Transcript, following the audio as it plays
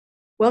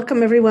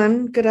Welcome,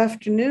 everyone. Good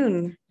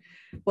afternoon.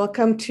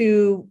 Welcome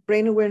to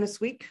Brain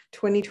Awareness Week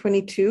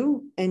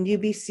 2022 and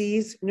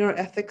UBC's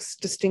Neuroethics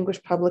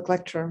Distinguished Public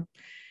Lecture.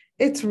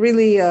 It's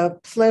really a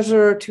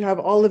pleasure to have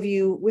all of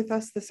you with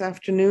us this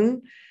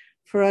afternoon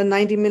for a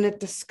 90-minute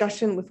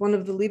discussion with one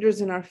of the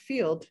leaders in our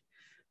field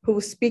who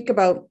will speak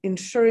about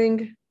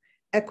ensuring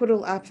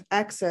equitable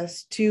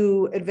access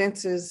to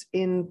advances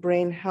in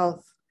brain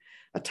health,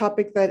 a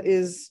topic that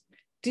is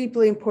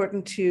deeply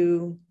important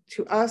to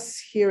us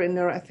here in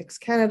Neuroethics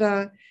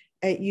Canada,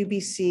 at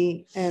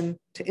UBC, and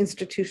to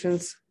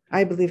institutions,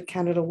 I believe,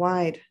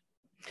 Canada-wide.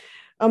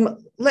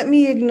 Let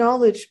me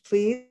acknowledge,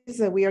 please,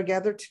 that we are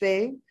gathered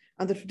today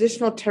on the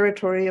traditional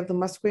territory of the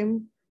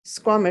Musqueam,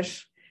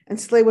 Squamish, and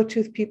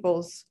Tsleil-Waututh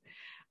peoples.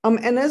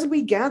 And as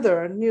we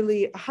gather,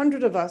 nearly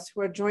 100 of us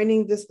who are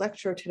joining this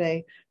lecture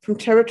today from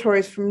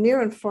territories from near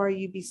and far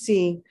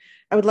UBC,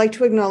 I would like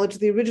to acknowledge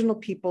the original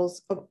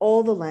peoples of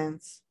all the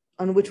lands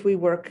on which we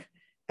work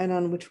and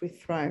on which we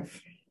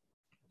thrive.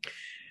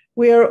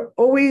 We are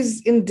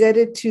always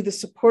indebted to the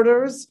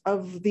supporters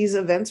of these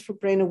events for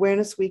Brain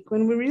Awareness Week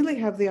when we really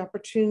have the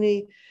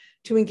opportunity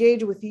to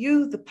engage with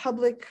you, the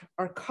public,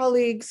 our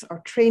colleagues, our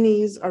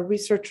trainees, our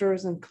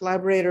researchers and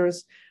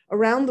collaborators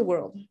around the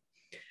world.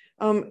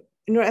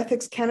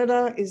 Neuroethics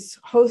Canada is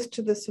host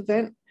to this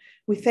event.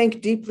 We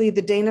thank deeply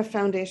the Dana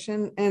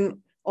Foundation and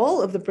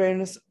all of the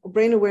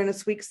Brain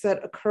Awareness Weeks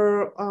that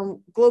occur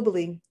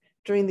globally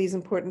during these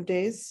important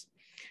days.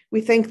 We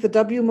thank the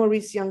W.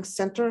 Maurice Young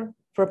Center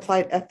for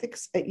Applied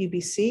Ethics at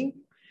UBC.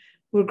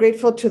 We're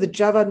grateful to the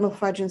Javad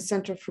Moffajian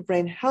Center for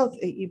Brain Health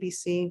at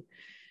UBC.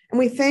 And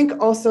we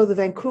thank also the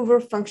Vancouver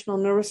Functional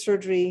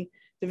Neurosurgery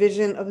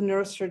Division of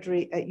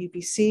Neurosurgery at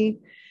UBC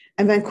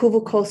and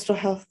Vancouver Coastal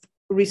Health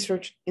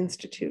Research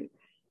Institute.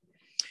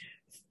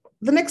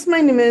 The next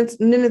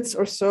 90 minutes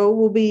or so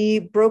will be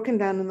broken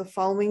down in the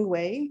following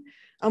way.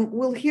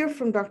 We'll hear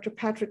from Dr.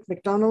 Patrick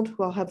McDonald,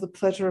 who I'll have the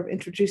pleasure of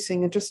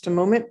introducing in just a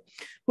moment,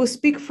 who will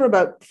speak for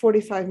about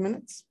 45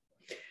 minutes.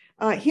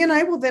 He and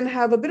I will then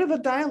have a bit of a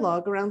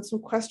dialogue around some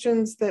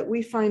questions that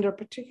we find are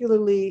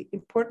particularly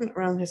important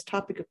around his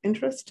topic of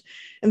interest.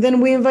 And then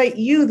we invite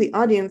you, the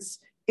audience,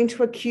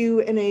 into a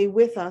Q&A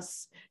with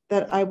us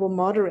that I will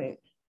moderate.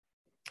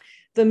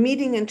 The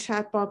meeting and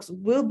chat box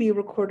will be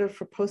recorded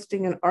for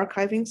posting and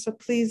archiving, so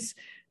please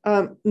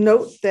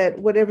note that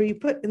whatever you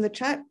put in the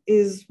chat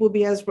will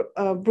be as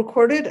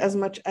recorded as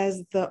much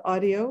as the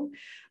audio.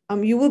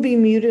 You will be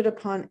muted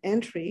upon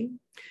entry.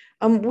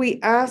 We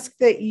ask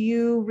that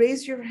you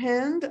raise your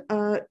hand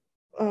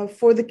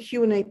for the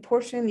Q&A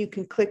portion. You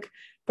can click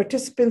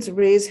Participants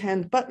Raise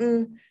Hand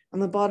button on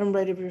the bottom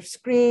right of your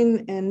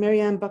screen, and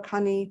Marianne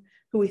Bakhani,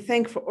 who we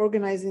thank for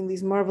organizing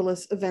these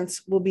marvelous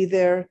events, will be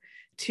there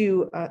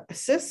to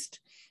assist.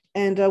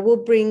 And we'll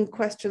bring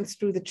questions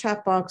through the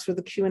chat box or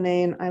the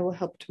Q&A, and I will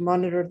help to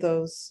monitor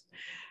those.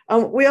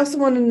 We also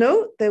want to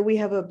note that we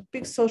have a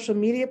big social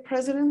media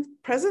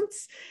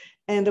presence,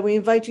 and we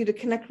invite you to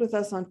connect with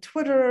us on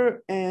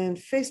Twitter and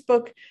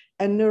Facebook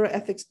at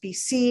Neuroethics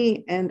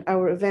BC, and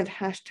our event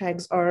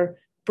hashtags are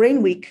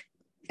Brain Week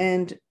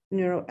and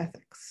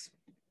Neuroethics.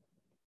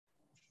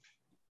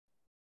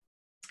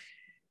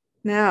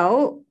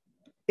 Now,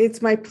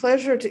 it's my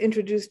pleasure to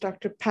introduce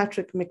Dr.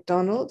 Patrick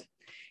McDonald.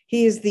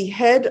 He is the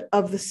head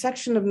of the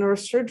section of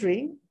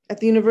neurosurgery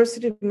at the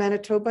University of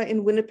Manitoba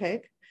in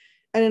Winnipeg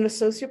and an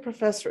associate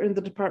professor in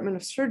the Department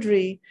of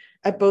Surgery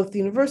at both the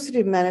University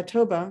of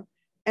Manitoba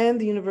and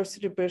the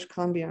University of British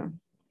Columbia.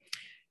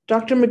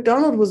 Dr.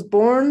 McDonald was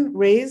born,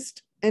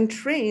 raised, and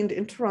trained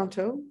in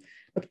Toronto,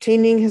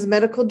 obtaining his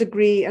medical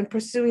degree and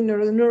pursuing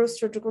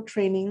neurosurgical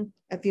training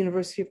at the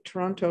University of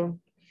Toronto.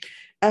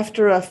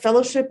 After a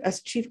fellowship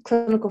as chief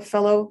clinical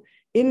fellow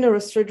in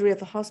neurosurgery at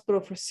the Hospital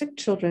for Sick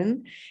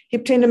Children, he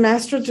obtained a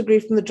master's degree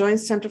from the Joint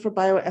Center for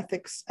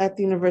Bioethics at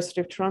the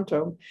University of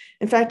Toronto.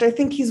 In fact, I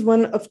think he's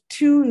one of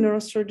 2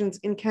 neurosurgeons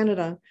in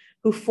Canada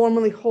who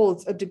formally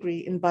holds a degree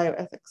in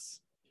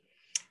bioethics.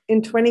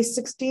 In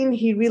 2016,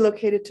 he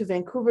relocated to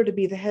Vancouver to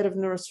be the head of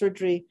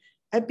neurosurgery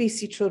at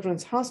BC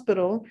Children's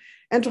Hospital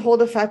and to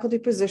hold a faculty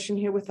position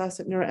here with us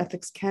at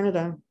Neuroethics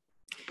Canada.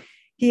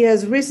 He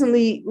has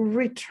recently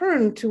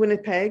returned to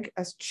Winnipeg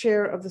as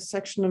chair of the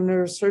section of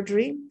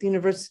neurosurgery, the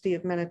University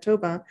of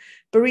Manitoba,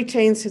 but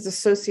retains his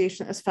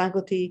association as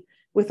faculty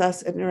with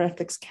us at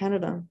Neuroethics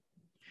Canada.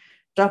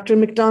 Dr.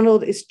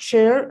 McDonald is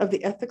chair of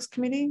the Ethics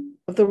Committee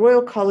of the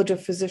Royal College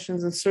of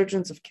Physicians and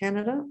Surgeons of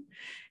Canada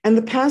and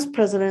the past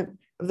president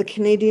of the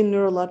Canadian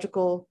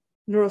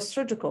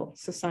Neurosurgical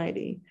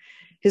Society.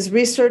 His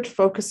research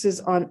focuses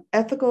on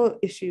ethical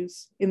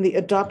issues in the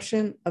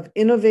adoption of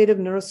innovative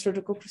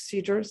neurosurgical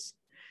procedures,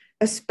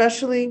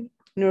 especially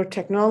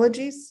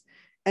neurotechnologies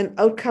and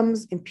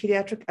outcomes in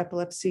pediatric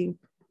epilepsy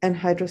and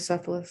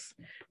hydrocephalus.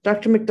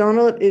 Dr.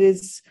 McDonald, it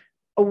is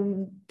a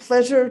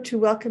pleasure to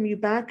welcome you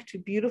back to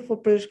beautiful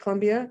British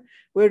Columbia,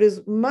 where it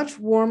is much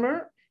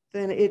warmer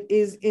than it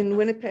is in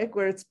Winnipeg,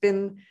 where it's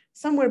been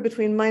somewhere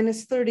between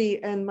 -30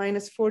 and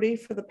 -40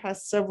 for the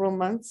past several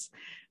months.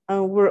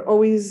 We're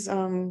always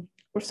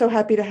We're so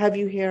happy to have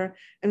you here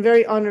and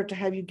very honored to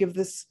have you give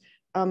this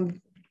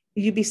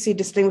UBC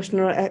Distinguished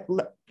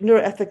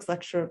Neuroethics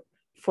lecture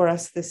for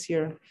us this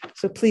year.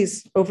 So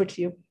please, over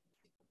to you.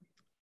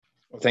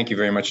 Well, thank you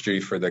very much, Judy,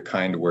 for the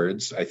kind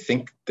words. I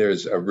think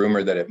there's a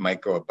rumor that it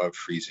might go above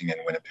freezing in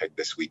Winnipeg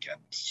this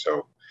weekend.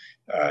 So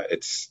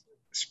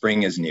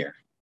spring is near.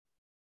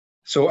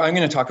 So I'm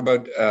going to talk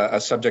about a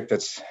subject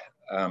that's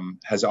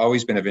has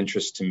always been of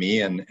interest to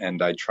me,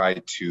 and I try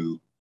to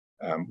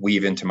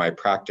weave into my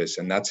practice,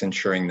 and that's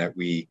ensuring that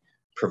we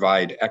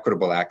provide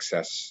equitable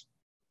access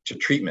to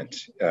treatment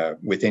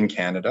within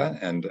Canada,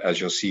 and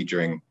as you'll see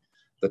during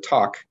the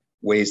talk,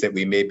 ways that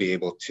we may be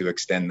able to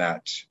extend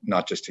that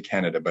not just to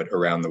Canada, but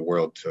around the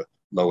world to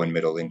low and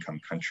middle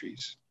income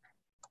countries.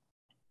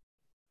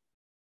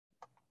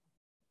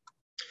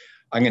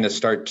 I'm going to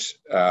start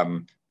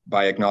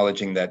by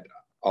acknowledging that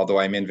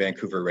although I'm in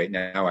Vancouver right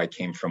now, I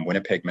came from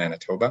Winnipeg,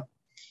 Manitoba,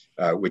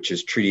 which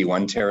is Treaty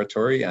 1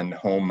 territory and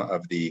home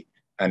of the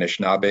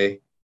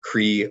Anishinaabe,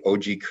 Cree,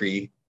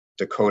 Oji-Cree,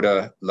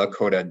 Dakota,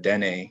 Lakota,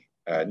 Dene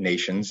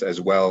nations,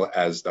 as well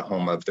as the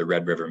home of the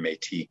Red River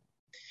Métis.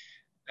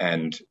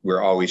 And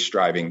we're always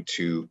striving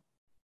to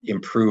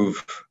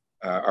improve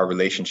our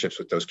relationships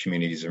with those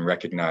communities and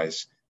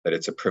recognize that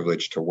it's a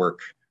privilege to work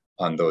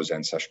on those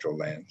ancestral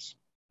lands.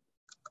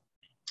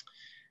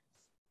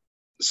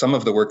 Some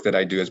of the work that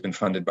I do has been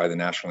funded by the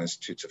National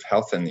Institutes of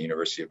Health and the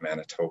University of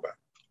Manitoba.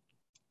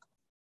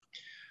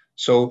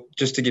 So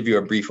just to give you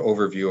a brief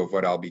overview of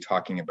what I'll be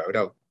talking about,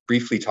 I'll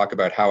briefly talk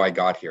about how I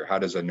got here. How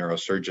does a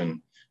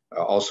neurosurgeon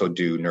also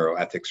do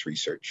neuroethics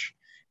research?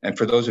 And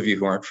for those of you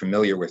who aren't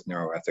familiar with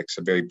neuroethics,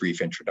 a very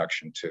brief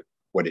introduction to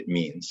what it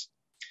means.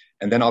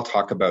 And then I'll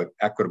talk about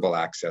equitable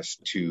access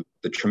to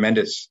the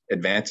tremendous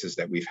advances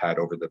that we've had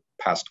over the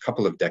past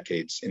couple of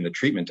decades in the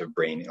treatment of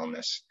brain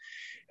illness,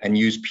 and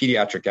use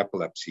pediatric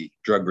epilepsy,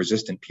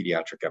 drug-resistant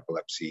pediatric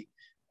epilepsy,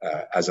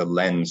 as a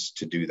lens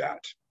to do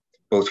that,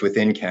 both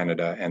within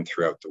Canada and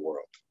throughout the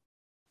world.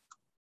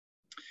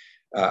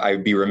 I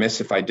would be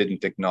remiss if I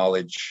didn't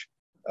acknowledge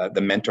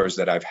the mentors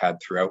that I've had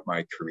throughout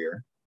my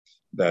career.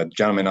 The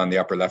gentleman on the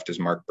upper left is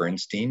Mark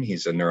Bernstein.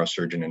 He's a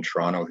neurosurgeon in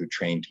Toronto who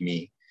trained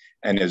me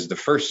and is the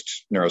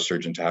first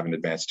neurosurgeon to have an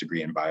advanced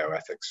degree in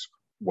bioethics,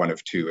 one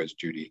of two, as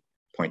Judy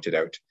pointed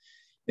out.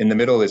 In the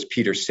middle is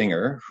Peter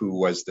Singer, who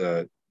was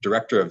the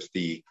director of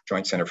the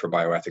Joint Center for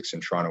Bioethics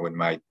in Toronto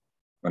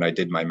when I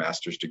did my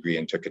master's degree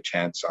and took a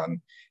chance on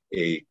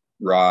a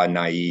raw,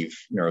 naive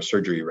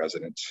neurosurgery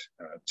resident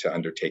to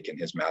undertake in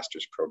his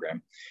master's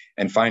program.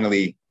 And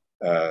finally,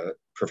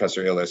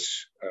 Professor Illes,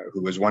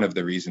 who was one of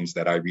the reasons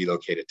that I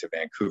relocated to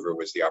Vancouver,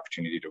 was the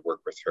opportunity to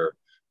work with her,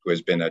 who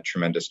has been a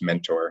tremendous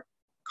mentor,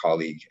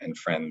 colleague, and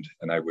friend.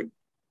 And I would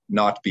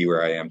not be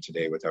where I am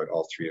today without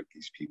all three of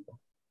these people.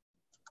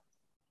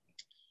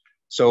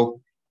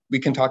 So we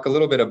can talk a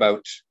little bit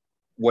about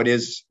what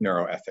is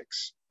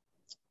neuroethics.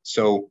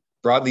 So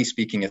broadly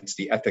speaking, it's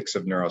the ethics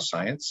of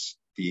neuroscience,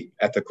 the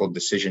ethical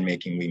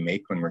decision-making we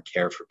make when we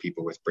care for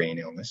people with brain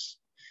illness.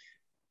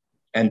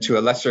 And to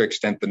a lesser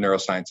extent, the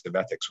neuroscience of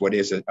ethics. What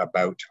is it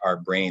about our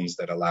brains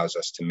that allows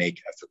us to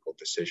make ethical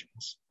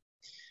decisions?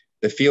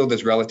 The field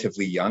is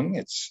relatively young.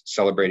 It's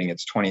celebrating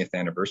its 20th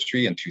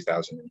anniversary in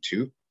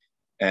 2002.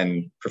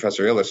 And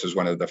Professor Illes was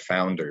one of the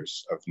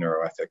founders of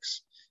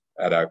neuroethics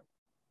at a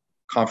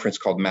conference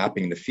called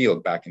Mapping the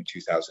Field back in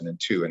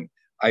 2002. And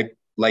I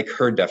like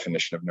her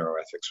definition of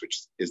neuroethics,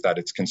 which is that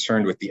it's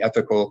concerned with the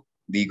ethical,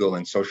 legal,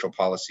 and social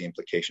policy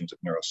implications of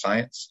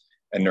neuroscience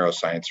and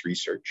neuroscience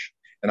research.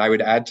 And I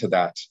would add to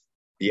that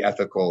the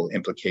ethical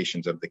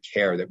implications of the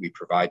care that we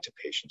provide to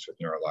patients with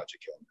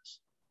neurologic illness.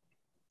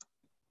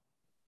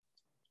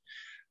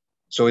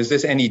 So is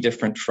this any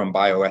different from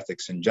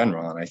bioethics in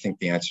general? And I think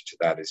the answer to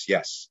that is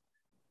yes.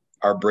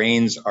 Our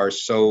brains are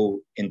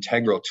so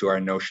integral to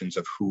our notions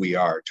of who we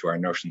are, to our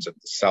notions of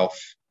the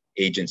self,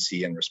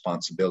 agency, and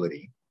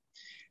responsibility.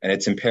 And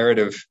it's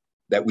imperative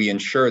that we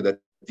ensure that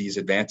these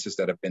advances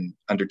that have been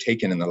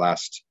undertaken in the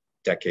last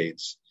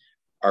decades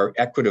are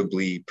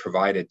equitably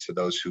provided to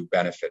those who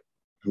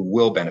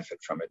will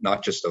benefit from it,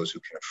 not just those who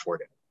can afford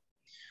it.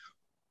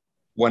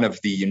 One of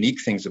the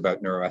unique things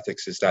about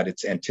neuroethics is that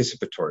it's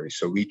anticipatory.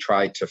 So we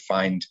try to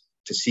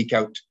seek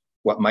out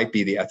what might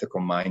be the ethical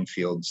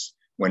minefields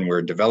when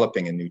we're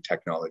developing a new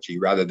technology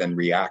rather than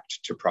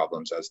react to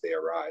problems as they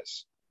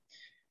arise.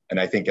 And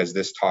I think as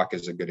this talk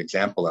is a good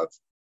example of,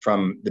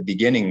 from the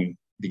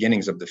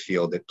beginnings of the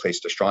field, it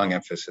placed a strong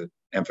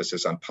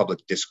emphasis on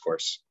public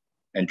discourse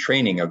and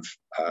training of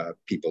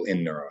people in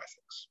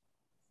neuroethics.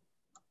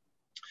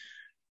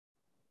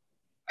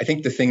 I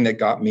think the thing that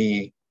got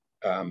me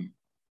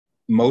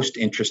most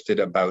interested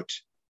about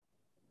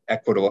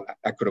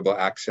equitable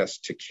access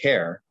to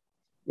care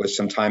was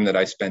some time that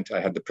I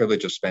had the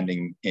privilege of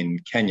spending in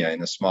Kenya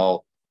in a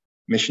small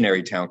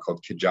missionary town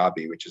called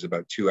Kijabi, which is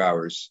about 2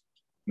 hours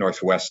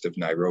northwest of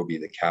Nairobi,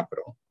 the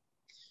capital.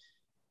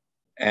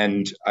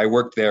 And I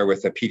worked there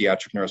with a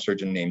pediatric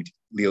neurosurgeon named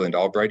Leland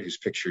Albright, who's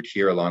pictured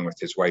here, along with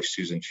his wife,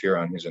 Susan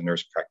Fearon, who's a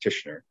nurse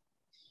practitioner.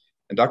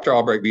 And Dr.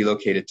 Albright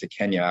relocated to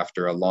Kenya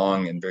after a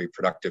long and very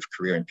productive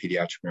career in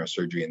pediatric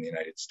neurosurgery in the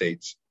United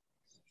States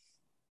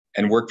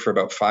and worked for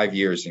about 5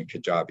 years in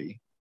Kajabi.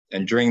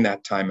 And during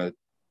that time,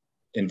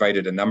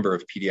 invited a number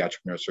of pediatric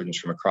neurosurgeons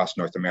from across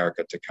North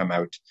America to come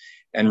out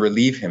and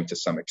relieve him to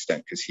some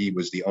extent, because he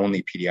was the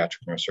only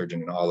pediatric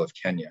neurosurgeon in all of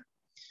Kenya,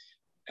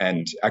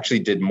 and actually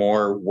did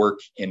more work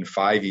in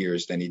 5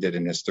 years than he did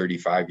in his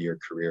 35-year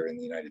career in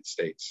the United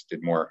States,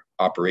 did more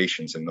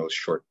operations in those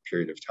short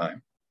period of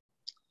time.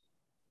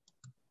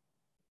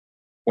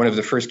 One of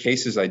the first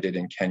cases I did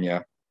in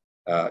Kenya,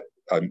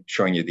 I'm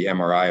showing you the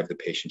MRI of the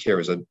patient here,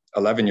 was an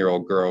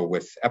 11-year-old girl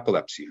with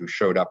epilepsy who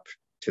showed up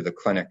to the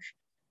clinic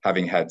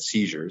having had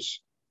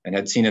seizures and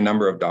had seen a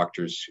number of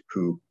doctors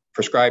who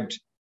prescribed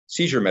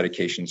seizure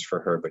medications for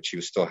her, but she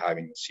was still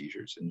having the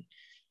seizures. And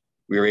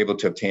we were able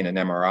to obtain an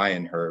MRI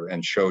in her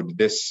and showed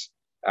this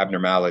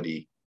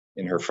abnormality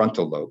in her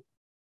frontal lobe.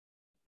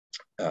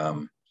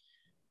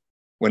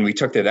 When we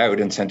took it out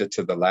and sent it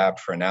to the lab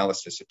for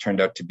analysis, it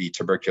turned out to be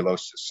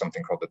tuberculosis,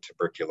 something called a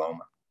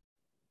tuberculoma.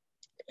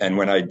 And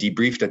when I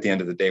debriefed at the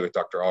end of the day with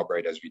Dr.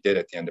 Albright, as we did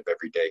at the end of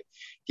every day,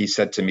 he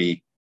said to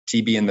me,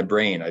 "TB in the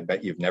brain, I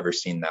bet you've never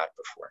seen that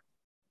before."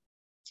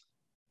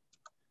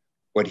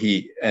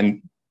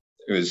 And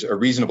it was a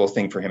reasonable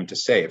thing for him to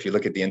say. If you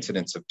look at the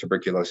incidence of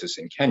tuberculosis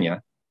in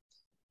Kenya,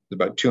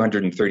 about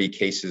 230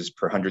 cases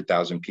per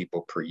 100,000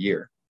 people per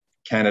year.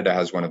 Canada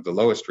has one of the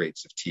lowest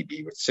rates of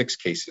TB with 6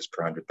 cases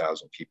per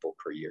 100,000 people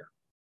per year.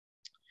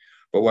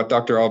 But what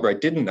Dr. Albright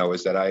didn't know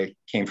is that I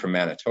came from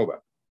Manitoba.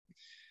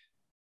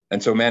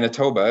 And so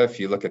Manitoba, if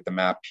you look at the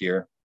map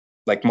here,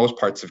 like most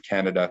parts of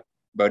Canada,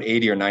 about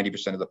 80 or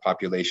 90% of the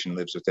population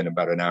lives within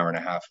about an hour and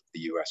a half of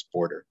the US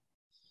border.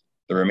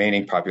 The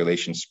remaining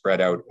population spread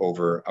out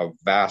over a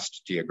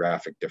vast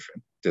geographic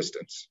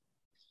distance.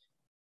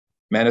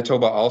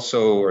 Manitoba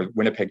also, or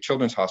Winnipeg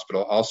Children's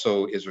Hospital,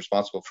 also is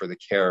responsible for the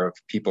care of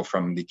people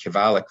from the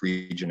Kivalliq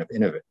region of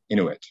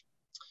Inuit.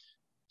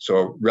 So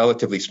a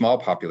relatively small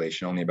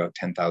population, only about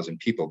 10,000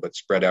 people, but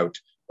spread out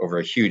over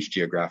a huge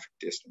geographic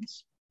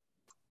distance.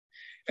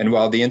 And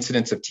while the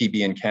incidence of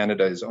TB in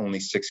Canada is only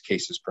 6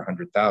 cases per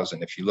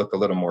 100,000, if you look a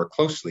little more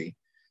closely,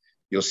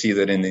 you'll see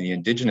that in the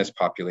Indigenous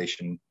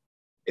population,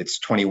 it's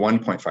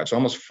 21.5, so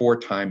almost 4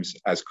 times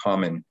as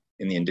common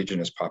in the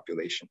Indigenous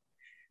population.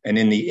 And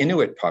in the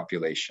Inuit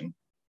population,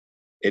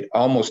 it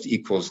almost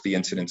equals the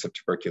incidence of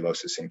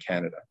tuberculosis in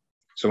Canada.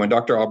 So when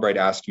Dr. Albright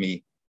asked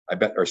me,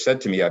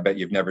 said to me, "I bet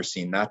you've never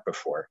seen that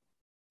before."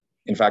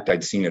 In fact,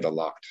 I'd seen it a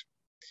lot.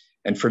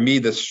 And for me,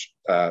 this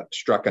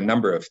struck a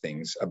number of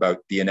things about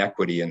the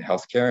inequity in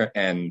healthcare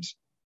and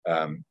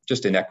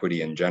just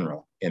inequity in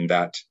general, in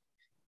that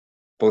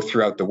both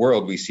throughout the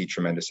world, we see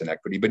tremendous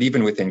inequity, but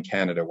even within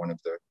Canada, one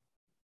of the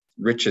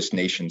richest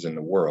nations in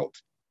the world,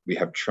 we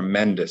have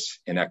tremendous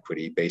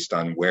inequity based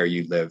on where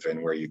you live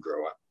and where you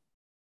grow up.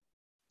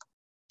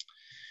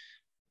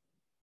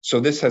 So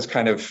this has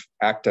kind of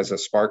acted as a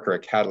spark or a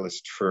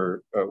catalyst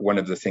for one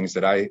of the things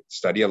that I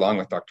study along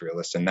with Dr.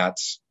 Illes, and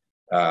that's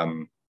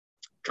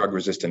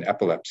drug-resistant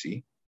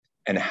epilepsy,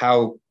 and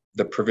how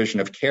the provision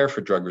of care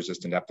for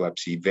drug-resistant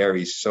epilepsy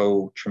varies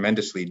so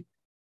tremendously,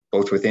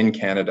 both within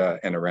Canada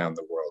and around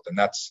the world. And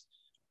that's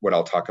what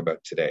I'll talk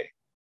about today.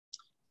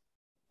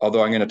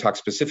 Although I'm going to talk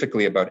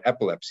specifically about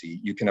epilepsy,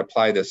 you can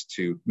apply this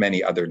to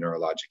many other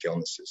neurologic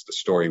illnesses. The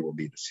story will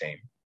be the same.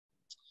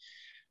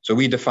 So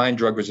we define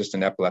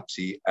drug-resistant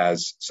epilepsy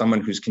as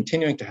someone who's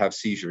continuing to have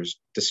seizures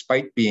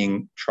despite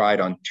being tried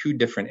on 2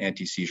 different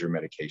anti-seizure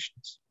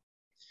medications.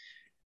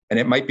 And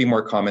it might be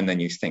more common than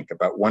you think.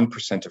 About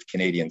 1% of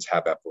Canadians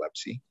have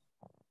epilepsy,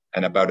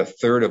 and about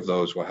 1/3 of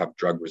those will have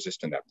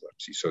drug-resistant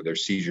epilepsy. So their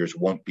seizures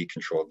won't be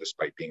controlled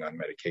despite being on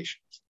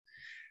medications.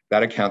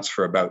 That accounts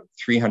for about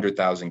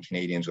 300,000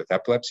 Canadians with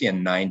epilepsy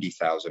and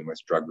 90,000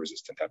 with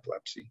drug-resistant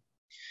epilepsy.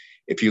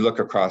 If you look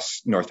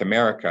across North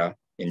America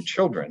in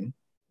children,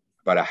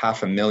 about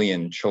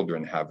 500,000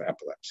 children have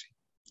epilepsy.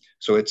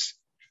 So it's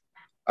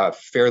a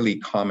fairly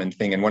common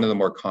thing, and one of the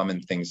more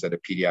common things that a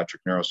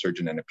pediatric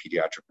neurosurgeon and a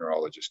pediatric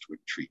neurologist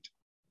would treat.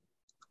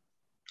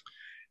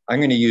 I'm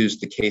going to use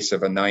the case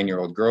of a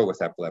 9-year-old girl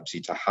with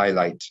epilepsy to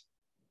highlight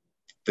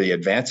the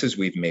advances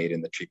we've made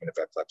in the treatment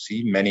of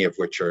epilepsy, many of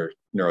which are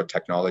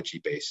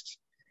neurotechnology based,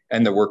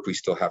 and the work we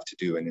still have to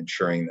do in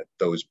ensuring that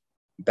those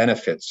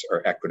benefits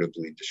are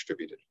equitably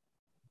distributed.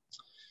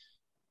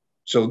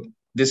 So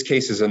this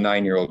case is a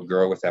 9-year-old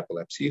girl with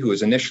epilepsy who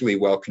was initially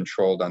well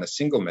controlled on a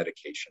single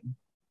medication,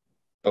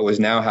 but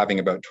was now having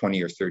about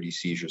 20 or 30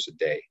 seizures a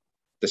day,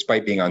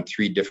 despite being on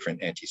 3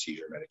 different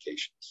anti-seizure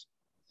medications.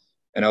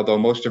 And although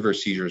most of her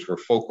seizures were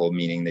focal,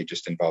 meaning they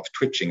just involved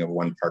twitching of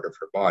one part of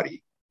her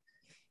body,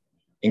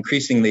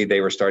 increasingly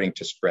they were starting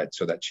to spread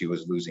so that she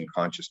was losing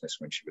consciousness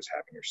when she was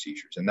having her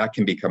seizures. And that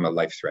can become a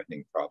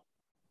life-threatening problem.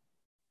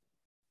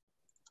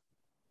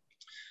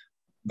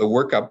 The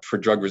workup for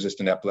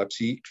drug-resistant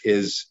epilepsy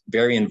is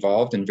very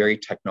involved and very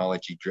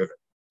technology-driven.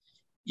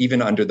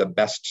 Even under the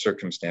best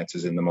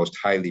circumstances in the most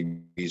highly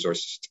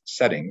resourced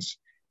settings,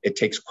 it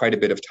takes quite a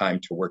bit of time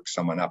to work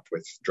someone up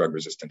with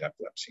drug-resistant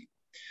epilepsy.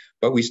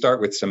 But we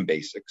start with some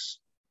basics.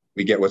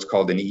 We get what's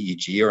called an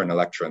EEG, or an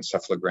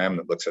electroencephalogram,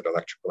 that looks at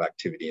electrical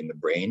activity in the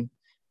brain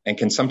and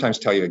can sometimes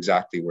tell you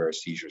exactly where a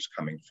seizure is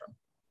coming from.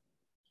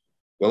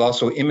 We'll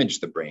also image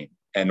the brain.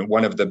 And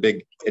one of the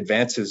big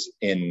advances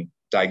in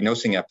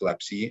diagnosing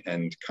epilepsy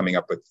and coming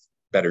up with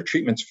better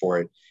treatments for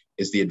it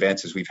is the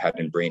advances we've had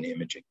in brain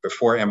imaging.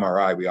 Before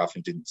MRI, we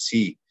often didn't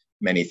see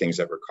many things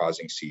that were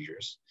causing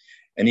seizures.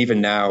 And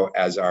even now,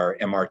 as our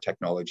MR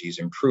technologies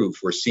improve,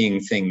 we're seeing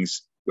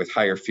things with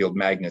higher field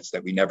magnets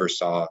that we never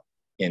saw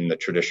in the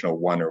traditional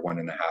 1 or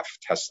 1.5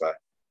 Tesla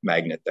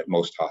magnet that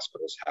most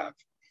hospitals have.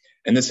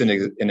 And this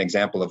is an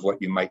example of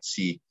what you might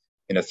see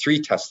in a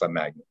 3 Tesla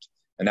magnet,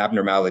 an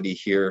abnormality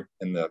here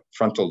in the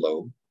frontal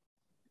lobe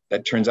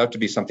that turns out to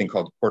be something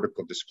called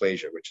cortical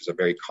dysplasia, which is a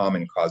very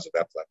common cause of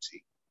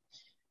epilepsy.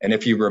 And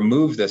if you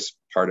remove this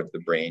part of the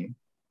brain,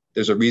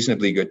 there's a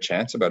reasonably good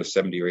chance, about a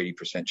 70 or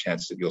 80%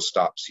 chance, that you'll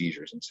stop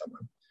seizures in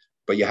someone.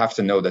 But you have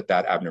to know that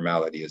that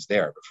abnormality is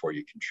there before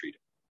you can treat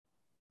it.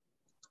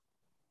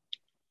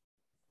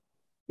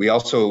 We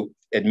also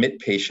admit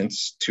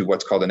patients to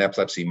what's called an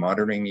epilepsy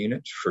monitoring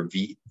unit for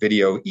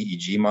video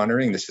EEG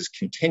monitoring. This is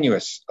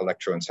continuous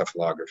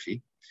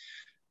electroencephalography.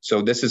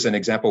 So this is an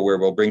example where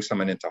we'll bring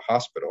someone into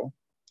hospital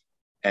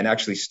and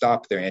actually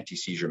stop their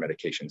anti-seizure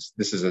medications.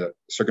 This is a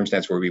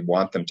circumstance where we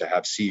want them to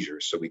have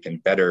seizures, so we can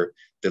better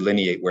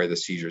delineate where the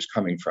seizure is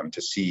coming from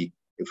to see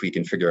if we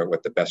can figure out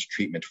what the best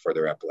treatment for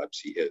their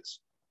epilepsy is.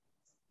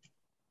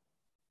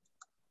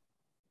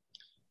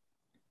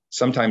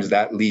 Sometimes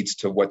that leads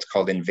to what's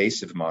called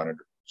invasive monitoring.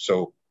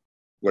 So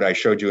what I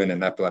showed you in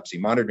an epilepsy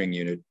monitoring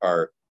unit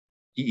are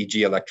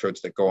EEG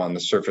electrodes that go on the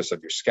surface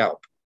of your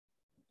scalp.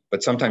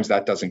 But sometimes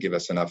that doesn't give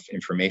us enough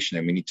information,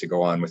 and we need to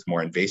go on with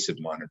more invasive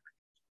monitoring.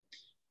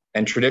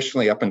 And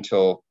traditionally, up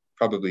until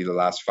probably the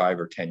last 5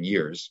 or 10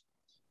 years,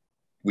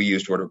 we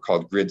used what are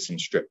called grids and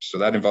strips. So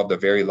that involved a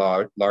very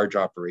large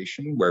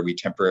operation where we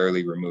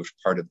temporarily removed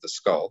part of the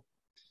skull.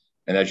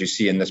 And as you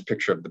see in this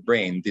picture of the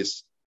brain,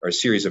 these are a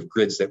series of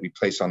grids that we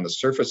place on the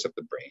surface of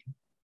the brain,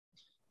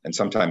 and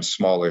sometimes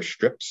smaller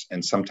strips,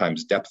 and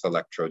sometimes depth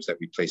electrodes that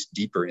we place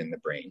deeper in the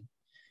brain.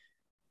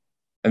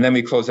 And then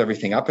we close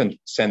everything up and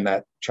send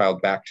that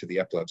child back to the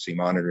epilepsy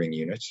monitoring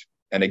unit.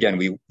 And again,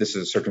 this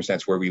is a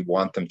circumstance where we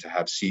want them to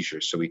have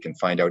seizures, so we can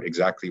find out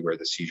exactly where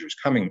the seizures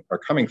are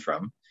coming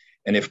from,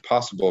 and if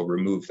possible,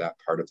 remove that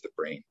part of the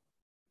brain.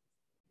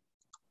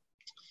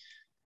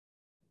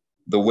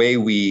 The way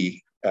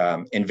we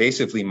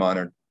invasively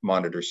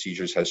monitor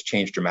seizures has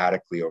changed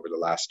dramatically over the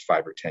last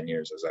 5 or 10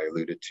 years, as I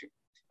alluded to.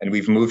 And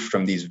we've moved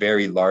from these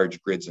very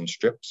large grids and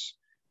strips,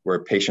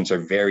 where patients are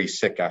very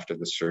sick after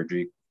the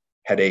surgery,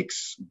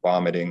 headaches,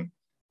 vomiting,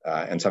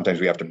 and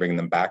sometimes we have to bring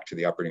them back to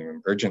the operating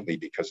room urgently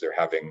because they're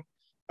having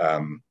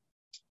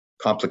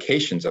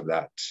complications of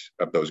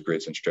those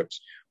grids and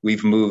strips.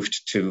 We've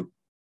moved to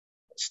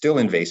still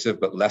invasive,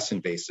 but less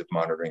invasive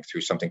monitoring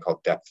through something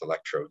called depth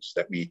electrodes,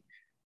 that we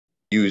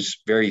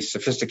use very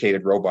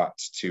sophisticated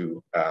robots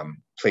to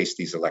place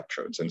these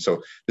electrodes. And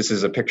so this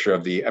is a picture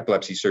of the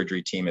epilepsy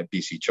surgery team at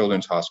BC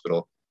Children's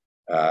Hospital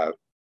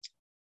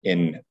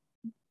in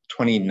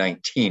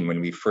 2019,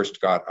 when we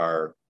first got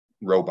our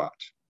robot.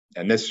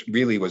 And this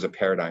really was a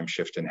paradigm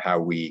shift in how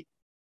we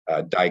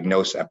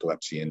diagnose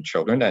epilepsy in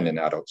children and in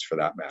adults, for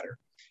that matter.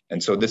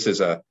 And so this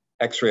is a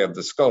X-ray of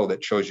the skull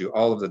that shows you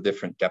all of the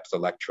different depth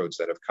electrodes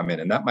that have come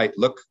in. And that might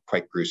look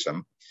quite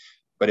gruesome,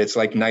 but it's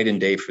like night and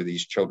day for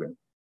these children.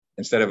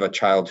 Instead of a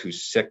child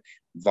who's sick,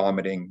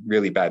 vomiting,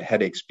 really bad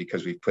headaches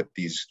because we've put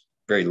these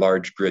very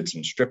large grids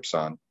and strips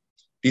on,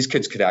 these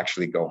kids could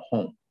actually go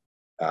home.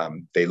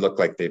 They look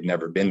like they've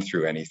never been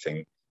through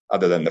anything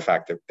other than the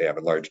fact that they have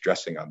a large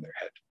dressing on their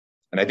head.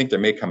 And I think there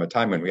may come a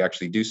time when we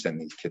actually do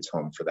send these kids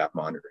home for that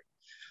monitoring.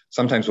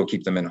 Sometimes we'll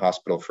keep them in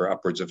hospital for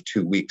upwards of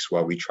 2 weeks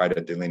while we try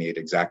to delineate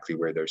exactly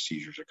where their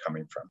seizures are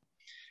coming from.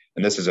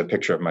 And this is a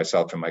picture of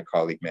myself and my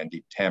colleague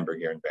Mandeep Tamber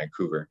here in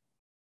Vancouver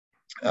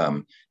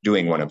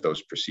doing one of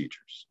those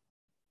procedures.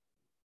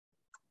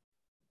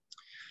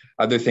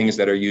 Other things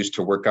that are used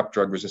to work up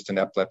drug-resistant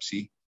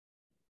epilepsy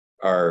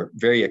are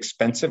very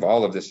expensive.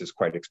 All of this is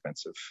quite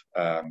expensive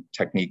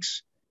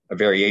techniques. A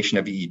variation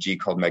of EEG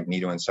called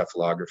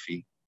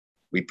magnetoencephalography.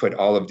 We put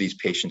all of these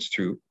patients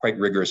through quite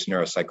rigorous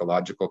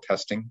neuropsychological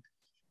testing,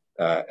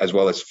 as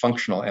well as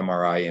functional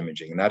MRI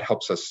imaging. And that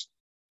helps us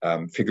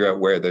figure out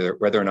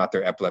whether or not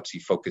their epilepsy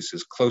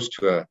focuses close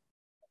to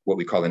what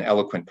we call an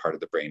eloquent part of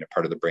the brain, a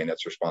part of the brain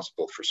that's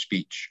responsible for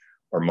speech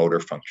or motor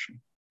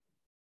function.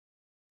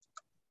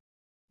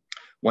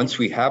 Once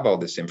we have all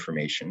this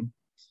information,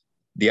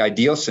 the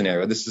ideal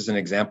scenario, this is an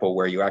example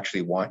where you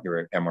actually want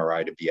your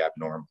MRI to be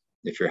abnormal.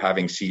 If you're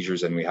having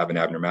seizures and we have an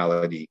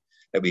abnormality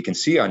that we can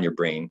see on your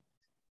brain,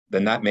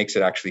 then that makes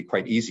it actually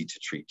quite easy to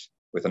treat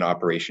with an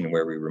operation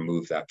where we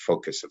remove that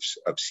focus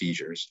of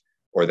seizures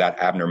or that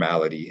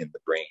abnormality in the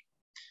brain.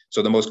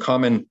 So the most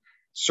common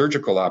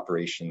surgical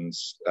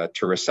operations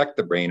to resect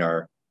the brain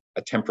are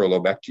a temporal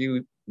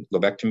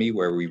lobectomy,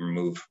 where we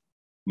remove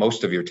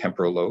most of your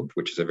temporal lobe,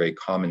 which is a very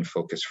common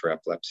focus for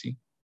epilepsy.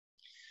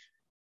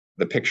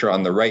 The picture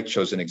on the right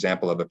shows an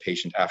example of a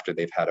patient after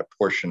they've had a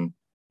portion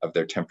of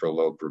their temporal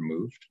lobe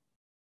removed.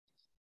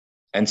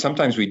 And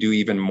sometimes we do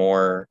even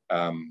more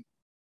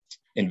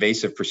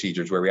invasive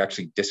procedures where we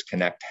actually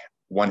disconnect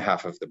one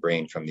half of the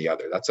brain from the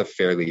other. That's a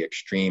fairly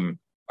extreme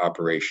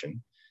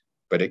operation,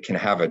 but it can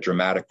have a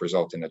dramatic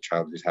result in a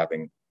child who's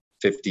having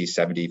 50,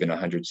 70, even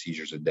 100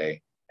 seizures a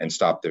day and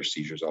stop their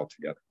seizures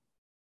altogether.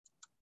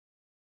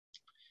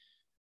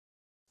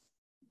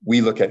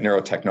 We look at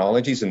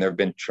neurotechnologies, and there have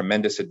been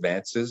tremendous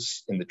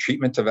advances in the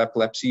treatment of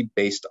epilepsy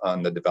based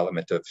on the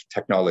development of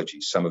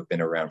technologies. Some have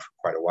been around for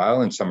quite a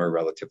while, and some are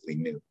relatively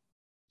new.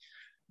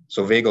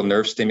 So vagal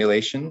nerve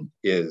stimulation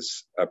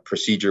is a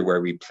procedure where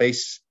we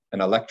place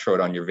an electrode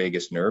on your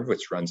vagus nerve,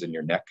 which runs in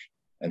your neck,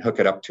 and hook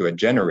it up to a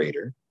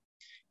generator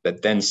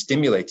that then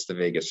stimulates the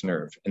vagus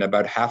nerve. In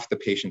about half the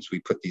patients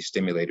we put these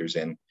stimulators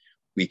in,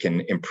 we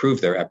can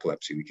improve their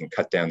epilepsy. We can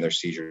cut down their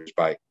seizures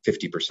by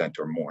 50%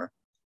 or more.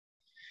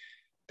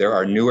 There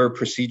are newer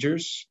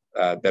procedures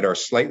that are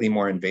slightly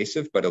more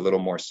invasive, but a little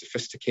more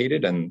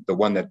sophisticated. And the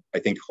one that I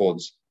think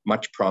holds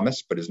much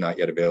promise, but is not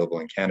yet available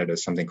in Canada,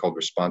 is something called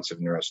responsive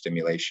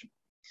neurostimulation.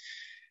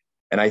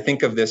 And I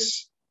think of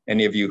this,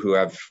 any of you who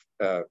have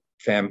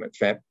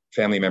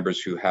family members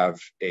who have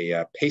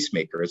a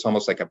pacemaker, it's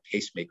almost like a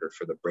pacemaker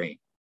for the brain,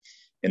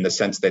 in the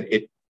sense that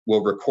it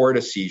will record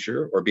a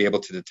seizure or be able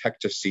to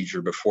detect a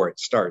seizure before it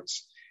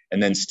starts,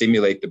 and then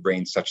stimulate the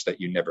brain such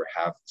that you never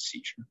have the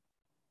seizure.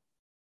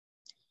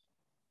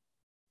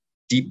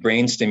 Deep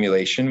brain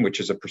stimulation, which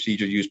is a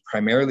procedure used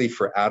primarily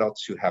for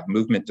adults who have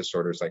movement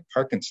disorders like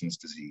Parkinson's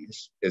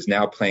disease, is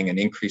now playing an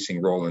increasing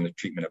role in the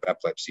treatment of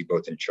epilepsy,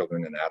 both in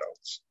children and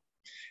adults.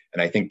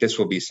 And I think this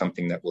will be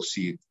something that we'll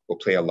see will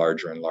play a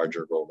larger and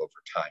larger role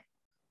over time.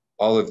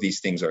 All of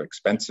these things are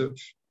expensive,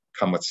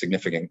 come with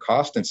significant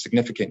cost and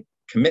significant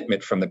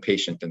commitment from the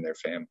patient and their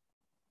family.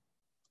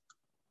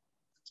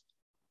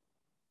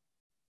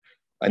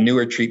 A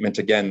newer treatment,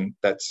 again,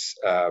 that's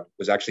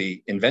was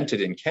actually invented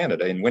in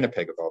Canada, in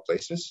Winnipeg of all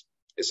places,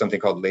 is something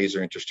called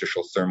laser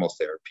interstitial thermal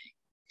therapy.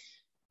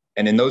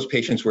 And in those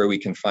patients where we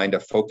can find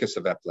a focus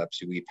of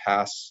epilepsy, we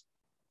pass,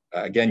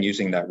 again,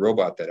 using that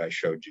robot that I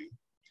showed you,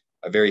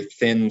 a very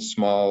thin,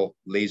 small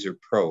laser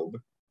probe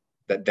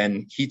that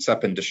then heats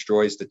up and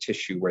destroys the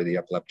tissue where the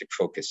epileptic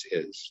focus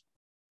is.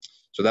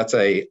 So that's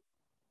a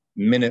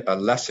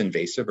less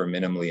invasive or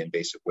minimally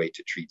invasive way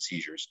to treat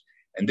seizures.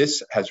 And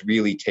this has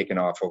really taken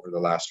off over the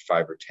last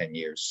 5 or 10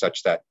 years,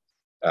 such that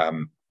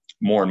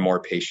more and more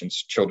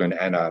patients, children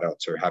and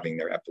adults, are having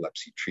their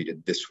epilepsy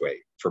treated this way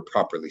for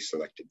properly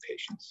selected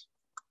patients.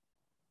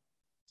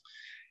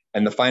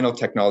 And the final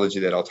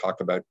technology that I'll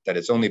talk about that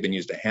has only been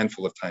used a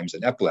handful of times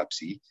in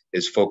epilepsy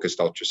is focused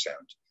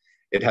ultrasound.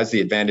 It has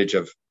the advantage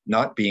of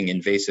not being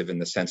invasive in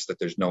the sense that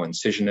there's no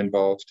incision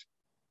involved.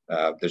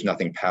 There's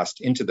nothing passed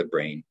into the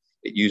brain.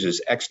 It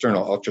uses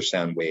external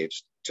ultrasound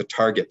waves to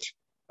target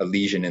a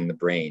lesion in the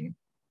brain.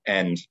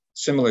 And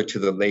similar to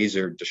the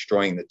laser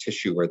destroying the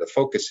tissue where the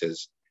focus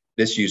is,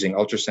 this using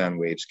ultrasound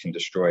waves can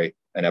destroy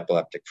an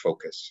epileptic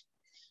focus.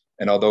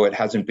 And although it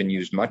hasn't been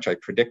used much, I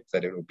predict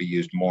that it will be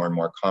used more and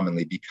more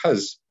commonly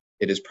because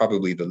it is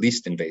probably the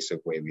least invasive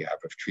way we have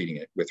of treating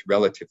it with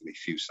relatively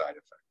few side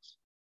effects.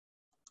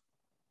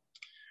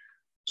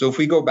 So if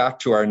we go back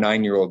to our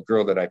 9-year-old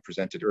girl that I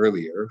presented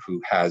earlier who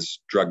has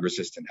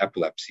drug-resistant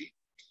epilepsy,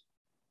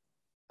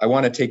 I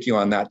want to take you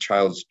on that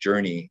child's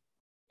journey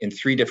in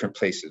 3 different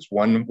places.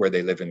 One where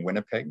they live in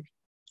Winnipeg,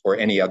 or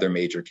any other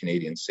major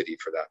Canadian city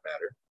for that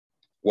matter.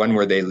 One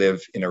where they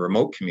live in a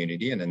remote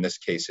community, and in this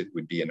case, it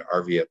would be in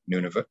Arvia,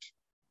 Nunavut.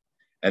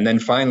 And then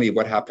finally,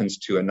 what happens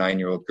to a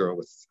 9-year-old girl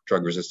with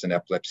drug-resistant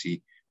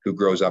epilepsy who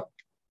grows up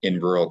in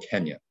rural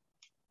Kenya.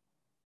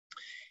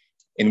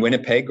 In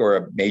Winnipeg, or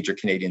a major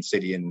Canadian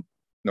city in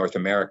North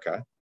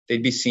America,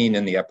 they'd be seen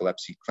in the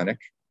epilepsy clinic.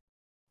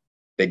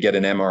 They'd get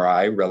an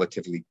MRI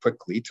relatively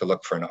quickly to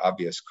look for an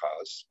obvious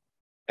cause,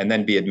 and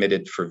then be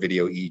admitted for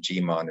video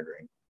EEG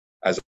monitoring,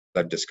 as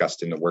I've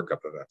discussed in the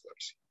workup of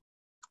epilepsy.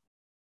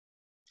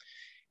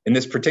 In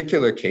this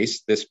particular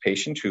case, this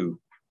patient, who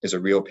is a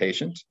real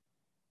patient,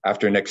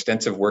 after an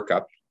extensive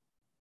workup,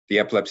 the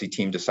epilepsy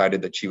team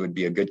decided that she would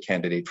be a good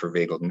candidate for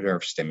vagal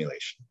nerve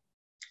stimulation.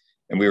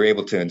 And we were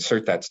able to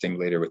insert that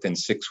stimulator within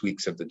 6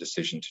 weeks of the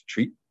decision to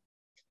treat.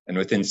 And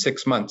within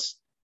 6 months,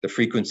 the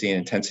frequency and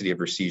intensity of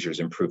her seizures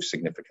improved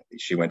significantly.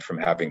 She went from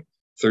having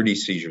 30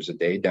 seizures a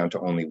day down to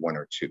only 1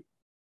 or 2.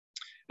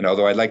 And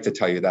although I'd like to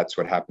tell you that's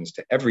what happens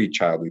to every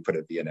child we put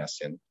a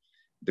VNS in,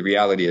 the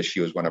reality is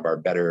she was one of our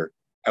better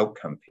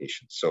outcome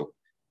patients. So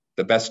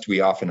the best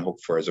we often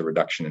hope for is a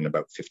reduction in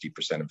about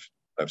 50%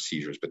 of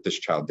seizures, but this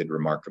child did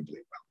remarkably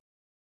well.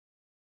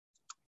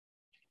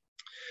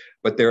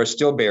 But there are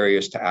still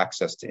barriers to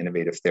access to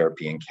innovative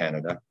therapy in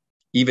Canada,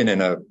 even in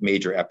a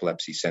major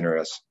epilepsy center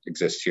as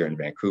exists here in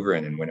Vancouver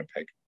and in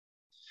Winnipeg.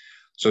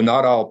 So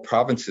not all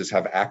provinces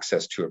have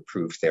access to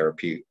approved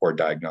therapy or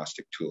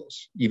diagnostic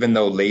tools. Even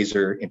though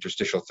laser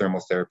interstitial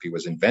thermal therapy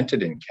was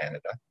invented in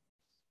Canada,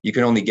 you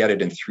can only get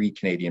it in 3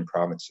 Canadian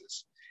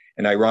provinces.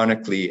 And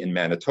ironically, in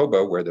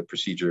Manitoba, where the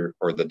procedure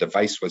or the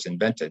device was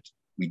invented,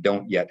 we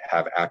don't yet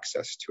have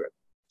access to it.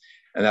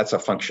 And that's a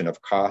function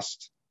of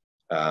cost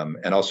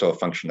and also a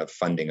function of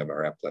funding of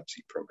our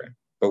epilepsy program.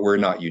 But we're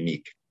not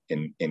unique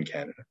in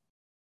Canada.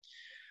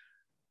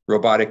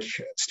 Robotic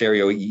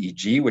stereo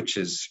EEG, which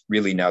is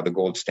really now the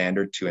gold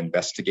standard to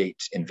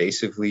investigate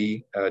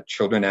invasively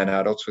children and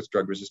adults with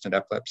drug-resistant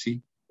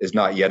epilepsy, is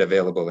not yet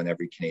available in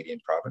every Canadian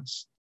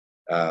province.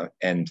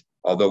 And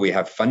although we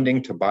have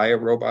funding to buy a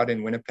robot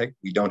in Winnipeg,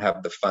 we don't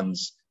have the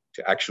funds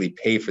to actually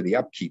pay for the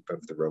upkeep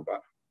of the robot.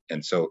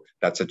 And so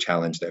that's a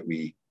challenge that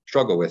we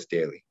struggle with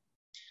daily.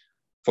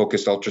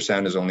 Focused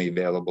ultrasound is only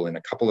available in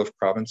a couple of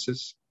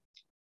provinces,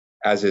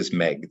 as is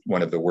MEG,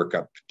 one of the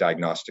workup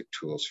diagnostic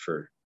tools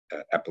for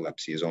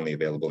epilepsy, is only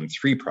available in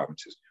 3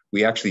 provinces.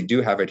 We actually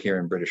do have it here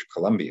in British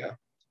Columbia,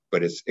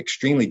 but it's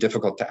extremely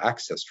difficult to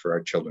access for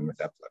our children with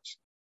epilepsy.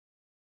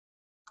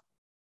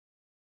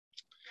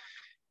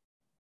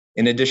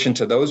 In addition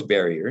to those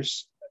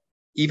barriers,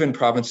 even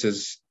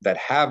provinces that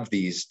have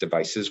these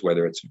devices,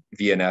 whether it's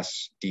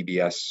VNS,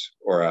 DBS,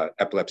 or an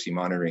epilepsy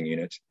monitoring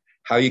unit,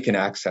 how you can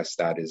access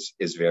that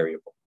is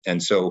variable.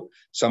 And so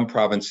some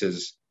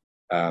provinces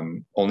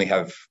only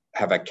have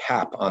a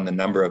cap on the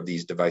number of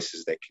these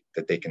devices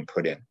that they can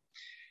put in.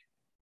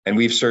 And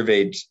we've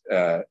surveyed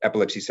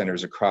epilepsy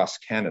centers across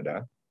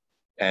Canada,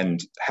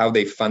 and how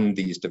they fund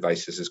these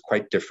devices is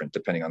quite different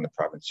depending on the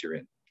province you're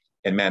in.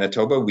 In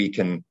Manitoba, we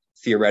can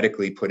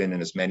theoretically put in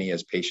as many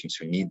as patients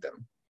who need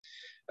them.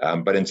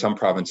 But in some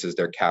provinces,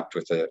 they're capped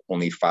with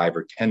only 5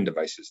 or 10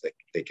 devices that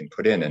they can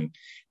put in. And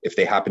if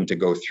they happen to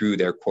go through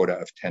their quota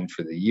of 10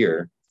 for the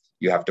year,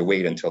 you have to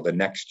wait until the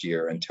next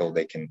year until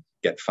they can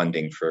get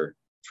funding for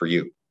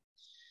you.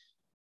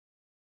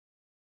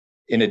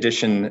 In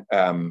addition,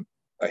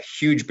 a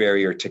huge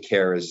barrier to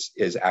care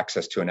is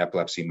access to an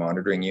epilepsy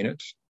monitoring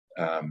unit.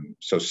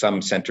 So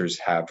some centers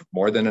have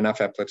more than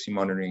enough epilepsy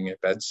monitoring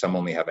unit beds, some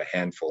only have a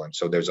handful. And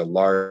so there's a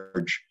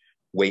large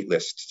wait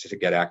list to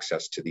get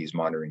access to these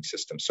monitoring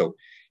systems. So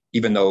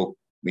even though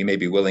we may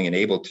be willing and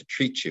able to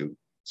treat you,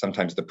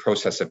 sometimes the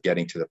process of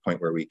getting to the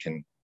point where we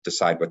can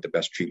decide what the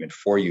best treatment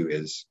for you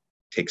is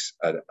takes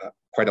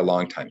quite a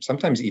long time,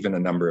 sometimes even a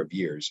number of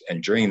years.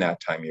 And during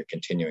that time, you're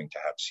continuing to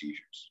have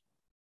seizures.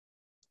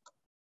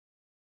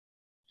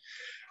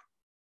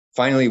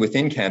 Finally,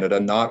 within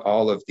Canada, not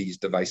all of these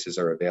devices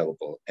are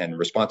available. And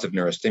responsive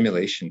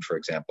neurostimulation, for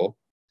example,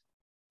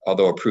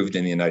 although approved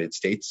in the United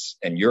States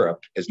and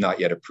Europe, is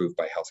not yet approved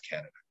by Health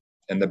Canada.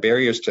 And the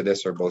barriers to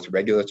this are both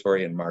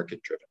regulatory and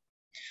market-driven.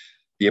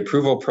 The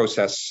approval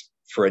process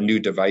for a new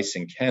device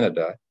in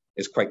Canada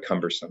is quite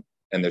cumbersome.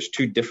 And there's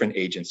 2 different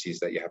agencies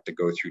that you have to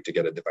go through to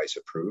get a device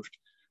approved.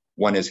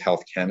 One is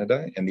Health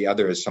Canada, and the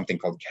other is something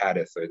called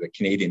CADTH, or the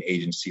Canadian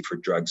Agency for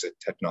Drugs,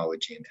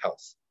 Technology and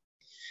Health.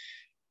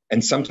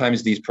 And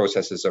sometimes these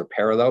processes are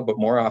parallel, but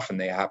more often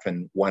they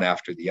happen one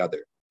after the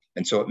other.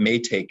 And so it may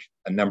take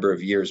a number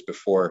of years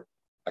before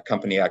a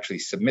company actually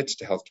submits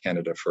to Health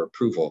Canada for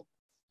approval,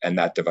 and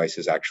that device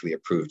is actually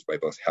approved by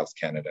both Health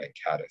Canada and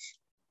CADTH.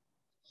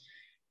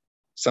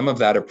 Some of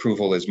that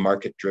approval is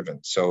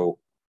market-driven. So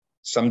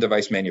some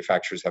device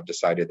manufacturers have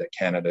decided that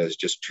Canada is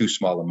just too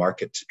small a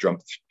market to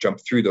jump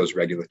through those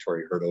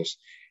regulatory hurdles,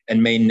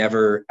 and may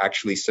never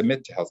actually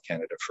submit to Health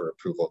Canada for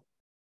approval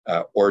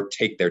or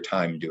take their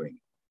time doing it.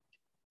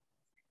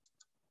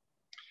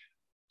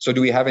 So do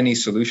we have any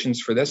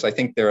solutions for this? I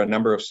think there are a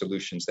number of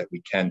solutions that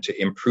we can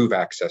to improve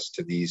access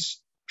to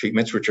these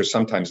treatments, which are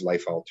sometimes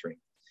life-altering.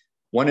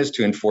 One is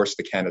to enforce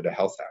the Canada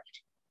Health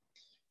Act.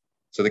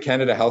 So the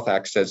Canada Health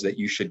Act says that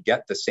you should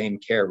get the same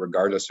care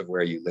regardless of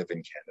where you live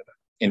in Canada.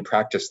 In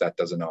practice, that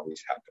doesn't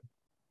always happen.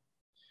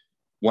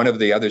 One of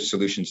the other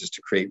solutions is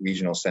to create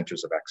regional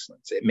centers of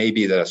excellence. It may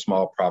be that a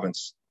small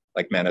province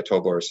like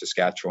Manitoba or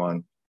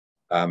Saskatchewan,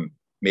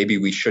 maybe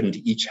we shouldn't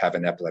each have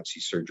an epilepsy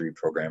surgery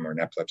program or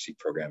an epilepsy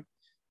program.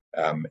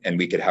 And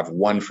we could have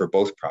one for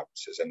both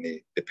provinces. And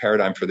the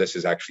paradigm for this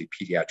is actually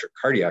pediatric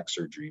cardiac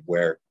surgery,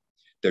 where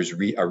there's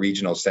a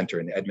regional center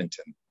in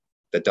Edmonton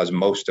that does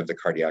most of the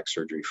cardiac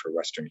surgery for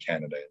Western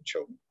Canada in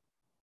children.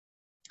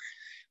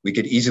 We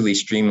could easily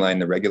streamline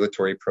the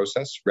regulatory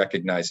process,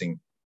 recognizing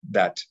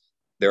that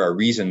there are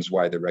reasons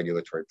why the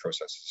regulatory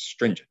process is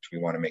stringent. We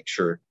want to make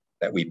sure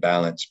that we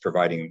balance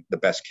providing the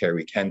best care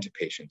we can to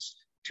patients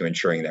to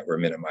ensuring that we're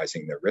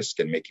minimizing their risk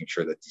and making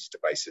sure that these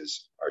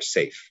devices are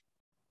safe.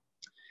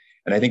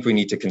 And I think we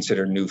need to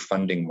consider new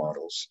funding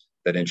models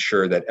that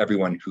ensure that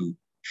everyone who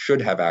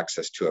should have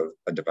access to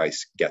a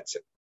device gets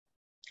it.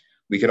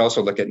 We could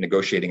also look at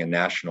negotiating a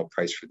national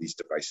price for these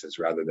devices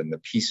rather than the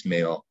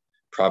piecemeal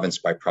province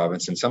by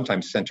province and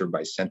sometimes center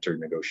by center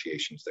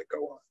negotiations that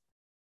go on.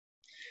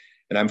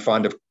 And I'm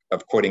fond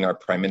of quoting our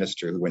Prime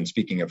Minister, who, when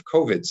speaking of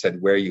COVID,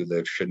 said, "Where you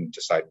live shouldn't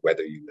decide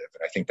whether you live."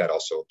 And I think that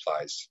also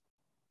applies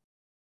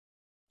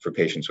for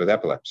patients with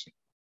epilepsy.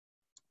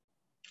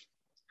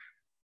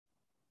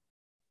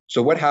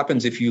 So what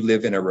happens if you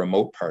live in a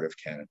remote part of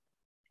Canada?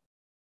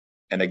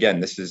 And again,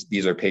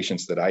 these are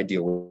patients that I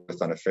deal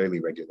with on a fairly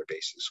regular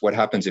basis. What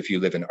happens if you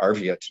live in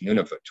Arviat,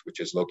 Nunavut, which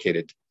is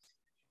located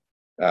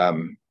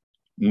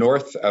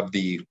north of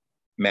the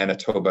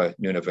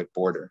Manitoba-Nunavut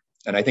border.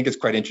 And I think it's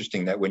quite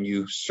interesting that when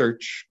you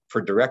search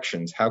for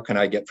directions, how can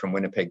I get from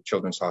Winnipeg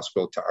Children's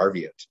Hospital to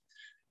Arviat?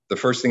 The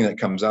first thing that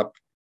comes up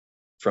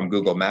from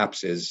Google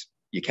Maps is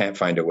you can't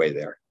find a way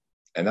there.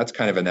 And that's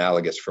kind of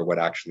analogous for what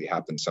actually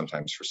happens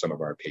sometimes for some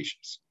of our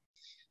patients.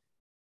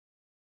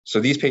 So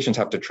these patients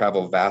have to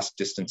travel vast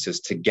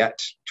distances to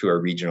get to a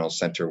regional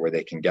center where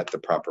they can get the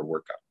proper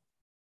workup.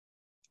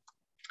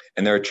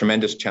 And there are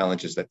tremendous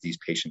challenges that these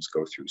patients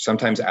go through.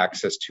 Sometimes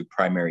access to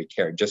primary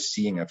care, just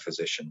seeing a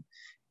physician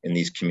in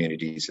these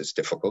communities is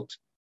difficult.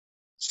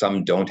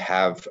 Some don't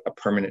have a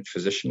permanent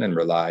physician and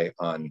rely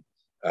on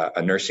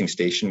a nursing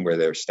station where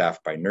they're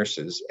staffed by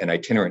nurses and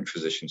itinerant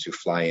physicians who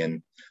fly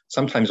in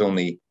sometimes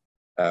only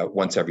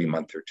once every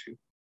month or two.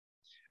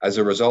 As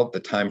a result, the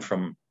time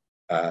from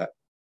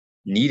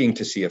needing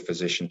to see a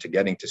physician to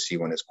getting to see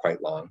one is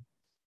quite long.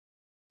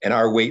 And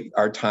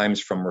our times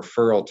from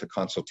referral to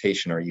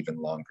consultation are even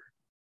longer.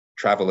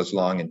 Travel is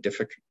long and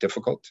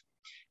difficult.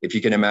 If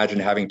you can imagine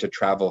having to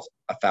travel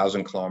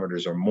 1,000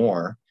 kilometers or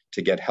more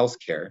to get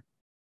healthcare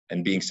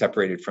and being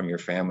separated from your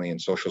family and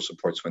social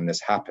supports when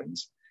this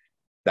happens,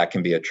 that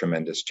can be a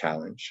tremendous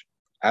challenge,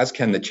 as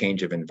can the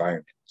change of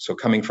environment. So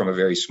coming from a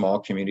very small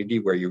community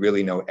where you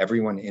really know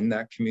everyone in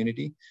that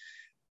community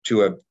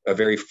to a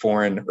very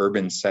foreign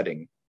urban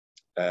setting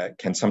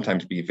can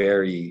sometimes be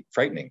very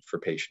frightening for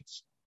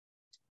patients.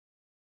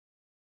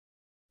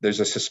 There's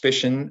a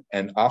suspicion,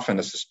 and often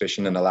a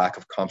suspicion and a lack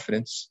of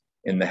confidence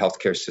in the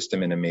healthcare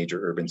system in a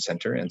major urban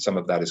center. And some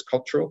of that is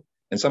cultural,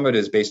 and some of it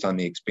is based on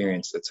the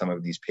experience that some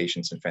of these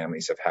patients and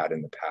families have had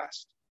in the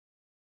past.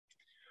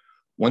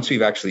 Once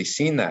we've actually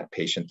seen that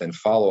patient, then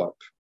follow-up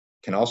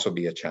can also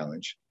be a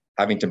challenge.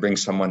 Having to bring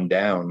someone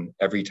down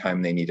every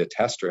time they need a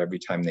test or every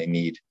time they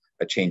need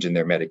a change in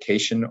their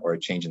medication or a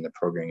change in the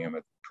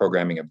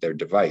programming of their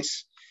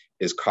device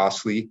is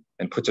costly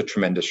and puts a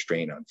tremendous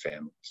strain on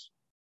families.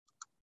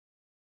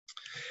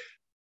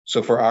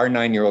 So for our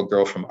 9-year-old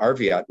girl from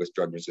Arviat with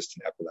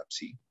drug-resistant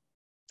epilepsy,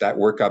 that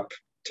workup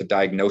to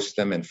diagnose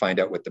them and find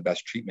out what the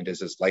best treatment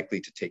is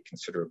likely to take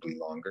considerably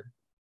longer.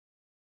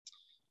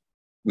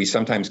 We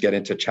sometimes get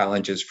into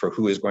challenges for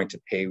who is going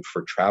to pay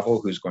for travel,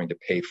 who's going to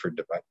pay for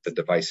the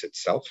device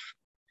itself.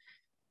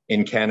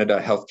 In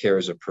Canada, healthcare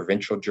is a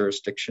provincial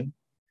jurisdiction,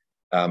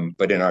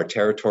 but in our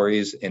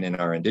territories and in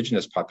our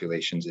Indigenous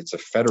populations, it's a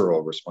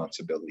federal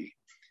responsibility.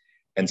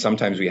 And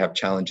sometimes we have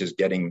challenges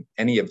getting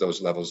any of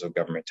those levels of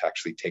government to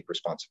actually take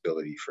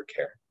responsibility for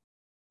care.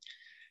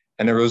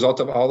 And as a result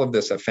of all of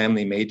this, a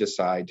family may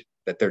decide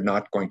that they're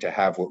not going to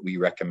have what we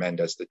recommend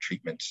as the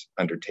treatment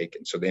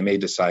undertaken. So they may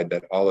decide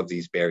that all of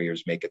these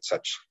barriers make it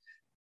such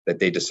that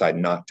they decide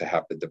not to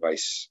have the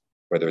device,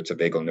 whether it's a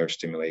vagal nerve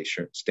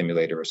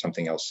stimulator or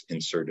something else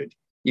inserted,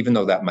 even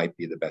though that might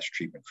be the best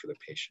treatment for the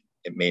patient.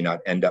 It may not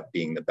end up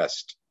being the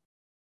best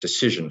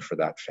decision for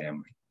that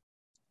family.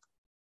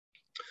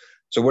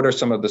 So what are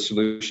some of the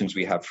solutions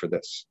we have for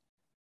this?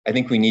 I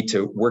think we need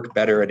to work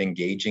better at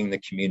engaging the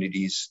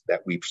communities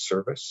that we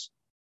service,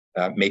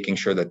 making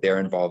sure that they're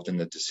involved in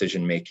the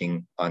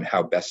decision-making on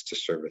how best to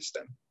service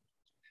them.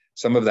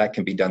 Some of that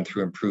can be done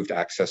through improved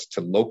access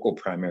to local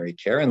primary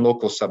care and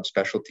local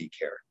subspecialty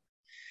care.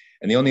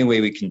 And the only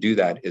way we can do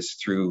that is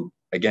through,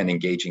 again,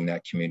 engaging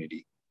that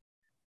community.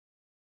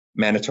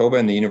 Manitoba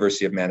and the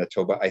University of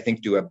Manitoba, I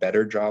think, do a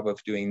better job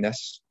of doing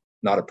this.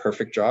 Not a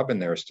perfect job, and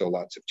there are still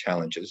lots of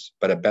challenges,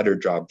 but a better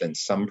job than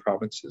some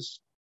provinces.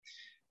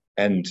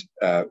 And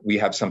we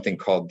have something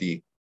called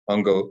the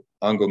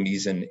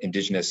Ongomisan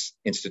Indigenous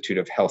Institute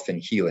of Health and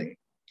Healing,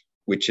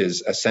 which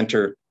is a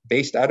center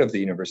based out of the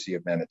University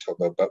of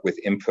Manitoba, but with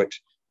input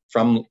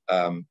from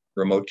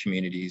remote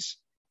communities,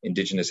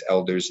 Indigenous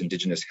elders,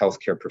 Indigenous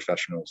healthcare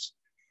professionals,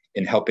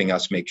 in helping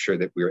us make sure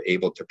that we're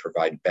able to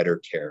provide better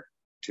care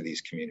to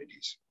these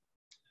communities.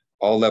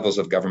 All levels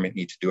of government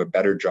need to do a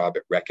better job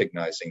at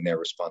recognizing their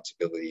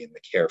responsibility in the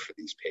care for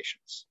these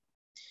patients.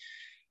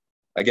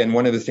 Again,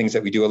 one of the things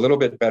that we do a little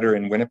bit better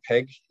in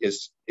Winnipeg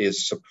is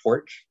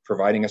support,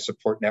 providing a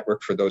support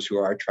network for those who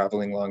are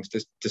traveling long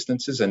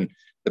distances. And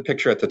the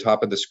picture at the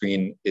top of the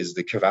screen is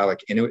the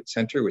Kavalik Inuit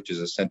Center, which is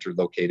a center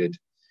located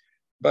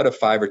about a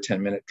 5 or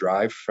 10 minute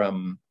drive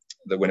from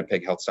the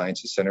Winnipeg Health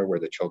Sciences Center where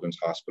the Children's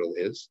Hospital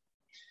is.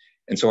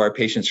 And so our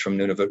patients from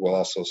Nunavut will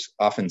also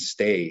often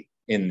stay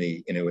in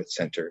the Inuit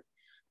Center,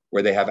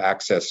 where they have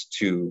access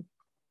to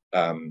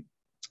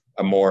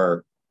a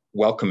more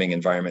welcoming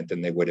environment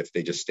than they would if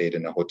they just stayed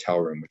in a hotel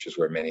room, which is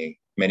where many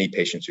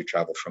patients who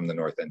travel from the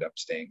north end up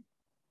staying.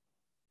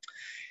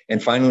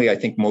 And finally, I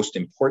think most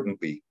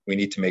importantly, we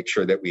need to make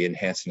sure that we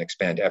enhance and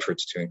expand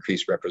efforts to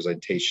increase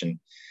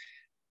representation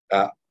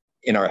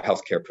in our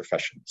healthcare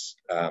professions.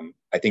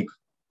 I think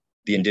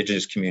the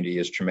Indigenous community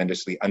is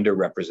tremendously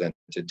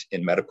underrepresented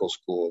in medical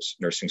schools,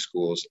 nursing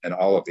schools, and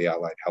all of the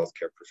allied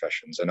healthcare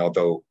professions. And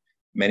although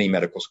many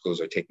medical schools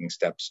are taking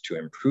steps to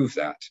improve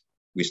that,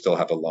 we still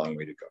have a long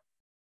way to go.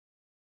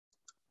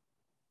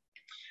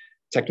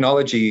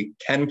 Technology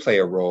can play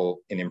a role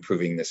in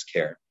improving this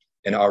care,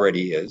 and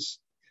already is.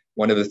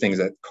 One of the things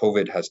that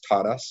COVID has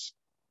taught us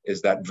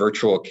is that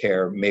virtual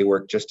care may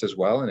work just as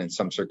well, and in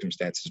some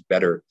circumstances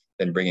better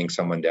than bringing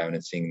someone down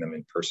and seeing them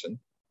in person.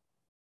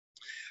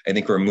 I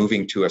think we're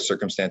moving to a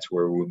circumstance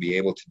where we'll be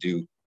able to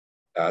do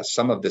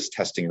some of this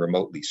testing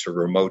remotely. So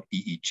remote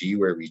EEG,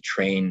 where we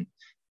train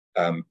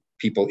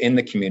people in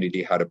the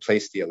community how to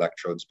place the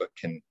electrodes, but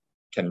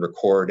can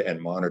record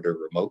and monitor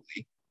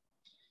remotely.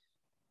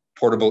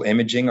 Portable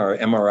imaging, our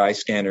MRI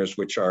scanners,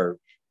 which are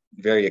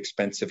very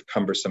expensive,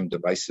 cumbersome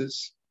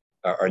devices,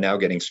 are now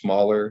getting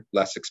smaller,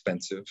 less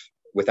expensive,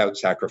 without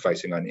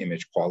sacrificing on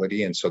image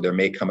quality. And so there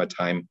may come a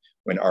time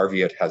when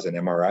RVIT has an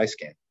MRI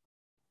scan.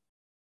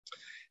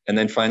 And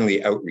then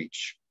finally,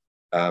 outreach.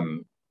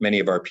 Many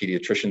of our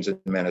pediatricians in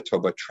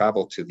Manitoba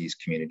travel to these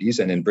communities,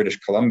 and in British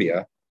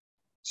Columbia,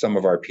 some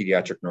of our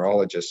pediatric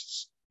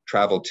neurologists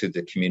travel to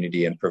the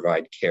community and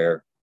provide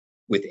care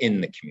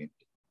within the community.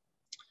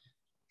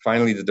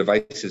 Finally, the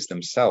devices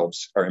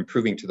themselves are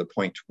improving to the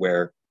point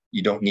where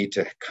you don't need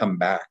to come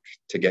back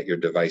to get your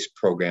device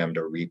programmed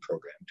or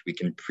reprogrammed. We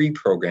can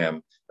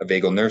pre-program a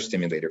vagal nerve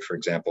stimulator, for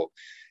example,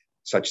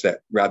 such that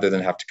rather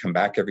than have to come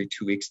back every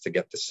 2 weeks to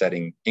get the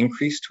setting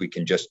increased, we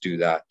can just do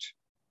that.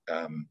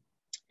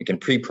 We can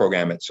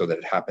pre-program it so that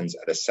it happens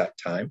at a set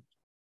time.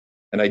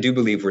 And I do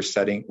believe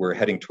we're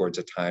heading towards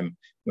a time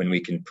when we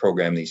can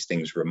program these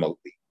things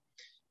remotely.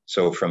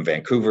 So from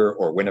Vancouver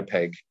or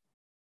Winnipeg,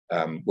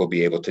 we'll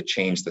be able to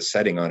change the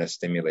setting on a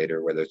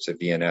stimulator, whether it's a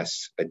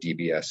VNS, a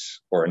DBS,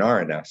 or an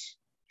RNS,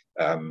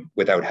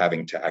 without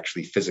having to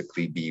actually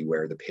physically be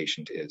where the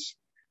patient is.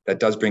 That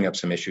does bring up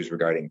some issues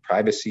regarding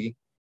privacy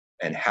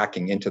and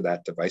hacking into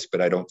that device,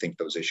 but I don't think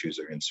those issues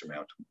are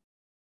insurmountable.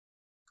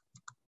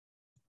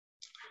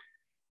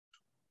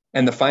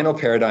 And the final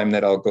paradigm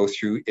that I'll go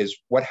through is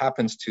what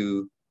happens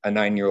to a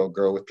 9-year-old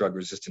girl with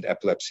drug-resistant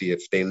epilepsy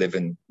if they live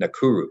in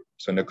Nakuru.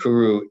 So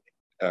Nakuru,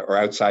 or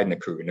outside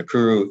Nakuru.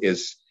 Nakuru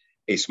is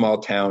a small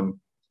town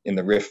in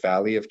the Rift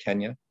Valley of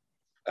Kenya.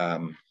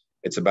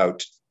 It's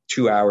about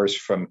 2 hours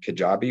from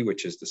Kijabi,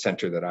 which is the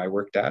center that I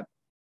worked at,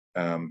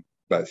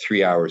 about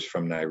 3 hours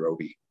from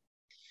Nairobi.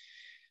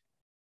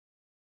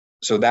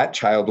 So that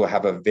child will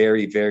have a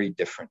very, very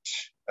different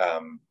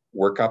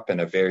workup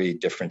and a very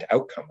different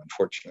outcome,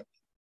 unfortunately.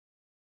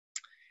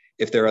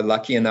 If they're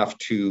lucky enough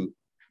to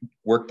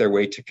work their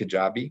way to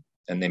Kijabi,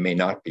 and they may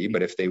not be,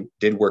 but if they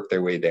did work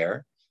their way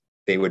there,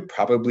 they would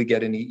probably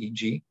get an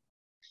EEG.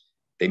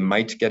 They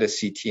might get a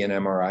CT and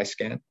MRI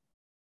scan.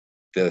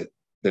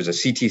 There's a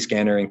CT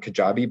scanner in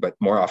Kijabi, but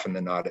more often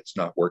than not, it's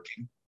not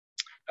working.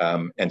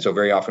 And so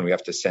very often we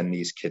have to send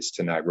these kids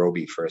to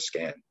Nairobi for a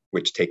scan,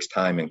 which takes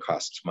time and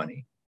costs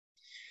money.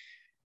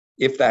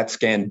 If that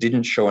scan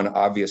didn't show an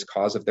obvious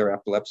cause of their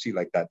epilepsy,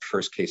 like that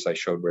first case I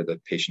showed where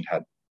the patient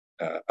had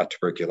a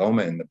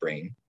tuberculoma in the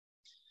brain,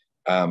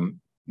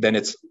 then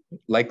it's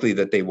likely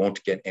that they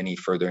won't get any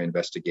further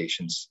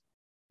investigations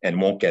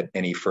and won't get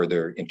any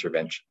further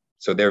intervention.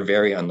 So they're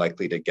very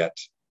unlikely to get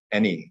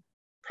any,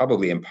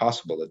 probably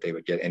impossible that they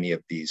would get any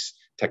of these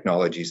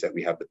technologies that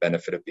we have the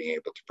benefit of being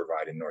able to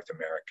provide in North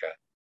America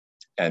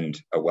and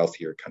a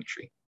wealthier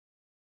country.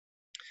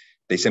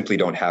 They simply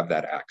don't have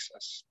that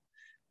access.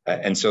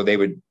 And so they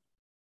would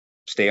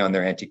stay on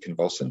their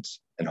anticonvulsants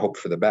and hope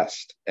for the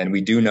best. And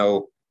we do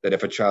know that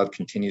if a child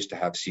continues to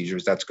have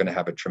seizures, that's going to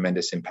have a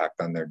tremendous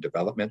impact on their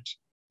development.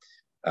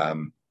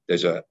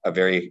 There's a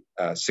very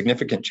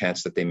significant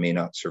chance that they may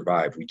not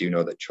survive. We do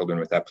know that children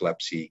with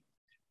epilepsy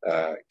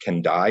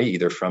can die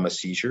either from a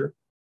seizure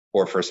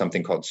or for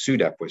something called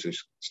SUDEP, which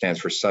stands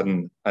for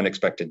sudden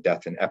unexpected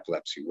death in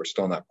epilepsy. We're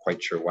still not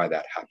quite sure why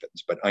that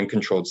happens, but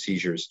uncontrolled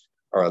seizures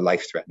are a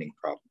life-threatening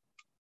problem.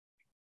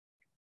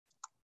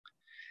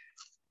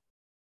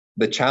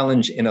 The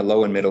challenge in a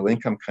low and middle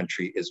income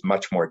country is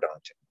much more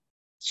daunting.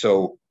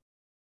 So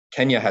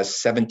Kenya has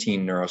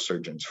 17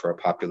 neurosurgeons for a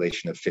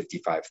population of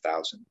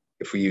 55,000.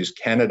 If we use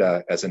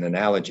Canada as an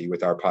analogy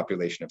with our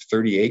population of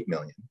 38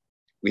 million,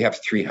 we have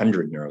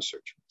 300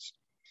 neurosurgeons.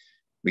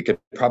 We could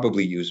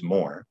probably use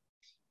more,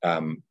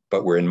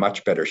 but we're in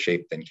much better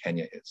shape than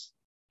Kenya is.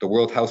 The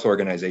World Health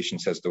Organization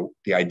says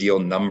the ideal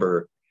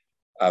number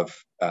of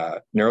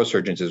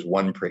neurosurgeons is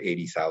 1 per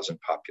 80,000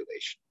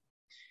 population.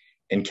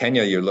 In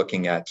Kenya, you're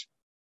looking at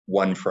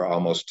 1 for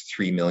almost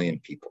 3 million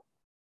people.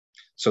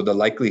 So the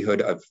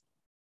likelihood of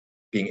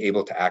being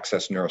able to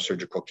access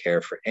neurosurgical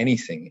care for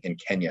anything in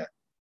Kenya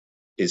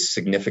is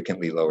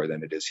significantly lower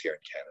than it is here in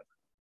Canada.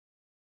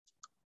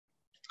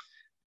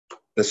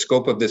 The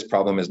scope of this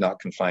problem is not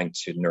confined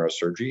to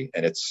neurosurgery,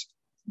 and it's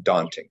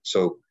daunting.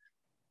 So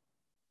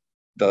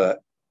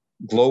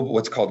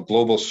what's called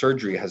global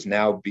surgery has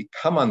now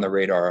become on the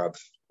radar of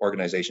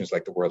organizations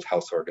like the World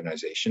Health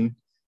Organization.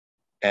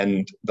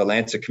 And the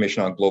Lancet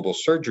Commission on Global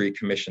Surgery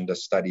commissioned a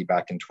study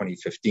back in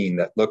 2015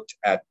 that looked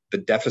at the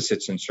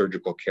deficits in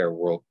surgical care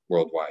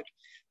worldwide.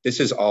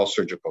 This is all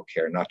surgical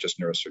care, not just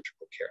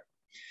neurosurgical care.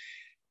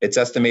 It's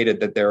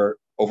estimated that there are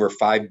over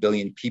 5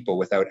 billion people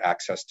without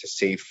access to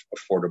safe,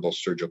 affordable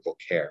surgical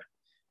care.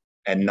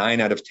 And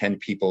 9 out of 10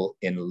 people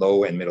in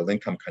low and middle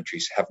income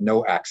countries have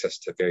no access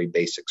to very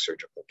basic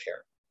surgical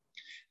care.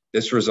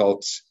 This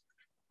results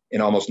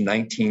in almost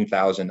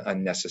 19,000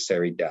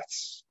 unnecessary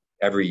deaths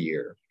every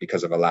year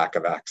because of a lack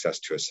of access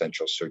to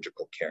essential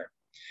surgical care.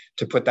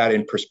 To put that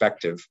in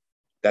perspective,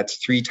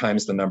 that's 3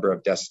 times the number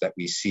of deaths that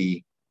we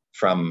see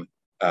from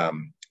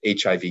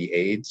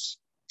HIV/AIDS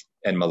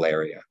and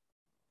malaria.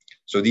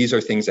 So these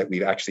are things that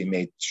we've actually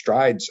made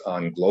strides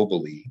on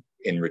globally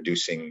in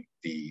reducing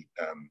the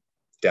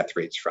death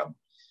rates from,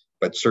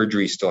 but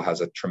surgery still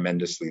has a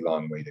tremendously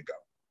long way to go.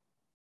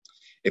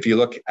 If you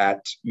look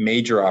at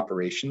major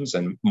operations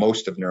and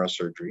most of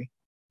neurosurgery,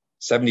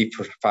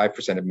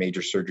 75% of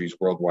major surgeries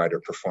worldwide are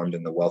performed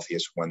in the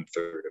wealthiest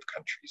 1/3 of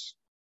countries.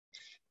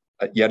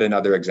 Yet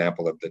another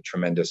example of the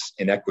tremendous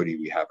inequity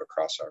we have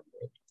across our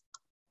world.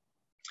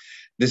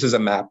 This is a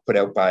map put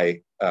out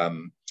by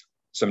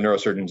some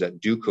neurosurgeons at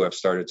Duke who have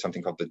started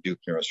something called the Duke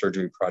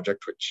Neurosurgery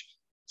Project, which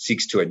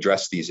seeks to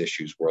address these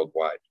issues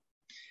worldwide.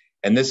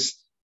 And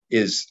this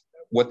is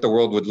what the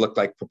world would look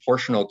like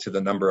proportional to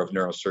the number of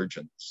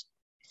neurosurgeons.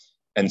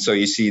 And so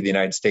you see the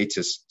United States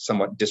is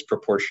somewhat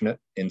disproportionate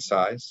in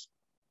size.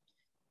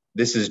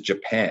 This is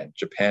Japan.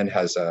 Japan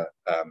has a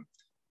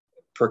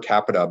per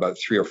capita about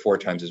 3 or 4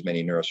 times as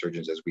many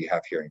neurosurgeons as we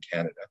have here in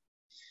Canada.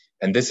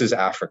 And this is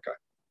Africa.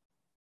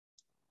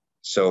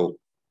 So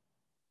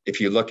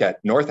if you look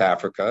at North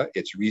Africa,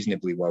 it's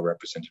reasonably well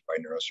represented by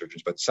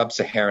neurosurgeons, but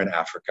sub-Saharan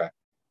Africa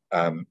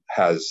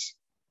has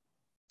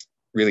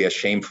really a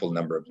shameful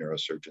number of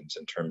neurosurgeons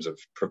in terms of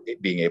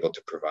being able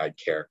to provide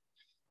care.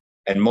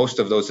 And most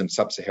of those in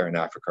sub-Saharan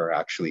Africa are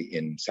actually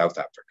in South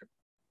Africa.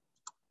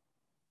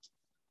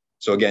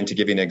 So again, to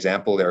give you an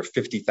example, there are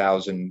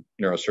 50,000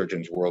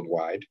 neurosurgeons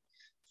worldwide,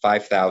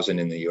 5,000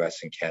 in the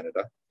US and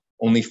Canada,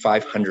 only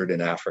 500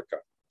 in Africa,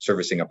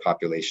 servicing a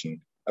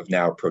population of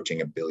now approaching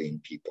 1 billion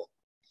people.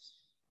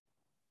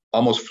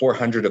 Almost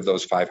 400 of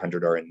those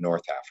 500 are in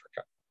North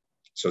Africa.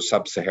 So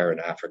sub-Saharan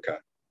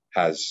Africa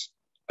has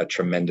a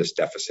tremendous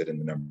deficit in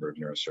the number of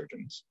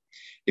neurosurgeons.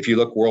 If you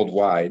look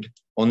worldwide,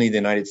 only the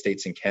United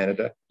States and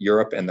Canada,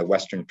 Europe, and the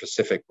Western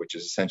Pacific, which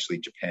is essentially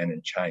Japan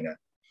and China,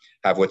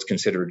 have what's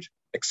considered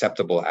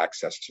acceptable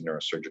access to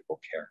neurosurgical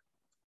care.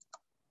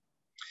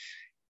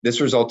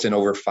 This results in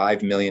over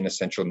 5 million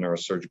essential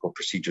neurosurgical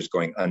procedures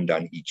going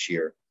undone each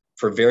year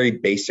for very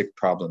basic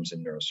problems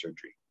in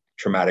neurosurgery: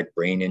 traumatic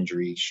brain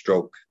injury,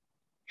 stroke,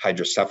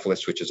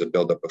 hydrocephalus, which is a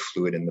buildup of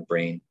fluid in the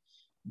brain,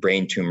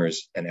 brain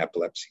tumors, and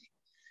epilepsy.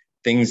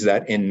 Things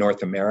that in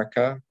North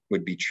America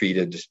would be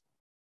treated,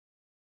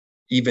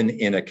 even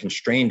in a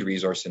constrained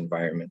resource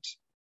environment,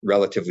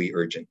 relatively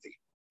urgently.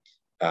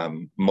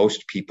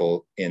 Most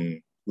people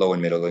in low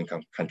and middle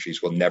income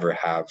countries will never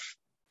have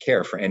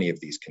care for any of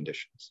these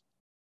conditions.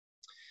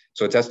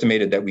 So it's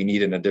estimated that we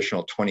need an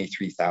additional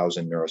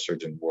 23,000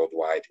 neurosurgeons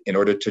worldwide in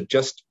order to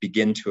just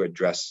begin to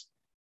address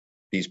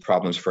these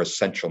problems for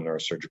essential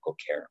neurosurgical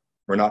care.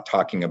 We're not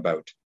talking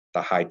about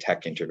the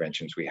high-tech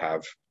interventions we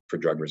have for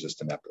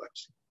drug-resistant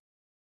epilepsy.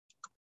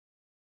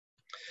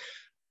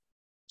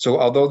 So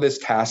although this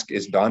task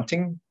is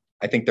daunting,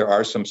 I think there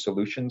are some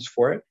solutions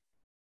for it.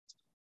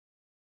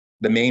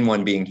 The main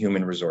one being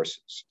human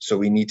resources. So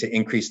we need to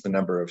increase the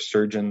number of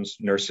surgeons,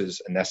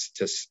 nurses,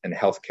 anesthetists, and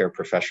healthcare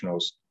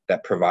professionals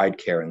that provide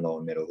care in low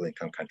and middle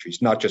income countries,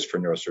 not just for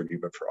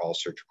neurosurgery, but for all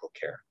surgical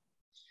care.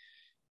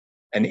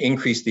 And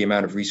increase the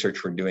amount of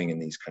research we're doing in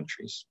these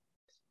countries.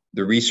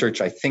 The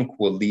research, I think,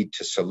 will lead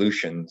to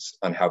solutions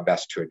on how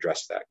best to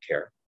address that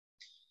care.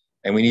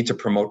 And we need to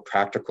promote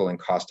practical and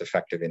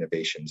cost-effective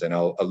innovations, and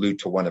I'll allude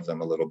to one of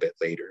them a little bit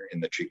later in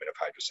the treatment of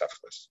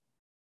hydrocephalus.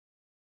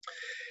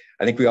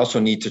 I think we also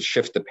need to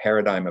shift the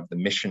paradigm of the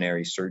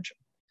missionary surgeon.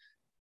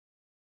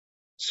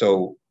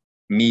 So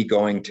me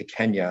going to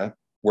Kenya,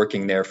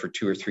 working there for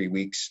 2 or 3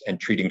 weeks and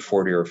treating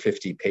 40 or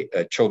 50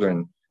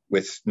 children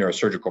with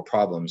neurosurgical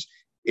problems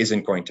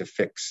isn't going to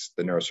fix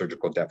the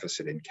neurosurgical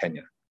deficit in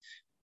Kenya.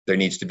 There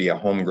needs to be a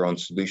homegrown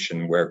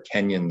solution where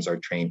Kenyans are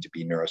trained to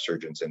be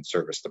neurosurgeons and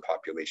service the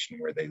population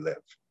where they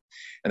live.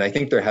 And I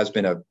think there has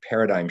been a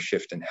paradigm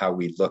shift in how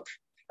we look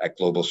at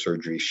global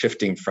surgery,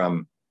 shifting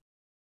from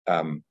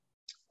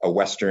a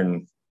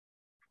Western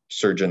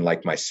surgeon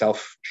like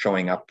myself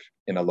showing up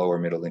in a lower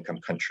middle income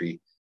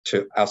country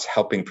to us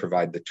helping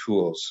provide the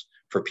tools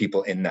for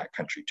people in that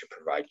country to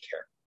provide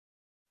care.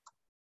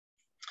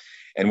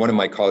 And one of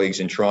my colleagues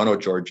in Toronto,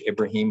 George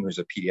Ibrahim, who's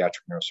a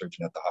pediatric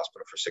neurosurgeon at the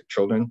Hospital for Sick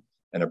Children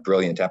and a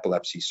brilliant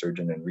epilepsy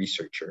surgeon and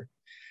researcher,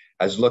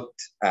 has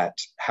looked at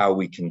how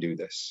we can do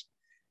this.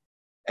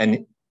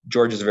 And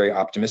George is a very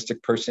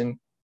optimistic person.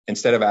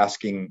 Instead of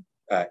asking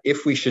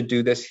if we should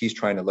do this, he's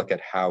trying to look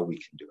at how we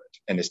can do it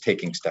and is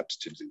taking steps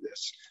to do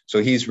this.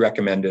 So he's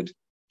recommended,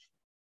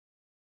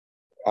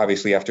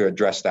 obviously, you have to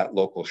address that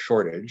local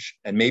shortage.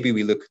 And maybe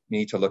we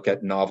need to look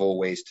at novel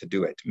ways to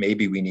do it.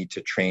 Maybe we need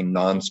to train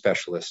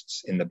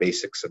non-specialists in the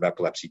basics of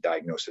epilepsy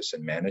diagnosis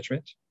and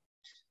management.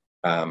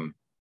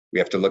 We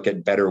have to look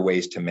at better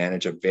ways to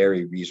manage a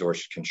very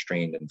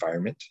resource-constrained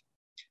environment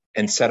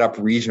and set up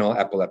regional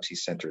epilepsy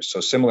centers.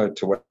 So similar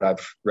to what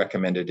I've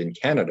recommended in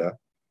Canada,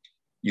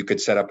 you could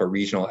set up a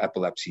regional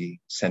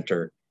epilepsy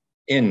center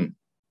in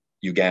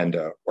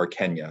Uganda or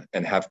Kenya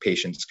and have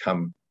patients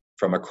come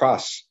from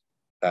across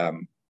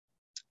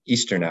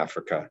Eastern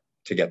Africa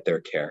to get their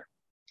care.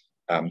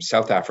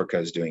 South Africa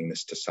is doing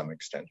this to some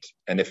extent.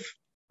 And if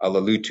I'll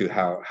allude to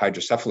how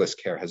hydrocephalus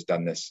care has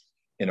done this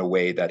in a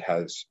way that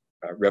has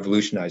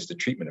revolutionized the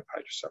treatment of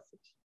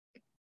hydrocephalus.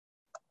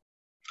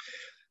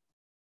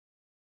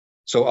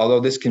 So although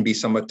this can be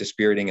somewhat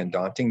dispiriting and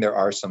daunting, there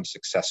are some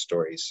success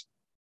stories.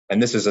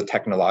 And this is a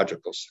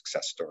technological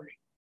success story.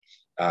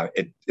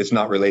 It's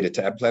not related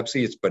to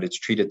epilepsy, but it's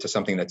treated to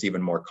something that's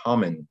even more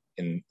common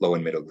in low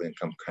and middle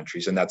income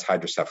countries, and that's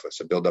hydrocephalus,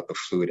 a buildup of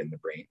fluid in the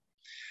brain.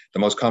 The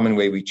most common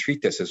way we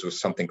treat this is with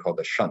something called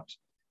a shunt,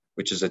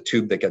 which is a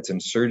tube that gets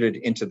inserted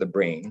into the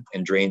brain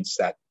and drains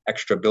that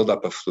extra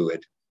buildup of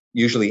fluid,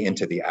 usually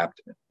into the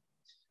abdomen.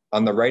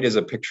 On the right is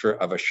a picture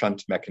of a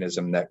shunt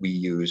mechanism that we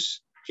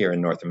use here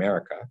in North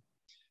America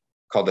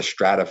called a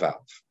strata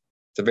valve.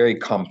 It's a very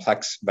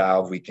complex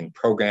valve. We can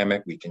program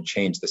it, we can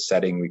change the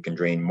setting, we can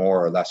drain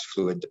more or less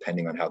fluid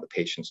depending on how the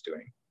patient's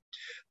doing.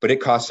 But it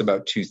costs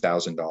about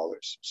 $2,000.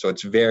 So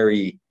it's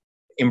very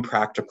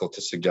impractical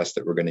to suggest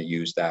that we're going to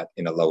use that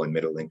in a low and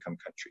middle income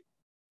country.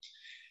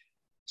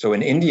 So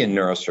an Indian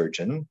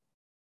neurosurgeon,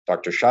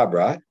 Dr.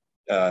 Chabra,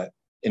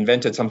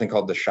 invented something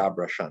called the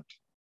Chabra shunt.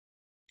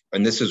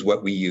 And this is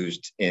what we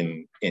used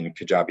in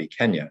Kajabi,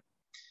 Kenya.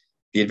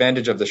 The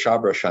advantage of the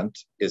Chabra shunt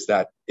is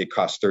that it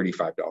costs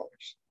 $35.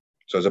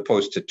 So as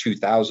opposed to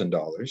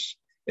 $2,000,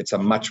 it's a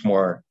much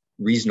more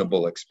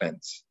reasonable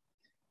expense.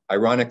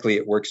 Ironically,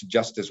 it works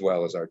just as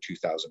well as our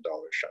 $2,000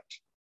 shunt.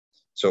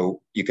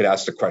 So you could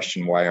ask the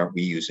question, why aren't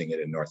we using it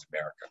in North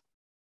America?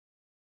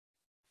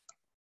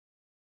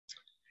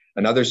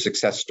 Another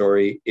success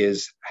story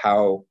is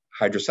how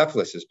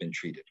hydrocephalus has been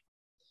treated.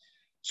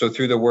 So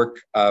through the work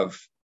of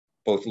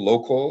both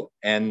local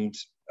and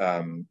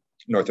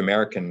North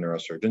American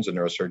neurosurgeons, a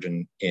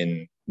neurosurgeon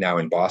now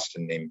in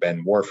Boston named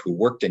Ben Wharf, who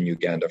worked in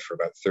Uganda for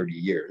about 30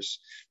 years,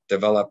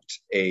 developed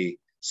a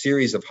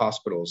series of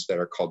hospitals that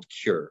are called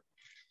CURE.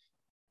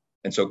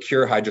 And so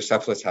CURE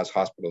Hydrocephalus has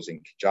hospitals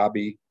in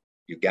Kajabi,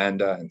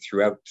 Uganda, and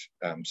throughout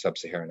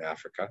sub-Saharan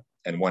Africa,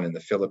 and one in the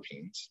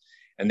Philippines.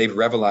 And they've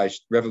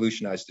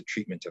revolutionized the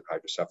treatment of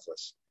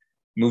hydrocephalus,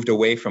 moved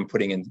away from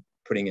putting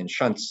in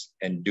shunts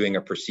and doing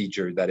a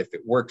procedure that, if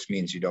it works,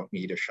 means you don't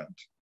need a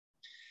shunt.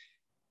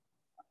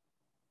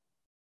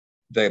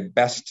 The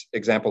best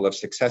example of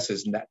success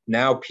is that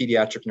now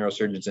pediatric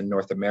neurosurgeons in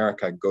North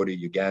America go to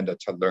Uganda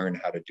to learn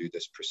how to do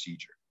this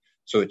procedure.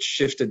 So it's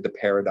shifted the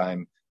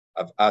paradigm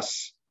of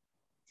us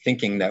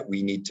thinking that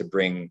we need to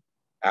bring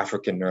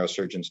African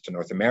neurosurgeons to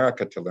North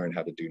America to learn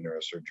how to do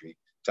neurosurgery,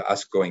 to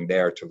us going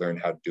there to learn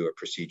how to do a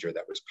procedure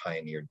that was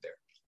pioneered there.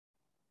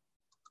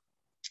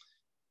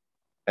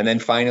 And then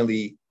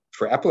finally,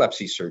 for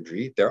epilepsy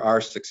surgery, there are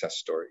success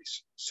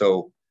stories.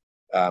 So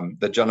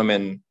the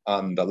gentleman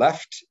on the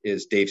left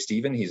is Dave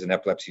Stephen. He's an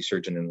epilepsy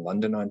surgeon in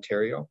London,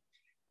 Ontario.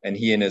 And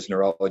he and his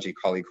neurology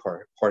colleague,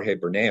 Jorge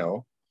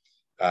Berneo,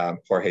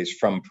 Jorge's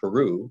from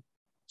Peru.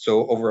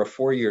 So over a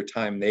 4-year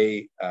time,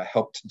 they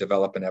helped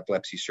develop an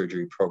epilepsy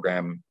surgery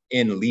program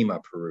in Lima,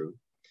 Peru,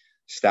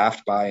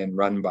 staffed by and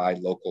run by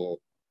local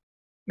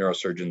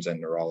neurosurgeons and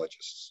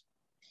neurologists.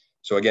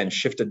 So again,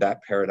 shifted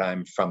that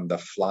paradigm from the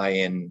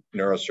fly-in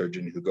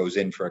neurosurgeon who goes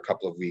in for a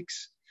couple of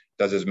weeks,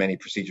 does as many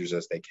procedures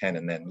as they can,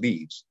 and then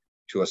leaves,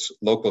 to a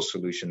local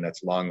solution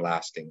that's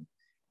long-lasting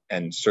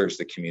and serves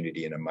the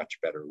community in a much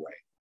better way.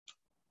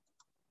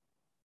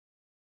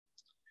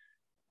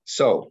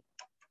 So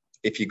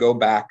if you go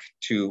back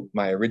to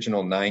my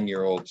original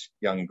 9-year-old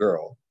young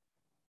girl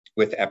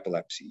with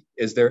epilepsy,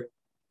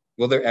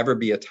 will there ever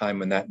be a time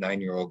when that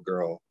 9-year-old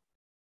girl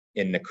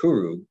in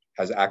Nakuru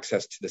has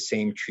access to the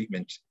same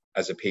treatment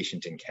as a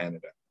patient in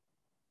Canada?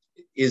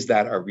 Is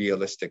that a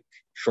realistic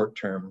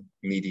short-term,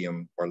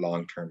 medium, or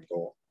long-term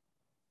goal?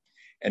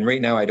 And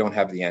right now, I don't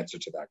have the answer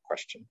to that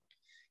question.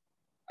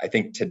 I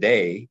think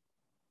today,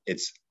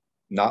 it's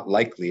not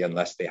likely,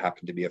 unless they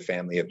happen to be a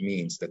family of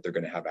means, that they're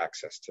going to have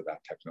access to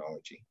that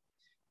technology.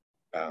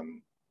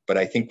 But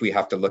I think we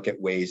have to look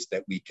at ways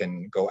that we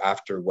can go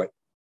after what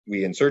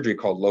we in surgery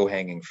call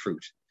low-hanging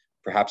fruit.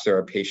 Perhaps there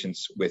are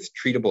patients with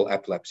treatable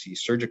epilepsy,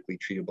 surgically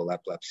treatable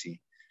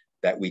epilepsy,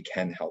 that we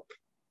can help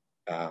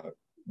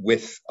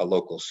with a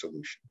local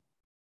solution.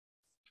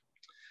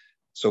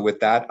 So with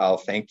that, I'll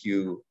thank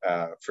you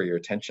for your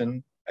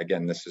attention.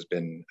 Again, this has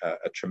been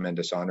a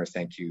tremendous honor.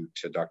 Thank you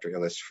to Dr.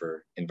 Illes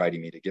for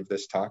inviting me to give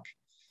this talk.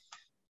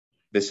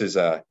 This is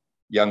a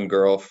young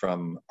girl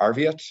from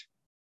Arviat.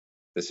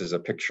 This is a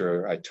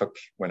picture I took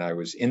when I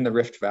was in the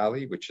Rift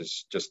Valley, which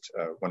is just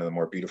one of the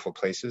more beautiful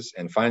places.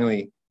 And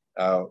finally,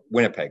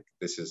 Winnipeg.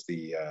 This is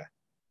the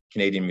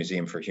Canadian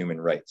Museum for Human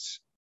Rights,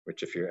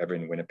 which if you're ever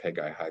in Winnipeg,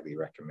 I highly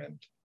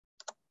recommend.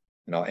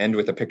 And I'll end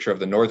with a picture of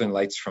the Northern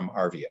Lights from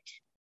Arviat,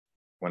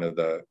 one of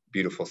the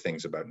beautiful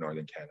things about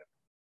Northern Canada.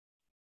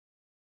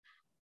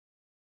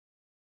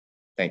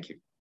 Thank you.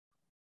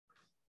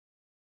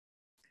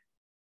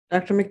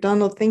 Dr.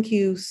 McDonald, thank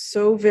you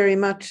so very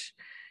much.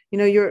 You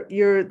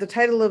know, the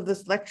title of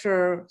this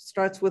lecture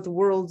starts with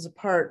Worlds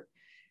Apart.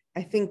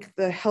 I think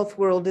the health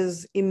world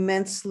is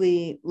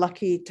immensely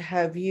lucky to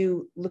have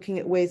you looking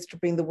at ways to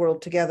bring the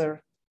world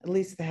together, at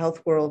least the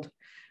health world.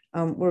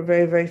 We're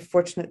very, very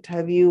fortunate to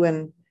have you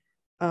and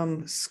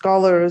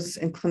scholars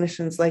and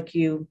clinicians like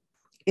you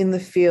in the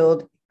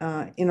field,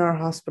 in our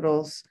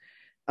hospitals,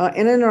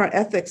 and in our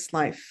ethics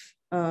life,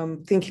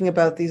 thinking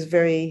about these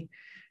very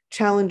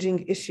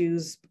challenging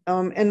issues,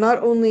 and not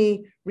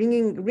only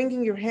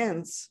wringing your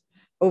hands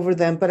over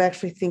them, but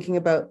actually thinking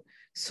about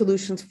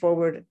solutions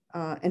forward,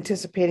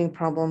 anticipating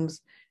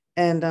problems,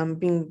 and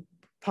being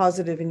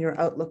positive in your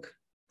outlook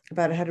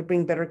about how to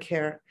bring better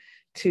care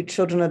to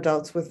children and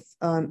adults with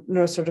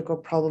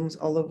neurosurgical problems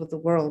all over the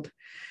world.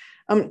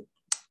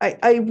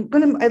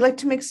 I'd like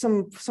to make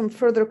some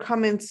further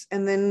comments,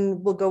 and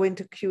then we'll go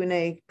into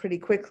Q&A pretty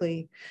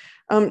quickly.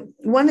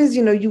 One is,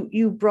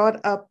 you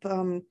brought up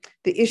the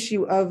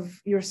issue of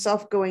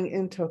yourself going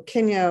into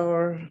Kenya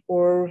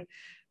or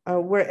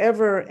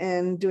wherever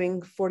and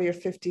doing 40 or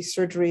 50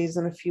 surgeries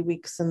in a few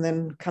weeks, and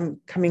then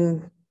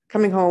coming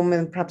home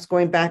and perhaps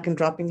going back and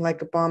dropping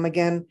like a bomb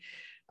again.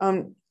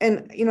 And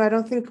I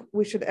don't think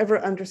we should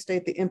ever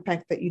understate the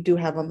impact that you do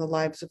have on the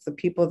lives of the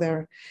people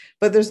there.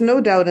 But there's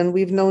no doubt, and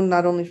we've known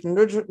not only from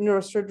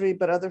neurosurgery,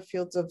 but other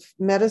fields of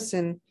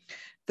medicine,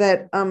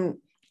 that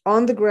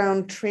on the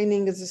ground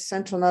training is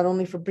essential, not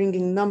only for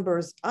bringing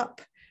numbers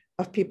up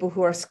of people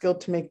who are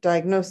skilled to make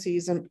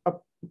diagnoses and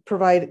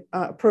provide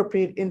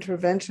appropriate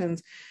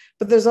interventions,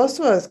 but there's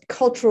also a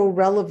cultural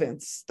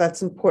relevance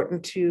that's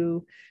important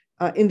to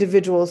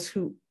individuals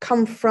who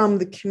come from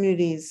the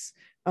communities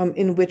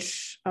in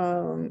which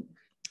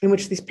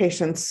these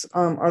patients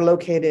are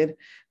located.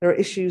 There are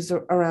issues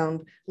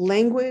around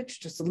language,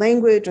 just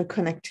language and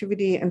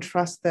connectivity and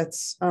trust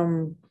that's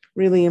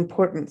really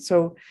important.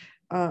 So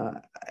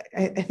I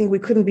think we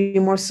couldn't be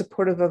more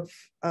supportive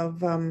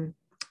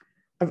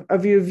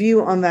of your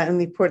view on that and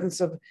the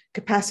importance of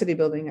capacity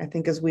building, I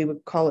think, as we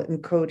would call it in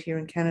code here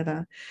in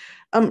Canada.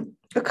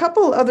 A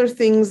couple other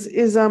things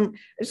is I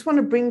just want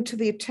to bring to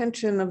the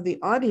attention of the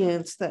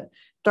audience that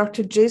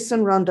Dr.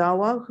 Jason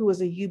Rondawa, who is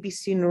a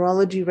UBC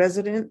neurology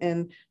resident,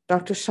 and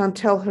Dr.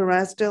 Chantel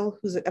Harasdel,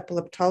 who's an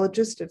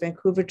epileptologist at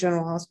Vancouver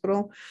General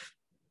Hospital,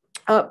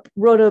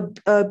 did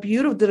a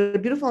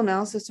beautiful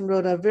analysis and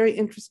wrote a very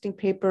interesting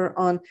paper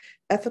on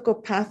ethical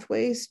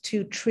pathways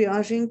to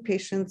triaging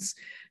patients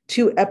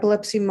to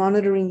epilepsy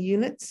monitoring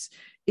units.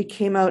 It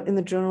came out in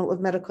the Journal of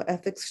Medical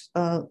Ethics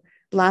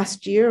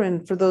last year.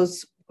 And for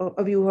those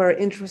of you who are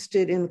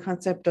interested in the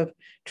concept of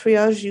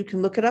triage, you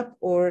can look it up,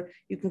 or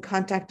you can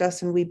contact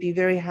us, and we'd be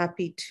very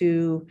happy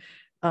to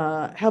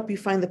help you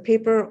find the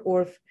paper.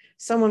 Or if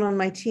someone on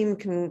my team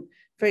can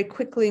very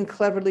quickly and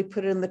cleverly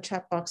put it in the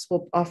chat box,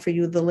 we'll offer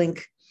you the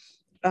link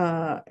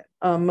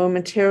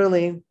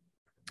momentarily.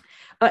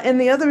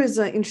 And the other is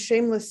in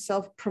shameless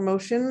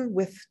self-promotion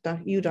with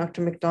you,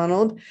 Dr.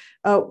 McDonald.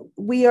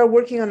 We are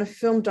working on a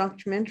film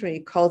documentary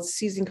called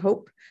Seizing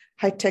Hope,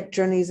 High-Tech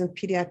Journeys in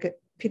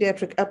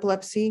Pediatric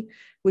Epilepsy,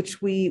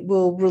 which we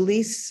will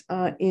release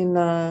in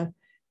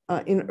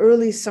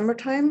early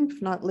summertime,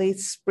 if not late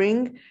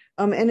spring.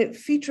 And it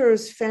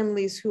features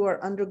families who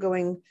are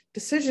undergoing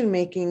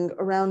decision-making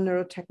around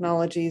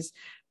neurotechnologies,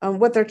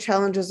 what their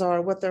challenges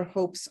are, what their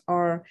hopes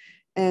are,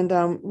 and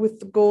with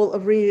the goal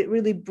of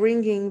really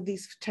bringing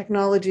these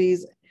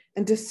technologies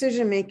and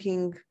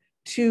decision-making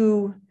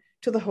to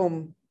the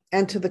home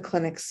and to the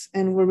clinics.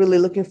 And we're really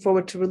looking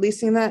forward to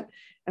releasing that.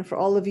 And for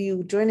all of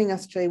you joining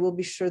us today, we'll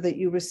be sure that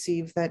you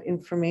receive that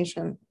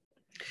information.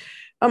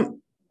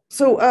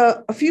 So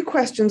a few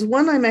questions.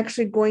 One I'm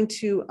actually going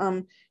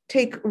to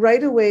take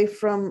right away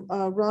from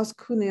Roz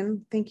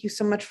Kunin. Thank you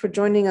so much for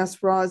joining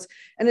us, Roz.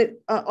 And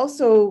it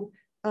also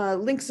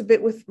links a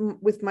bit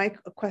with my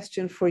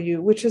question for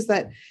you, which is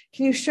that,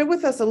 can you share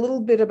with us a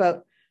little bit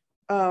about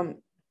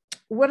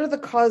what are the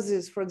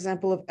causes, for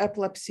example, of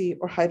epilepsy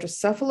or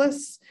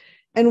hydrocephalus?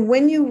 And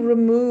when you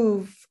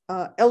remove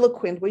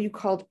what you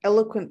called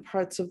eloquent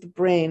parts of the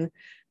brain,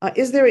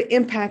 is there an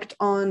impact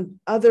on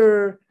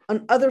other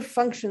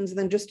functions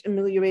than just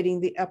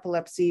ameliorating the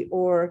epilepsy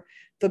or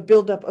the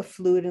buildup of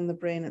fluid in the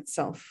brain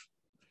itself?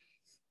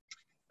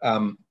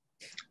 So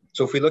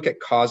if we look at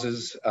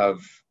causes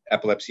of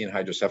epilepsy and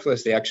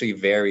hydrocephalus, they actually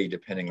vary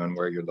depending on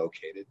where you're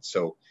located.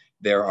 So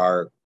there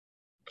are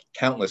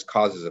countless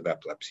causes of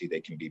epilepsy.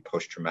 They can be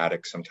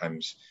post-traumatic,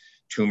 sometimes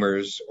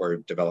tumors or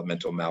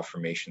developmental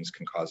malformations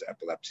can cause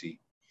epilepsy.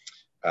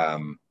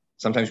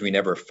 Sometimes we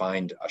never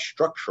find a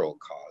structural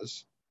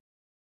cause,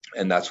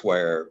 and that's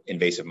where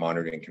invasive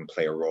monitoring can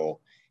play a role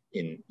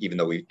in, even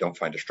though we don't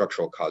find a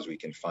structural cause, we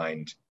can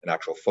find an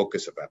actual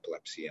focus of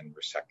epilepsy and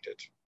resect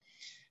it.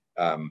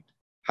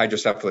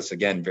 Hydrocephalus,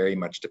 again, very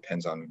much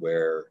depends on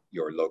where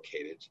you're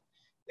located.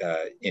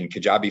 In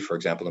Kajabi, for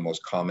example, the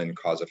most common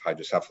cause of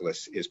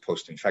hydrocephalus is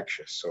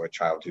post-infectious. So a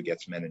child who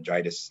gets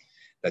meningitis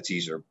that's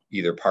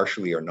either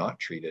partially or not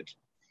treated,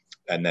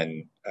 and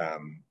then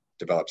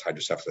develops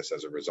hydrocephalus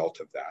as a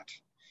result of that.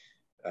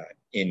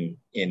 In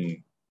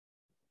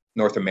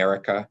North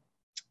America,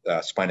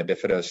 spina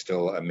bifida is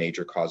still a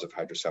major cause of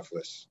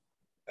hydrocephalus.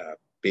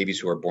 babies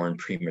who are born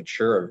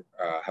premature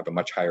have a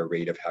much higher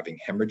rate of having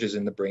hemorrhages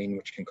in the brain,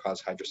 which can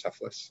cause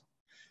hydrocephalus.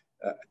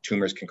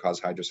 Tumors can cause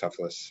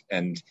hydrocephalus.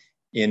 And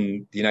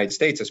in the United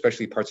States,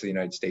 especially parts of the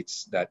United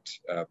States that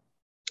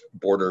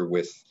border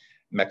with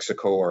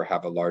Mexico or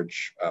have a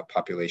large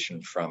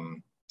population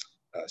from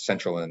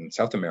Central and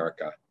South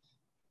America,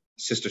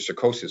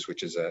 cysticercosis,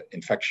 which is an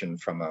infection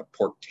from a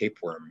pork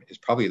tapeworm, is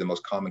probably the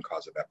most common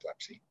cause of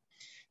epilepsy.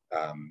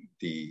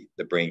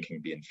 The brain can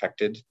be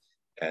infected,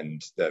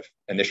 and the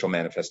initial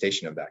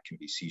manifestation of that can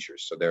be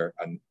seizures. So there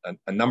are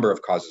a number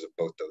of causes of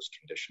both those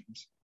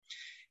conditions.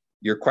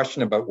 Your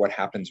question about what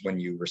happens when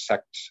you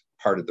resect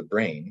part of the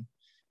brain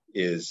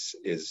is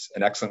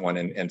an excellent one,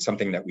 and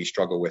something that we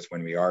struggle with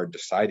when we are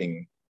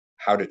deciding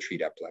how to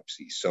treat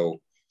epilepsy.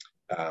 So,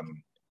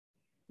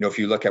 if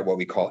you look at what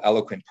we call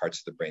eloquent parts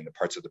of the brain, the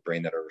parts of the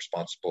brain that are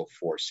responsible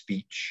for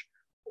speech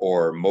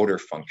or motor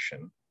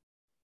function,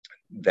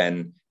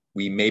 then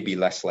we may be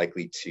less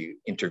likely to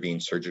intervene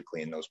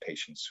surgically in those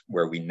patients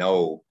where we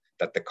know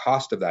that the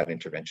cost of that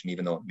intervention,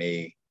 even though it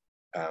may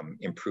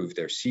improve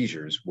their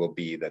seizures, will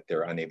be that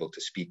they're unable to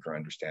speak or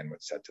understand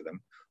what's said to them,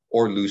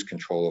 or lose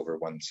control over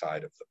one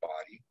side of the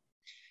body.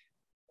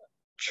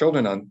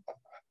 Children,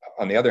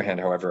 on the other hand,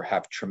 however,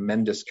 have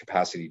tremendous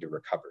capacity to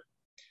recover.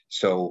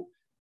 So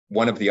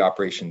one of the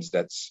operations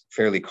that's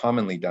fairly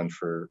commonly done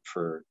for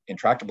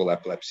intractable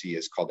epilepsy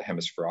is called a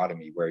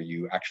hemispherotomy, where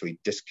you actually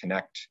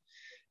disconnect.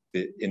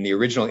 In the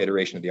original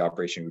iteration of the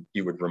operation,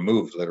 you would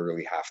remove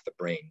literally half the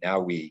brain. Now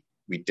we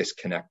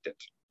disconnect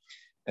it.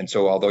 And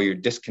so although you're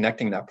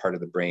disconnecting that part of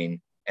the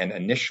brain, and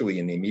initially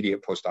in the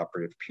immediate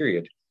postoperative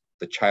period,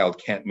 the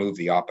child can't move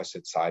the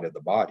opposite side of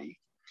the body,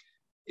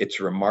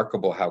 it's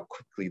remarkable how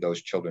quickly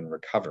those children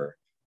recover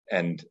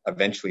and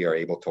eventually are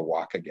able to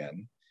walk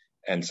again,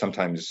 and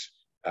sometimes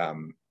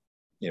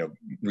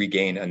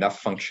regain enough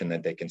function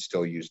that they can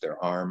still use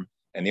their arm.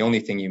 And the only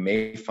thing you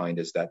may find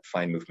is that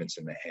fine movements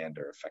in the hand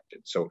are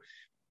affected. So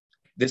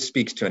this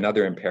speaks to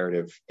another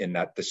imperative in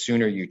that the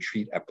sooner you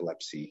treat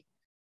epilepsy,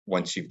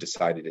 once you've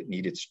decided it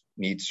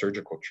needs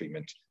surgical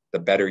treatment, the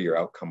better your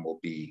outcome will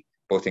be,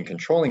 both in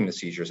controlling the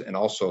seizures and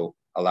also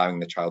allowing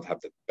the child to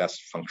have the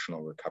best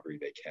functional recovery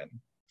they can.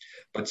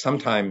 But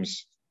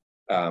sometimes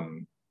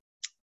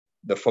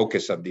the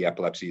focus of the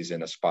epilepsy is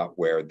in a spot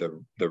where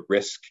the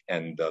risk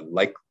and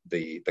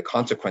the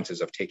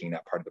consequences of taking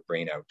that part of the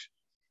brain out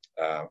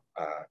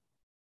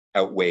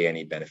outweigh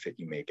any benefit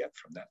you may get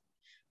from that.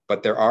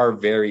 But there are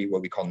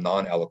what we call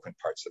non-eloquent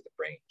parts of the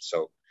brain.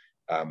 So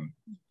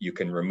you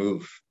can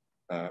remove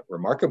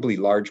remarkably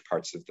large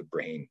parts of the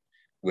brain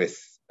with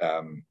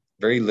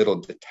very little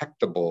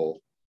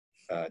detectable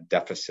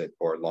deficit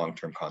or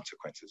long-term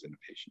consequences in the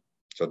patient.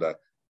 So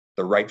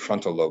the right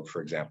frontal lobe,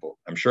 for example,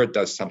 I'm sure it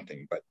does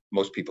something, but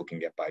most people can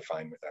get by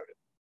fine without it.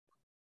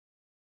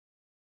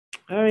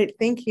 All right,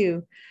 thank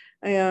you.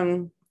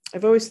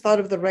 I've always thought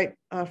of the right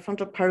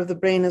frontal part of the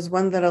brain as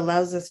one that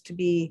allows us to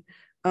be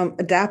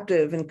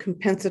adaptive and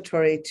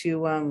compensatory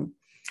to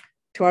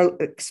our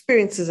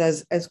experiences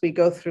as we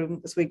go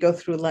through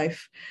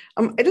life.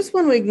 I just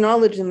want to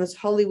acknowledge in this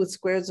Hollywood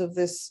Squares of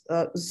this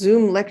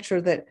Zoom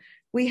lecture that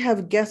we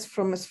have guests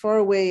from as far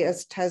away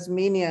as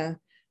Tasmania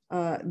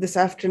this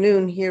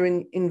afternoon here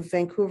in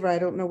Vancouver. I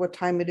don't know what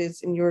time it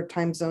is in your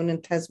time zone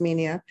in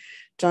Tasmania,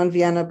 John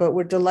Viana, but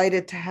we're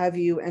delighted to have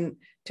you and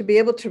to be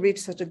able to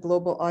reach such a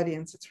global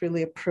audience. It's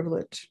really a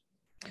privilege.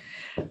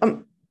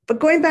 But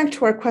going back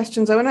to our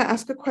questions, I want to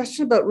ask a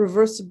question about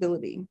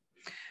reversibility.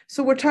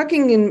 So we're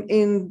talking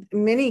in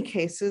many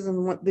cases,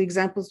 and what the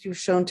examples you've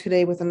shown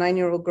today with a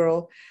 9-year-old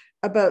girl,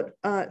 about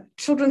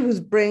children whose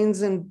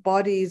brains and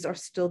bodies are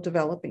still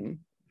developing.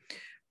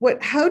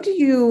 How do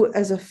you,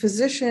 as a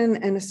physician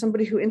and as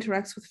somebody who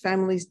interacts with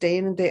families day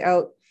in and day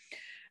out,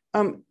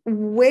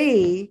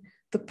 weigh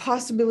the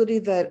possibility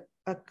that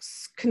a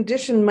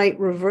condition might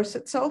reverse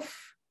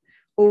itself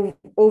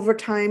over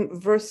time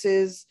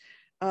versus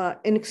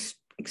an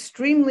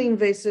extremely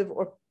invasive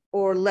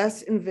or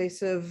less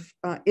invasive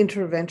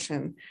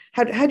intervention?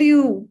 How do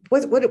you,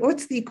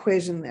 what's the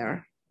equation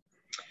there?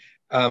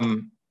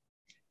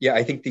 Yeah,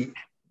 I think the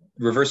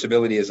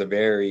reversibility is a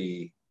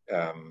very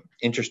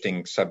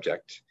interesting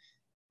subject.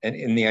 And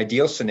in the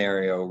ideal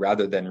scenario,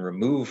 rather than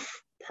remove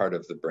part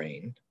of the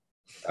brain,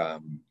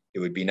 it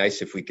would be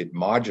nice if we could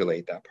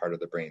modulate that part of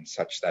the brain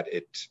such that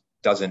it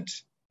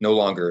no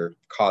longer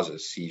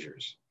causes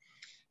seizures.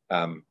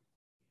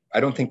 I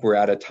don't think we're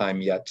at a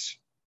time yet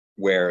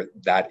where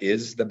that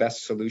is the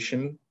best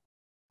solution.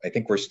 I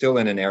think we're still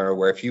in an era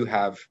where if you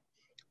have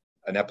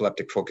an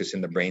epileptic focus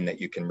in the brain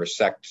that you can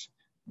resect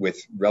with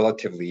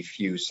relatively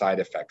few side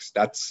effects,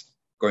 that's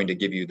going to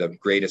give you the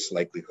greatest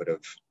likelihood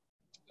of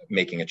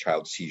making a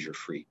child seizure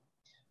free.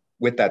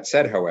 With that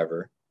said,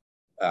 however,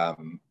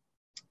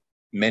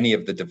 many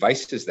of the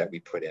devices that we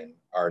put in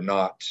are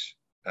not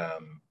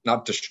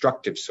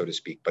destructive, so to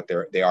speak, but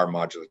they are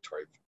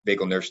modulatory.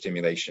 Vagal nerve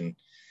stimulation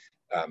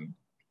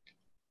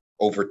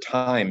over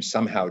time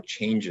somehow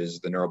changes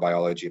the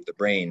neurobiology of the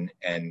brain,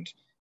 and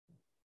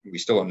we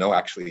still don't know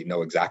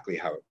exactly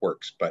how it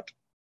works, but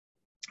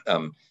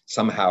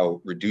somehow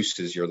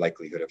reduces your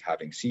likelihood of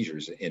having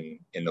seizures in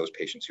those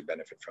patients who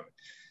benefit from it.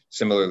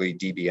 Similarly,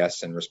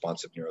 DBS and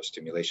responsive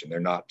neurostimulation, they're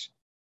not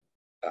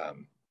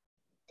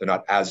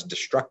as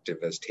destructive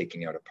as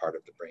taking out a part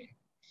of the brain.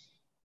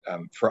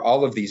 For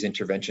all of these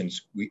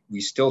interventions,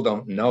 we still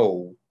don't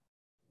know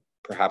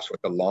perhaps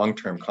what the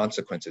long-term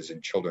consequences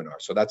in children are.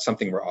 So that's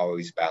something we're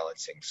always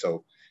balancing.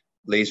 So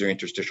laser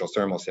interstitial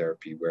thermal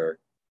therapy, where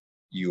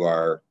you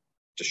are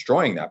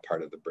destroying that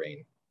part of the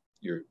brain,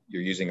 you're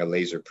using a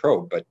laser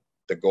probe, but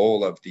the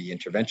goal of the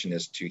intervention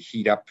is to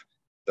heat up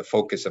the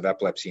focus of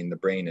epilepsy in the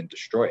brain and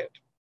destroy it.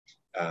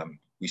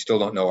 We still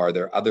don't know, are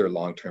there other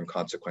long-term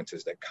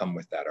consequences that come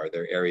with that? Are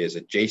there areas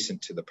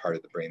adjacent to the part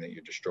of the brain that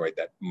you destroyed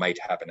that might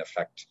have an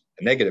effect,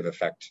 a negative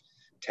effect,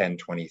 10,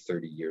 20,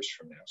 30 years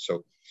from now?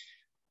 So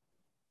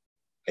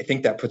I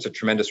think that puts a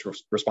tremendous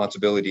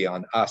responsibility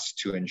on us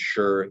to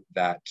ensure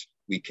that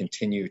we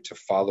continue to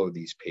follow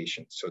these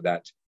patients, so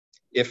that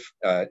if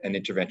an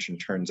intervention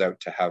turns out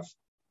to have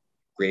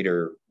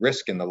greater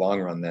risk in the long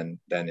run than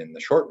in the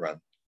short run,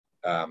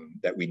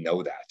 that we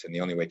know that. And the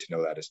only way to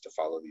know that is to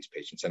follow these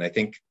patients. And I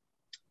think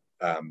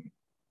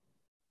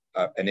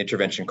an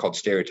intervention called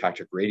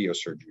stereotactic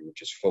radiosurgery,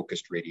 which is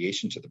focused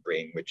radiation to the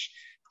brain, which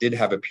did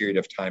have a period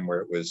of time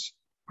where it was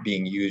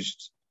being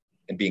used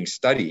and being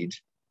studied,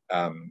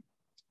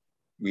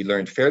 we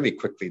learned fairly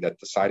quickly that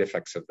the side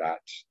effects of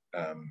that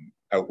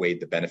outweighed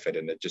the benefit,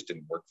 and it just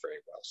didn't work very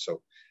well.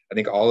 So I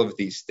think all of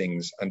these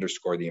things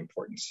underscore the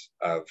importance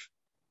of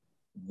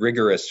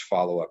rigorous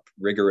follow-up,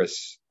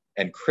 rigorous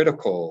and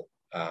critical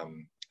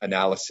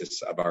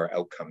analysis of our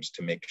outcomes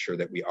to make sure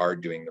that we are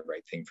doing the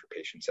right thing for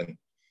patients. And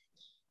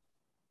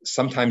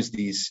sometimes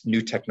these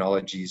new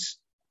technologies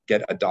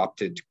get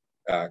adopted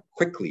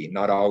quickly,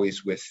 not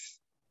always with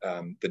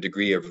the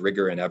degree of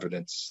rigor and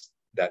evidence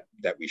that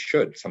we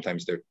should.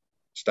 Sometimes they're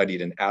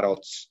studied in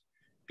adults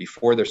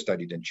before they're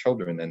studied in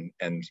children.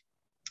 And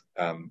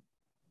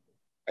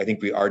I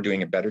think we are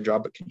doing a better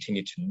job, but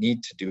continue to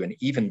need to do an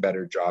even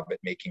better job at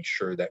making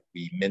sure that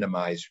we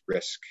minimize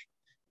risk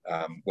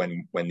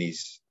when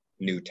these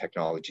new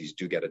technologies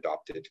do get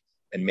adopted,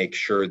 and make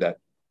sure that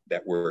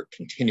we're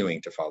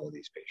continuing to follow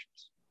these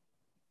patients.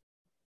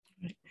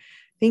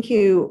 Thank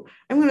you.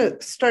 I'm going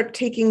to start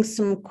taking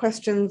some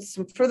questions,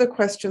 some further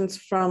questions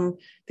from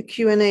the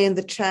Q&A in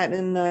the chat,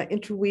 and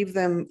interweave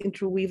them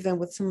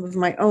with some of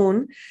my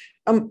own.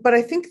 But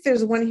I think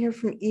there's one here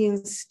from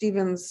Ian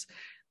Stevens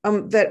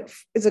that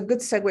is a good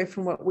segue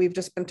from what we've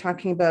just been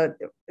talking about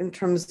in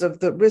terms of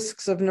the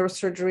risks of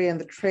neurosurgery and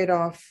the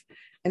trade-off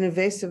and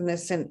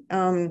invasiveness.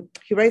 And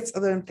he writes,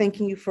 other than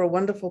thanking you for a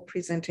wonderful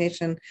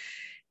presentation,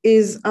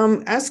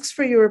 asks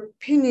for your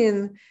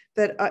opinion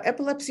that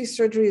epilepsy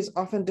surgery is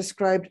often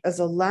described as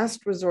a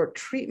last resort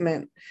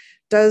treatment.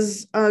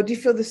 Do you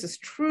feel this is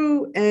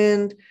true?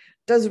 And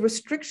does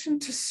restriction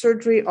to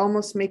surgery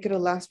almost make it a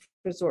last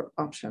resort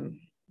option?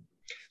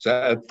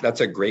 So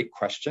that's a great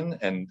question,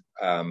 and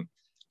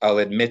I'll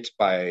admit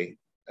my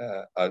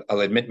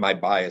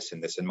bias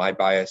in this. And my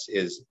bias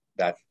is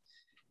that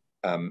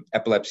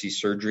epilepsy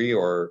surgery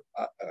or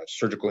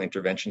surgical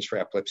interventions for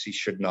epilepsy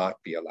should not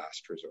be a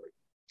last resort.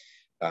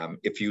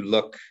 If you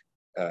look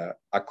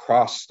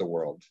across the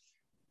world,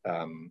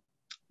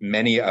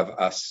 many of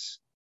us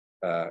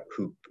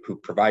who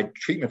provide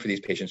treatment for these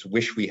patients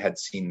wish we had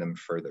seen them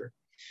further.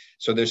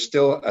 So there's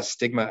still a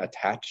stigma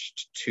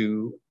attached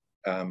to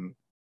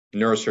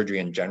neurosurgery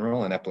in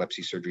general and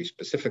epilepsy surgery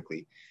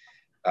specifically.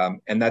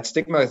 And that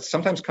stigma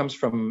sometimes comes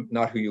from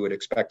not who you would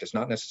expect. It's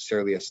not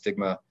necessarily a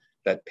stigma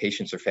that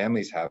patients or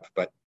families have,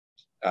 but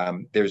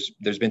there's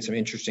been some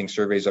interesting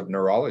surveys of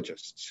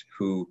neurologists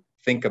who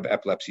think of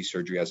epilepsy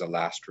surgery as a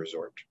last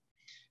resort.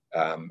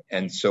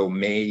 And so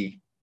may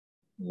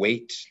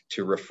wait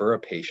to refer a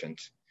patient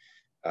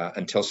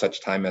until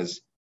such time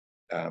as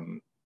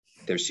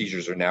their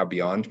seizures are now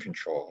beyond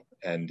control,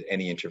 and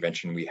any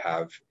intervention we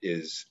have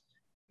is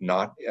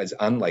not as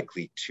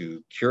unlikely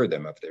to cure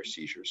them of their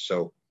seizures.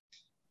 So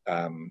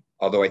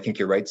although I think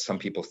you're right, some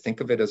people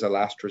think of it as a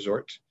last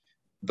resort,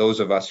 those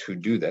of us who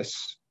do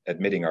this,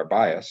 admitting our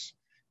bias,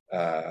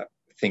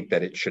 think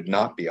that it should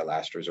not be a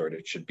last resort.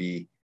 It should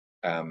be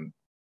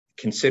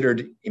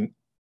considered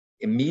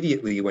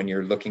immediately when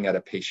you're looking at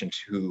a patient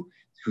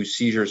whose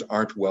seizures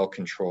aren't well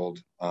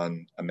controlled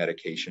on a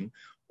medication,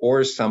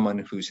 or someone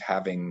who's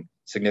having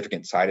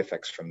significant side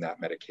effects from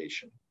that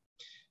medication.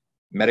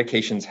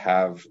 Medications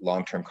have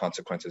long-term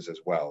consequences as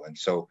well. And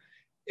so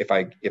if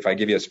I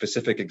give you a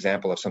specific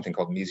example of something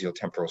called mesial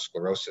temporal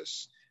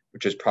sclerosis,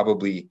 which is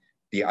probably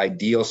the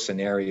ideal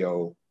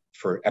scenario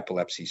for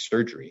epilepsy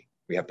surgery,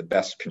 we have the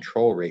best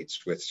control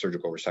rates with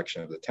surgical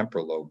resection of the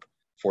temporal lobe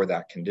for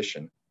that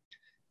condition.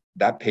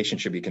 That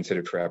patient should be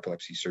considered for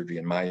epilepsy surgery,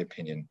 in my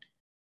opinion,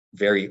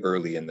 very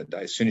early in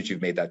as soon as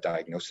you've made that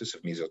diagnosis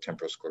of mesial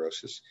temporal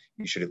sclerosis,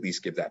 you should at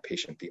least give that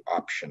patient the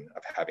option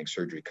of having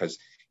surgery, because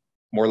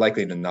more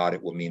likely than not,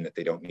 it will mean that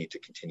they don't need to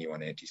continue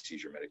on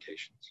anti-seizure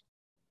medications.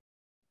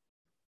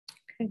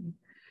 Okay.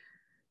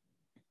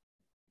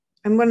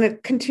 I'm going to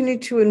continue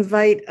to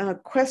invite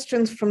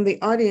questions from the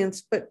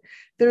audience, but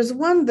there's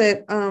one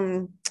that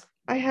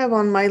I have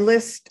on my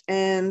list,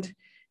 and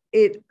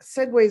it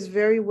segues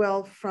very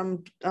well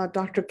from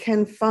Dr.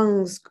 Ken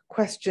Fung's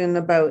question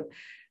about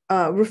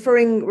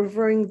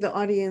referring the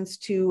audience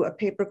to a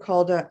paper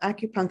called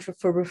Acupuncture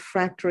for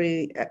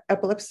Refractory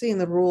Epilepsy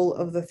and the Role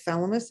of the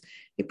Thalamus.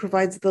 He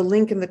provides the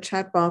link in the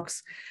chat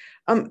box.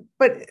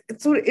 But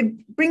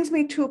it brings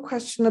me to a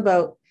question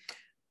about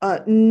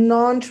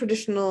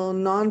non-traditional,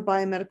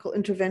 non-biomedical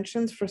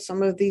interventions for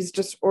some of these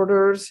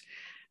disorders.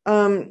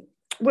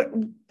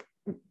 When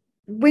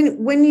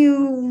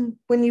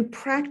you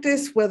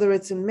practice, whether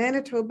it's in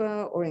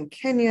Manitoba or in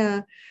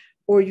Kenya,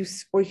 or you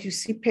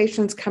see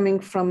patients coming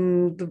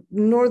from the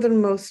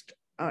northernmost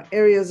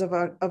areas of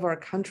our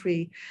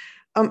country,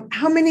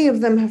 how many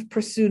of them have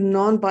pursued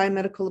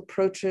non-biomedical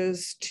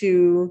approaches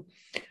to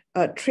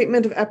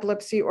treatment of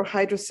epilepsy or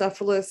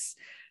hydrocephalus?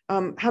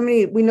 How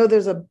many? We know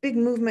there's a big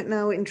movement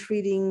now in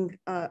treating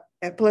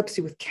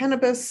epilepsy with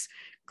cannabis.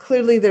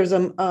 Clearly, there's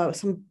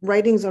some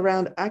writings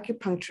around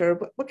acupuncture.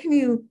 What can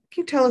you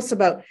tell us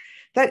about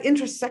that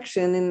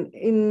intersection?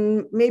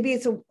 In maybe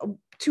it's a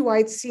too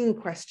wide-seeing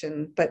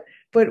question, but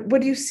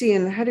what do you see,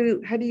 and how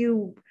do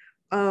you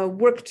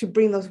work to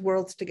bring those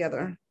worlds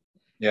together?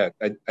 Yeah,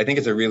 I think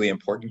it's a really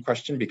important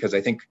question, because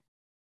I think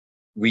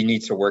we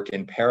need to work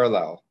in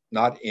parallel,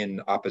 not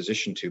in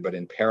opposition to, but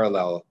in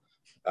parallel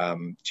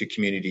to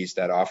communities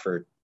that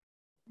offer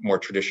more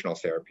traditional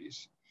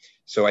therapies.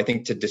 So I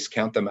think to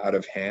discount them out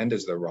of hand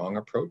is the wrong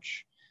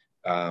approach,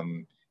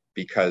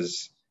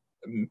 because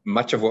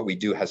much of what we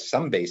do has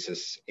some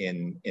basis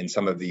in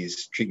some of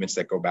these treatments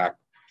that go back,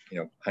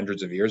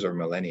 hundreds of years or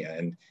millennia.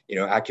 And,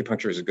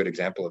 acupuncture is a good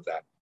example of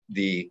that.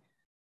 The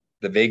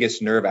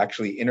vagus nerve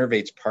actually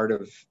innervates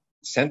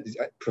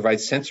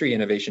provides sensory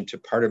innervation to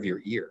part of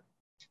your ear,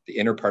 the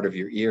inner part of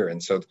your ear.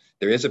 And so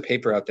there is a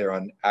paper out there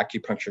on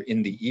acupuncture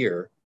in the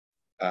ear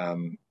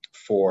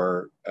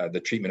for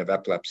the treatment of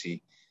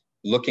epilepsy,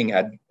 looking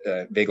at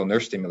vagal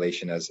nerve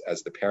stimulation as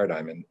the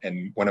paradigm.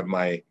 And one of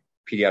my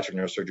pediatric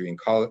neurosurgery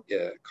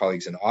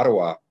colleagues in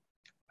Ottawa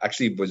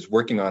actually was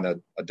working on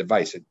a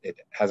device. It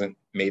hasn't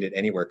made it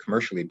anywhere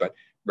commercially, but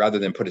rather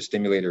than put a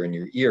stimulator in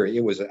your ear,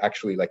 it was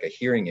actually like a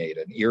hearing aid,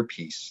 an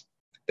earpiece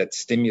that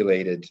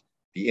stimulated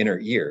the inner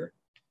ear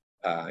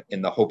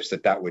in the hopes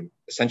that would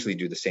essentially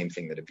do the same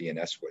thing that a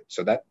VNS would.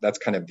 So that's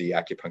kind of the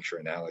acupuncture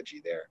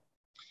analogy there.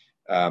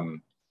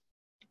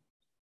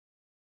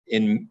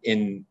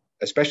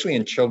 Especially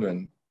in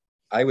children,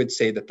 I would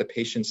say that the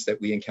patients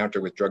that we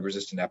encounter with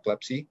drug-resistant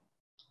epilepsy,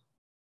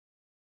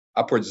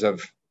 upwards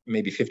of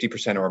maybe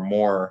 50% or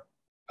more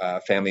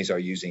families are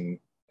using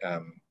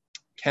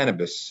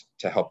cannabis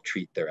to help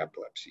treat their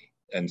epilepsy.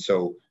 And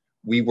so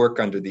we work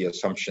under the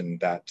assumption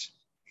that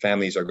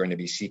families are going to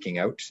be seeking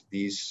out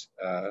these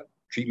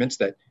treatments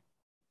that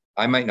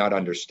I might not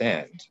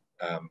understand,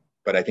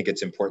 but I think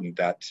it's important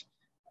that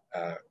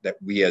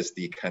we, as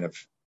the kind of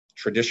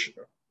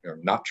traditional, or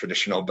not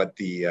traditional, but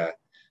the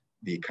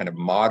kind of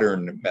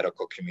modern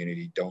medical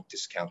community, don't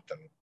discount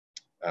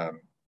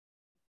them,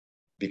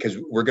 because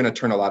we're going to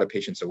turn a lot of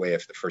patients away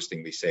if the first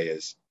thing we say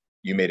is,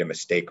 "You made a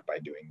mistake by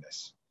doing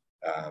this."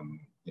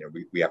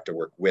 We have to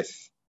work with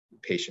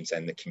patients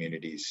and the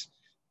communities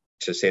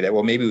to say that,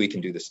 well, maybe we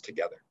can do this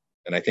together.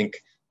 And I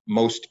think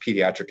most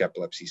pediatric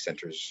epilepsy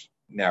centers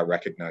now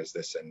recognize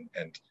this,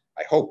 and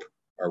I hope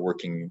are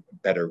working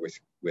better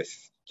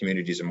with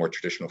communities and more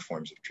traditional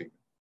forms of treatment.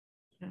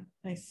 Yeah,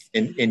 nice.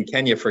 In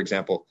Kenya, for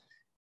example,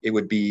 it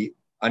would be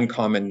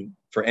uncommon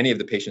for any of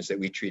the patients that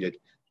we treated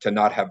to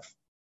not have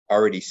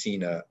already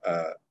seen a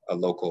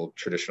local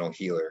traditional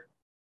healer,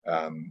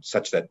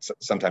 such that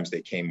sometimes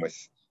they came with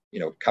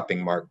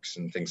cupping marks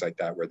and things like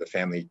that, where the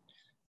family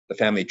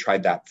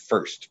tried that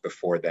first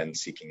before then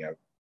seeking out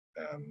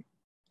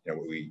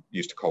what we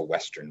used to call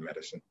Western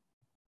medicine.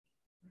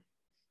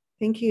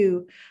 Thank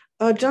you.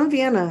 John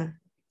Vienna,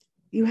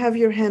 you have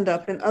your hand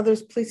up, and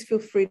others, please feel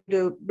free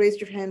to raise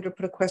your hand or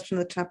put a question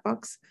in the chat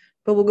box,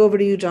 but we'll go over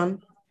to you,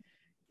 John.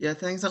 Yeah,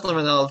 thanks, Dr.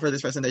 McDonald, for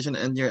this presentation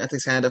and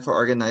Neuroethics Canada for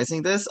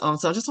organizing this. So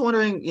I'm just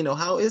wondering,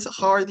 how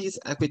are these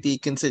equity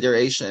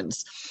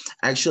considerations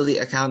actually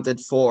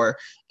accounted for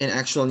in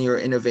actual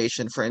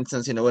neuroinnovation? For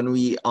instance, when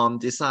we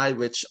decide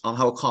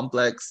how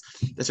complex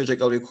the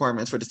surgical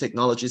requirements for the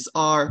technologies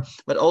are,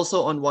 but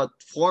also on what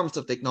forms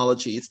of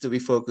technologies do we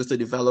focus to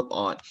develop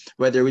on,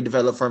 whether we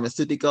develop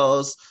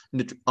pharmaceuticals,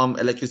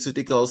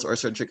 electroceuticals, or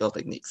surgical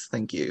techniques.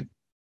 Thank you.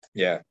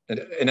 Yeah,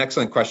 an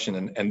excellent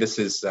question, and this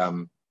is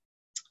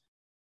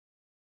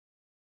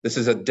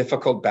a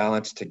difficult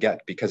balance to get,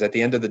 because at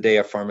the end of the day,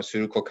 a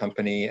pharmaceutical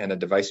company and a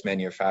device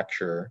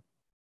manufacturer,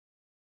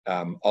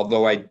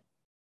 although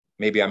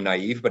maybe I'm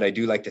naive, but I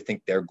do like to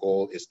think their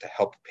goal is to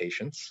help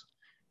patients.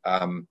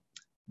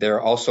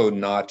 They're also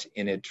not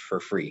in it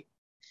for free.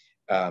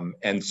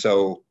 And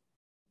so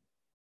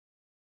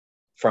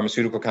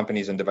pharmaceutical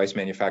companies and device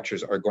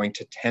manufacturers are going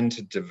to tend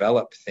to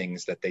develop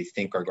things that they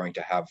think are going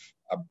to have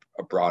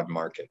a broad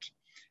market.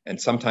 And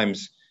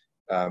sometimes,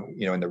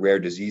 in the rare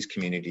disease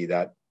community,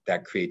 that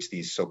that creates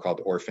these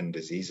so-called orphan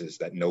diseases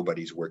that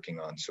nobody's working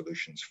on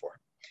solutions for.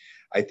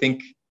 I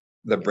think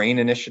the BRAIN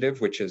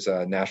Initiative, which is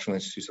a National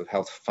Institutes of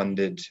Health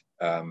funded,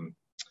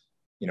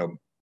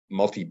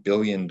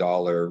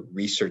 multi-billion-dollar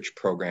research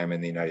program in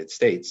the United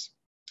States,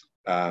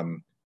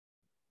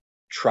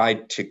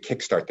 tried to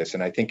kickstart this,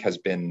 and I think has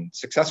been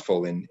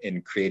successful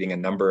in creating a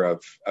number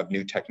of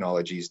new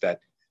technologies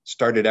that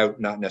started out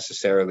not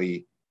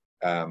necessarily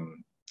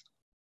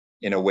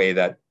in a way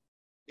that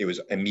it was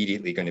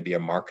immediately going to be a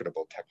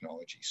marketable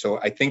technology. So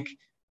I think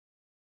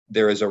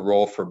there is a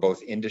role for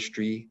both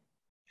industry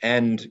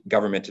and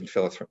government and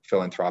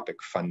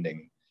philanthropic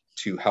funding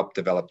to help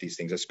develop these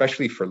things,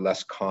 especially for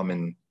less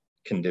common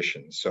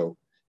conditions. So,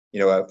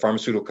 a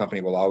pharmaceutical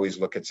company will always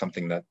look at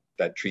something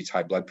that treats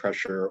high blood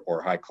pressure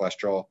or high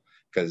cholesterol,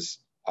 because,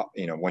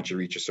 once you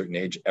reach a certain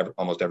age,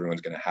 almost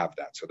everyone's going to have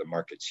that. So the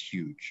market's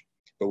huge.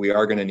 But we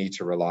are going to need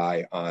to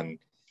rely on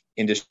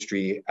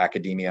industry,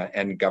 academia,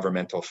 and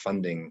governmental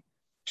funding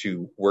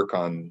to work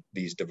on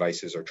these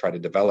devices or try to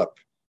develop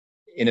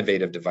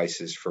innovative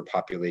devices for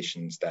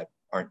populations that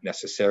aren't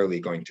necessarily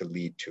going to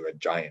lead to a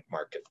giant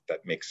market that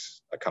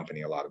makes a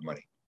company a lot of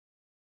money.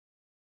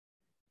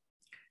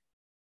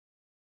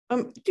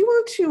 Do you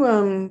want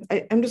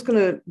to, I'm just going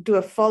to do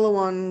a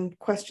follow-on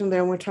question there.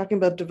 And we're talking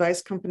about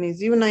device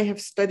companies. You and I have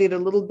studied a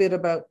little bit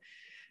about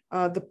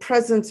the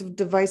presence of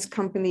device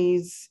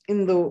companies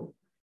in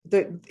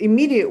the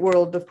immediate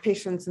world of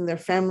patients and their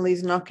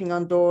families, knocking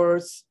on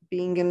doors,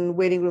 being in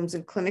waiting rooms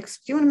and clinics.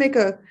 Do you want to make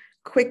a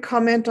quick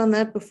comment on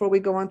that before we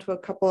go on to a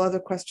couple other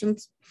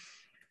questions?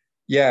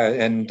 Yeah,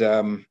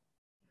 and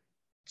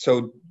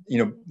so,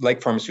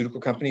 like pharmaceutical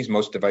companies,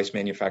 most device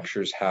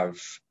manufacturers have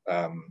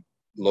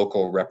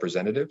local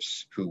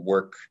representatives who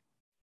work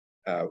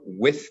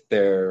with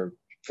their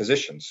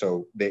physicians.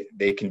 So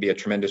they can be a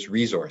tremendous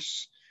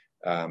resource.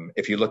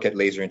 If you look at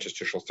laser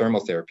interstitial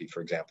thermal therapy,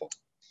 for example,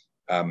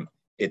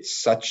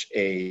 it's such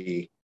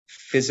a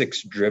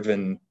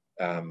physics-driven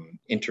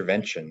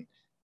intervention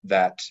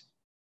that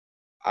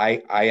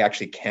I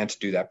actually can't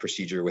do that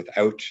procedure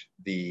without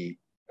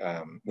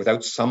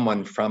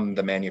someone from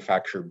the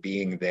manufacturer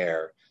being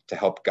there to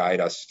help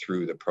guide us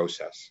through the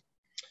process.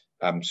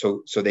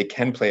 So they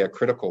can play a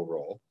critical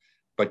role,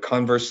 but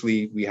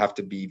conversely, we have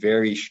to be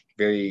very,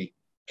 very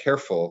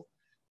careful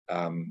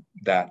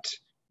that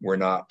we're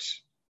not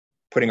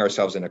putting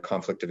ourselves in a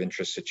conflict of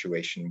interest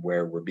situation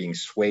where we're being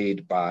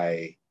swayed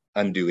by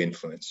undue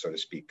influence, so to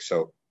speak.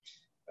 So,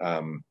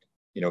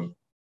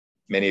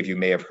 many of you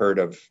may have heard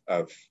of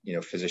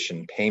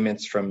physician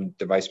payments from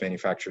device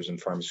manufacturers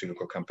and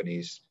pharmaceutical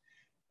companies.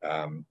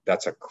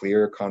 That's a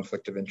clear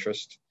conflict of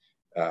interest,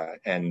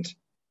 and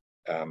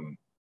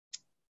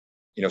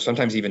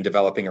sometimes even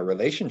developing a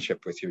relationship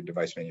with your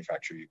device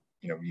manufacturer.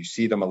 You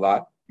see them a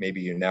lot.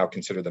 Maybe you now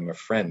consider them a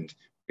friend.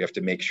 We have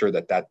to make sure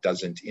that that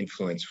doesn't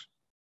influence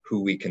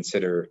who we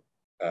consider,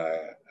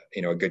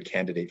 a good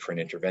candidate for an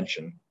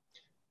intervention.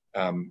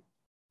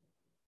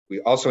 We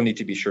also need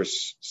to be sure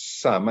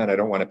some, and I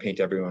don't want to paint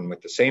everyone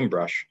with the same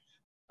brush,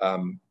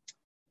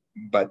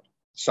 but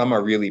some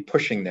are really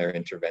pushing their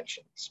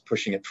interventions,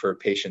 pushing it for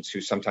patients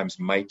who sometimes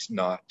might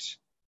not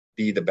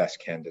be the best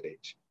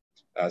candidate.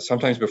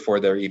 Sometimes before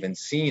they're even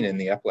seen in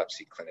the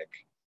epilepsy clinic.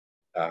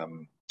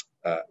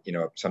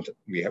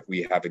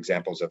 We have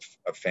examples of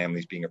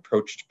families being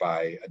approached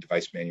by a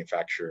device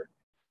manufacturer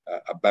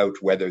about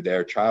whether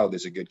their child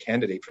is a good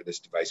candidate for this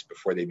device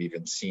before they've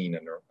even seen a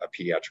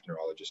pediatric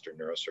neurologist or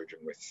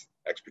neurosurgeon with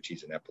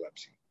expertise in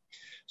epilepsy.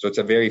 So it's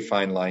a very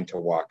fine line to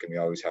walk, and we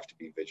always have to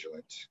be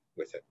vigilant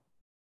with it.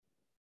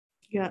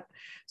 Yeah.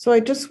 So I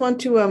just want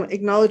to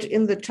acknowledge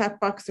in the chat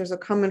box, there's a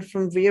comment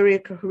from Vieria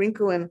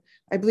Kahurinko, and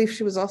I believe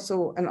she was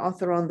also an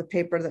author on the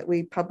paper that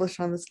we published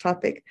on this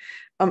topic.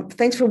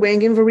 Thanks for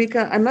weighing in,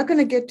 Verika. I'm not going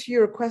to get to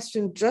your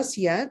question just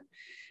yet.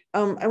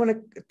 I want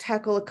to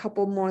tackle a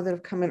couple more that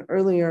have come in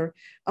earlier.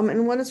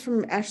 And one is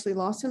from Ashley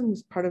Lawson,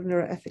 who's part of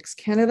Neuroethics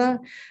Canada.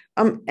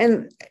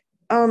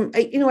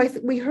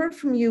 We heard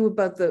from you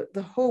about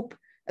the hope,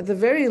 at the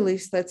very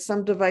least, that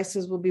some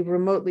devices will be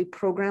remotely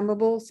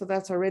programmable. So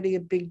that's already a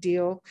big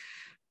deal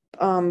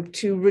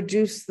to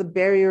reduce the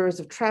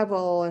barriers of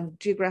travel and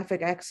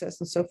geographic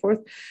access and so forth.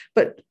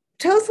 But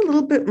tell us a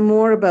little bit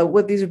more about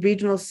what these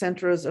regional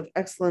centers of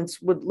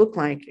excellence would look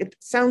like. It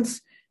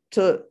sounds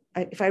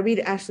if I read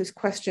Ashley's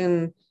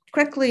question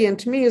correctly, and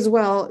to me as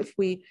well, if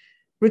we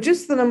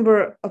reduce the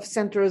number of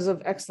centers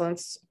of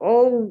excellence,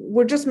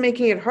 we're just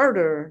making it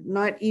harder,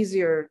 not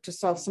easier, to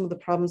solve some of the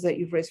problems that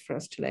you've raised for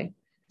us today.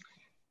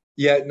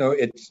 Yeah, no,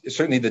 it's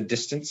certainly the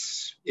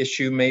distance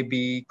issue may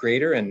be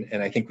greater,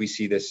 and I think we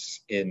see this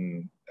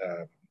in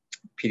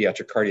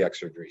pediatric cardiac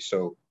surgery.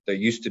 So there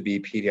used to be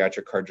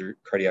pediatric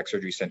cardiac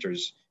surgery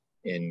centers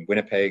in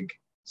Winnipeg,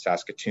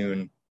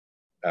 Saskatoon,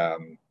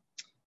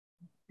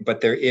 but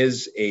there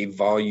is a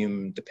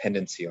volume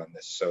dependency on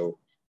this. So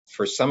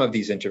for some of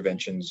these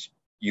interventions,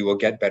 you will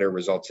get better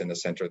results in a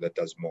center that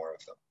does more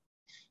of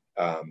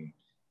them.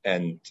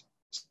 And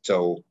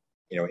so,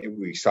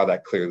 we saw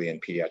that clearly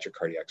in pediatric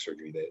cardiac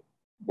surgery, that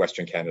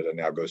Western Canada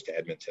now goes to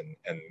Edmonton,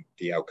 and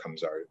the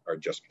outcomes are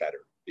just better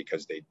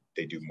because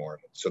they do more of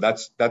it. So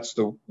that's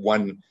the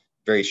one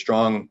very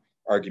strong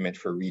argument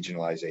for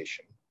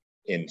regionalization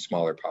in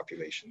smaller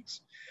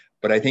populations.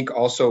 But I think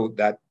also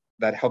that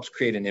helps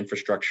create an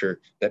infrastructure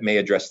that may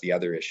address the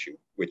other issue,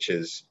 which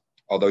is,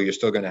 although you're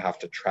still going to have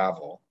to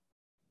travel,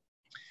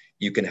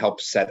 you can help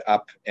set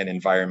up an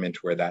environment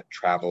where that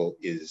travel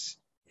is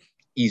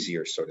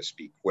easier, so to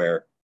speak,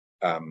 where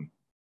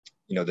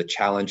the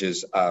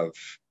challenges of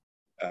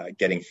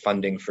getting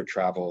funding for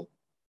travel,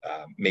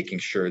 making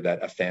sure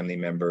that a family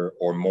member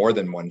or more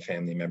than one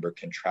family member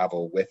can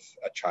travel with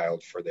a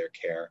child for their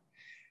care,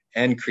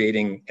 and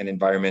creating an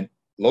environment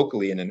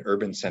locally in an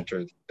urban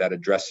center that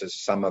addresses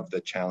some of the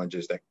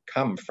challenges that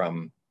come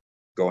from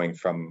going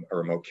from a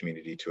remote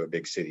community to a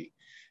big city.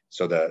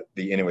 So the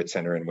Inuit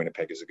Center in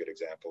Winnipeg is a good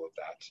example of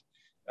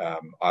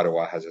that.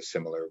 Ottawa has a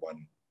similar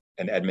one,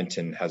 and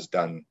Edmonton has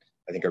done,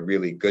 I think, a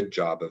really good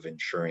job of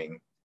ensuring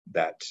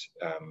that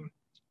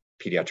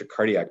pediatric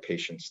cardiac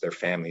patients, their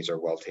families are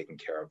well taken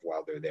care of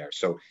while they're there.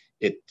 So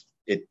it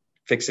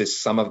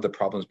fixes some of the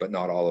problems, but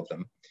not all of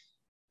them.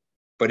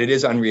 But it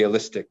is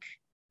unrealistic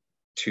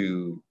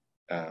to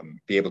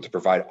be able to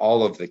provide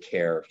all of the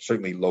care,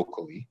 certainly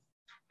locally,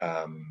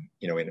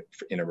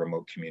 in a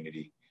remote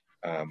community.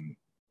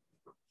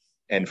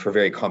 And for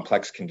very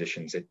complex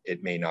conditions,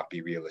 it may not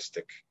be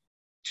realistic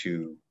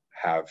to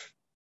have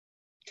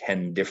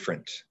 10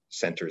 different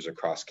centers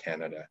across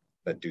Canada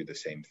that do the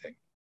same thing.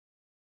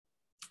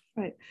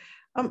 Right.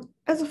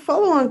 As a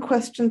follow-on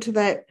question to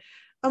that,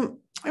 I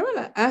want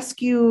to ask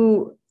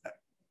you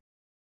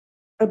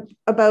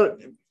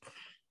about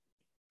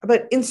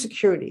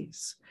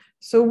insecurities.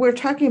 So we're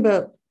talking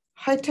about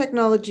high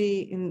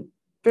technology in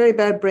very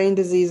bad brain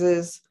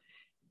diseases,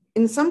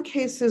 in some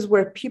cases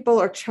where people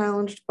are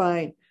challenged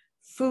by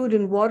food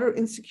and water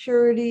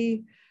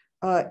insecurity,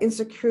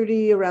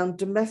 insecurity around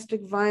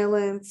domestic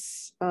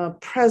violence,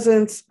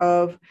 presence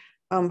of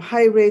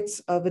high rates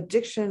of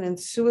addiction and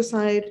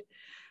suicide.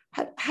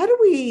 How do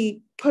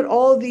we put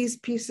all these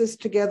pieces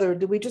together?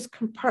 Do we just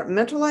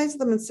compartmentalize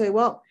them and say,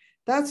 well,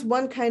 that's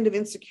one kind of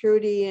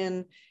insecurity,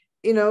 and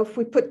if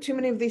we put too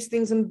many of these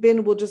things in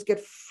bin, we'll just get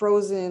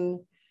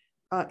frozen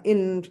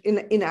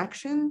in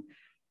action?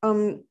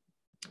 How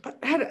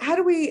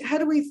do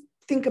we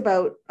think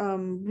about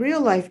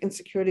real life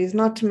insecurities,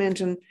 not to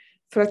mention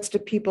threats to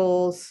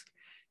people's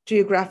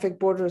geographic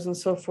borders and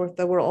so forth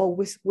that we're all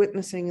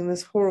witnessing in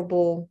this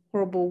horrible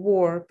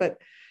war? But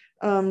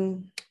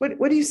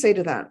what do you say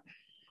to that?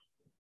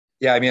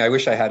 Yeah, I mean, I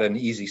wish I had an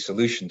easy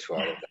solution to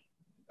all of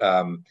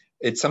that.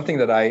 It's something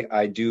that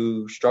I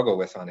do struggle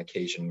with on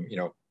occasion.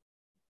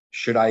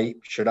 Should I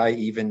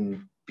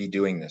even be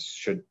doing this?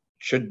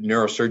 Should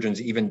neurosurgeons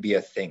even be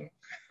a thing?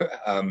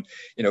 I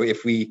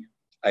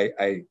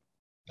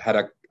had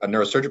a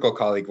neurosurgical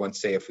colleague once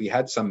say, if we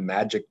had some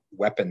magic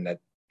weapon that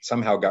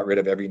somehow got rid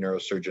of every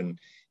neurosurgeon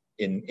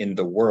in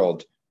the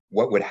world,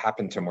 what would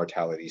happen to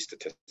mortality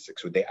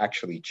statistics? Would they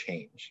actually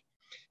change?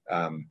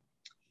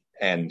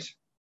 And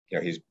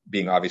he's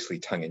being obviously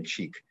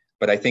tongue-in-cheek,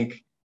 but I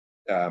think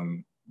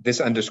this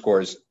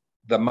underscores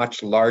the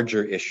much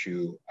larger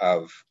issue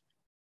of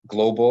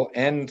global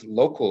and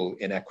local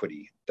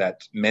inequity,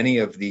 that many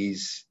of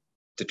these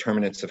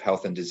determinants of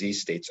health and disease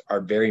states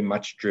are very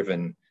much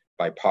driven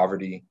by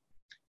poverty,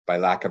 by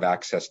lack of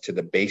access to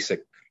the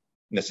basic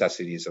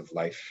necessities of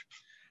life.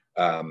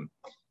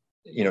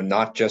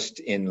 Not just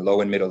in low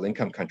and middle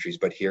income countries,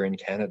 but here in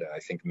Canada, I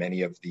think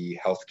many of the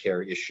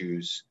healthcare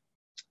issues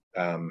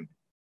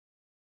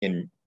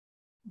in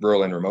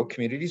rural and remote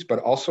communities, but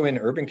also in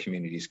urban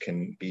communities,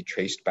 can be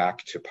traced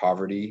back to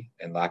poverty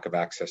and lack of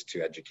access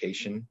to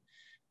education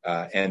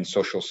and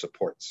social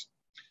supports.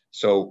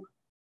 So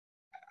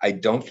I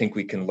don't think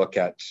we can look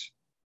at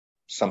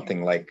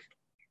something like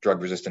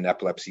drug-resistant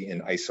epilepsy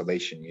in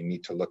isolation. You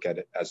need to look at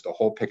it as the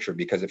whole picture,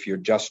 because if you're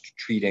just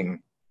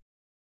treating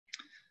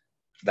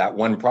that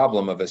one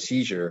problem of a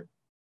seizure,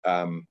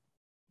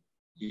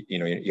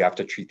 you have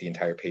to treat the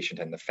entire patient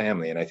and the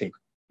family. And I think,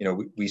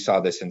 we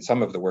saw this in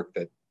some of the work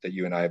that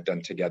you and I have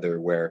done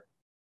together, where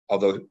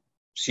although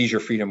seizure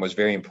freedom was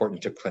very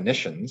important to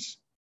clinicians,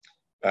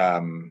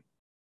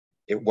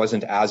 it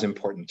wasn't as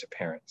important to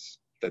parents.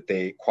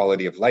 That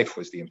quality of life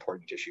was the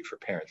important issue for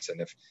parents.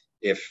 And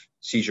if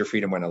seizure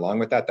freedom went along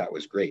with that, that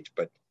was great.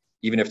 But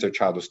even if their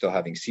child was still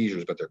having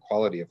seizures, but their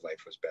quality of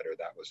life was better,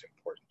 that was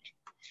important.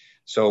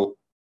 So,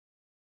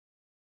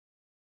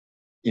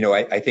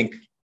 I think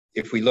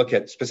if we look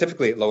at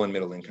specifically at low and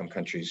middle income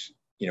countries,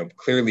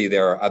 clearly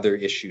there are other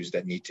issues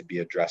that need to be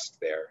addressed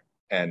there.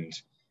 And,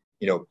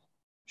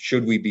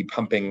 should we be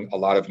pumping a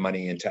lot of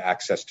money into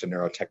access to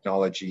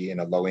neurotechnology in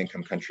a low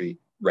income country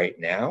right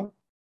now?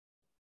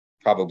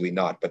 Probably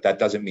not, but that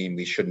doesn't mean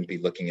we shouldn't be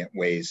looking at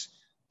ways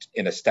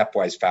in a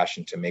stepwise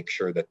fashion to make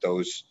sure that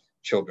those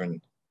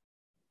children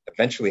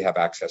eventually have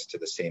access to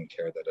the same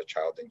care that a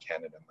child in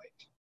Canada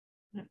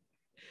might.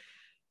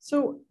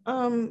 So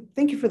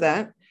thank you for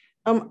that.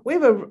 We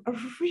have a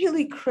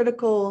really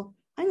critical,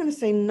 I'm going to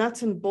say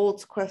nuts and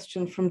bolts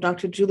question from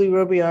Dr. Julie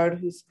Robillard,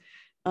 who's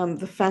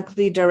the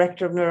faculty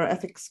director of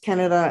Neuroethics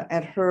Canada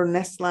at her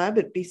NEST lab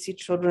at BC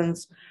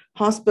Children's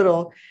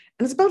Hospital.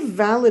 And it's about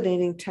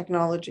validating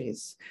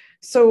technologies.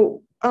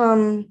 So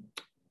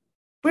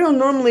we don't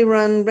normally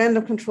run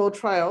random controlled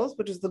trials,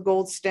 which is the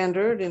gold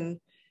standard in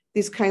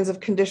these kinds of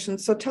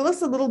conditions. So tell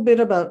us a little bit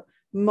about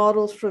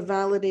models for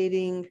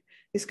validating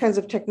these kinds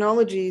of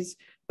technologies,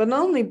 but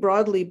not only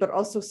broadly, but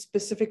also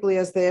specifically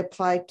as they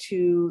apply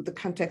to the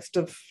context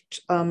of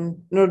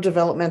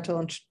neurodevelopmental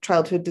and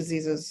childhood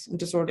diseases and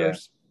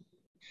disorders.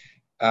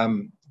 Yeah.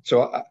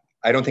 So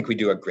I don't think we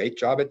do a great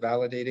job at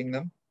validating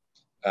them.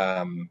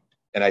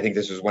 And I think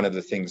this is one of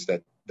the things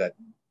that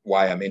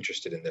why I'm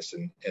interested in this.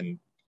 And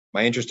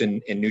my interest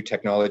in new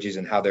technologies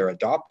and how they're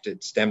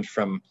adopted stemmed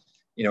from,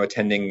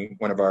 attending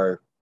one of our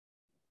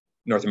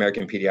North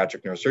American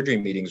pediatric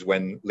neurosurgery meetings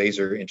when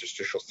laser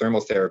interstitial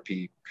thermal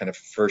therapy kind of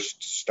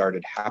first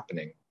started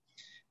happening.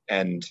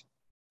 And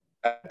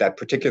at that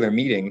particular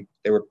meeting,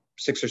 there were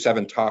 6 or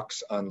 7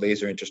 talks on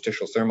laser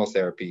interstitial thermal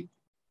therapy.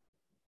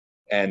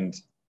 And,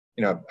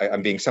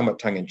 I'm being somewhat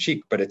tongue in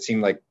cheek, but it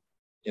seemed like,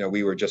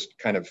 we were just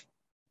kind of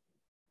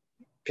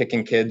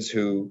picking kids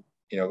who,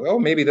 oh,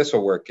 maybe this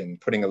will work, and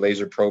putting a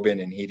laser probe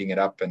in and heating it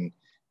up, and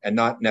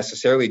not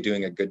necessarily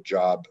doing a good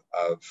job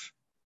of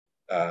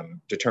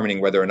determining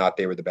whether or not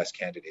they were the best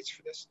candidates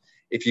for this.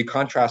 If you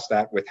contrast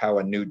that with how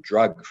a new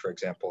drug, for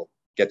example,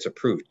 gets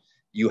approved,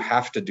 you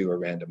have to do a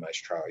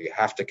randomized trial. You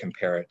have to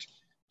compare it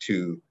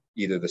to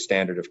either the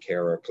standard of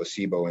care or a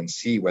placebo and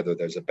see whether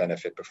there's a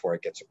benefit before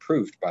it gets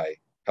approved by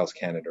Health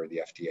Canada or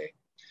the FDA.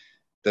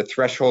 The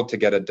threshold to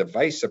get a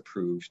device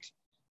approved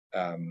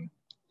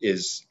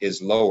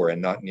is lower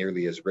and not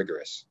nearly as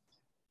rigorous.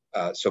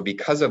 So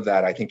because of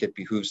that, I think it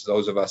behooves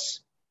those of us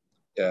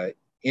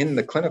in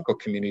the clinical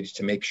communities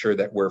to make sure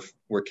that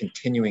we're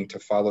continuing to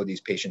follow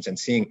these patients and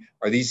seeing,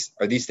 are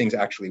these things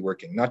actually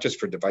working, not just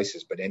for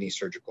devices, but any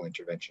surgical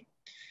intervention.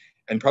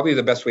 And probably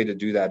the best way to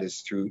do that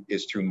is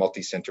through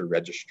multi-center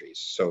registries.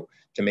 So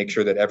to make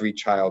sure that every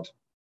child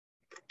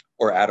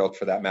or adult,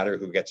 for that matter,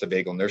 who gets a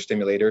vagal nerve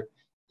stimulator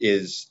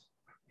is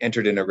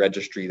entered in a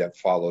registry that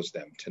follows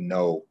them to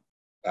know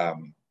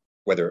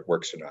whether it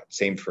works or not.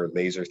 Same for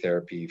laser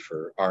therapy,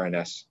 for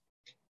RNS.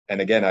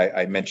 And again,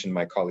 I mentioned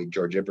my colleague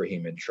George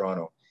Ibrahim in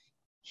Toronto.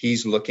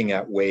 He's looking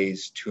at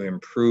ways to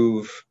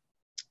improve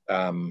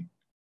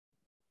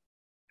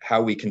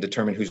how we can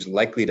determine who's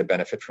likely to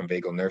benefit from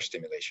vagal nerve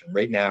stimulation.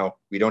 Right now,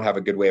 we don't have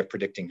a good way of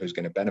predicting who's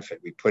going to benefit.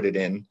 We put it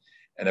in,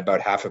 and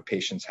about half of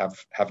patients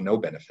have no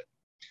benefit.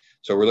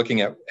 So we're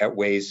looking at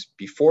ways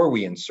before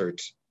we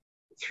insert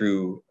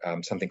through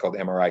something called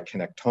MRI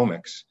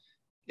connectomics.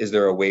 Is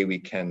there a way we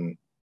can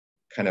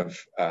kind of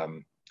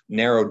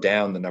narrow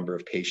down the number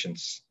of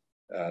patients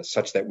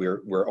such that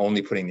we're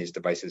only putting these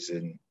devices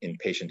in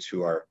patients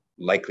who are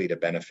likely to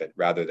benefit,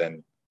 rather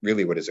than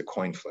really what is a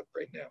coin flip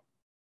right now?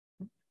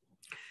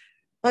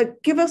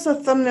 Give us a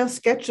thumbnail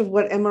sketch of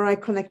what MRI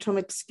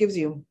connectomics gives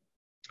you.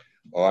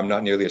 Oh, I'm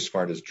not nearly as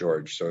smart as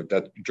George, so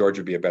that George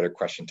would be a better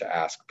question to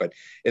ask. But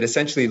it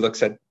essentially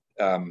looks at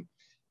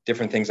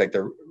different things like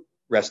the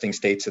resting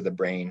states of the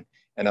brain,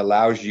 and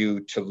allows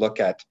you to look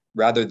at,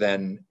 rather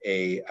than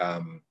a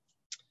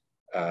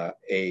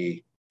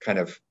kind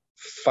of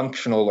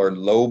functional or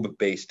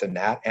lobe-based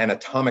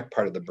anatomic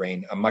part of the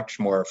brain, a much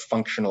more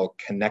functional,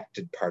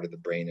 connected part of the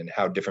brain, and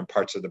how different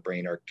parts of the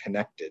brain are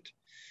connected.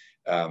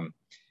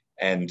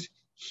 And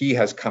he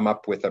has come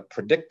up with a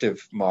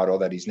predictive model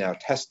that he's now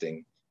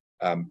testing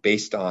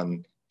based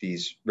on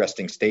these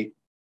resting states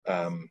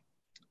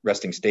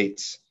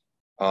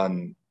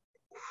on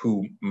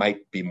who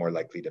might be more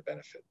likely to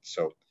benefit.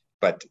 So,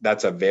 but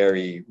that's a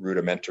very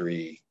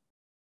rudimentary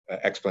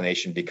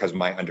explanation, because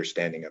my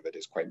understanding of it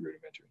is quite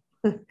rudimentary.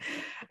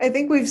 I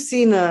think we've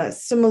seen a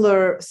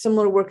similar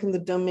work in the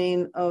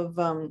domain of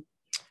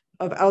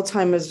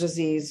Alzheimer's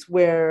disease,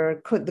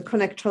 where the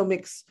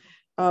connectomics,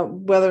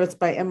 whether it's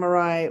by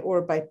MRI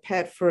or by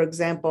PET, for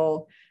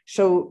example,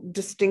 show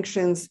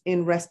distinctions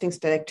in resting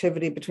state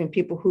activity between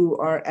people who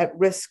are at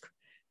risk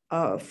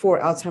for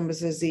Alzheimer's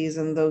disease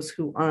and those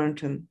who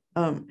aren't. And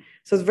so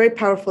it's a very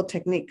powerful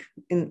technique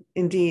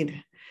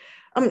indeed.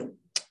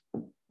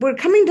 We're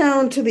coming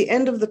down to the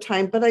end of the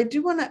time, but I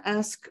do want to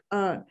ask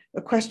a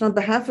question on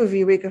behalf of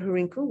Eureka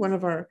Harinko, one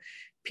of our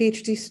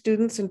PhD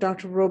students in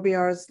Dr.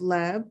 Robiar's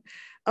lab.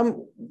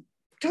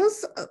 Tell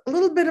us a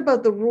little bit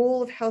about the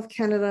role of Health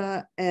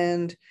Canada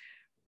and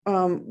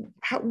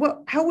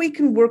how we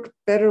can work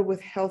better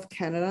with Health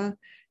Canada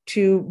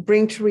to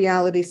bring to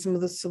reality some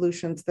of the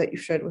solutions that you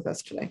shared with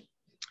us today.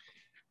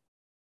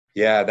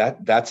 Yeah,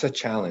 that's a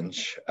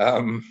challenge.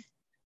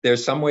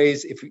 There's some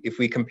ways, if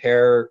we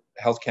compare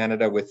Health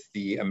Canada with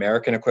the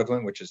American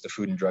equivalent, which is the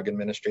Food and Drug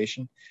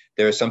Administration,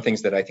 there are some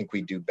things that I think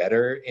we do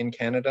better in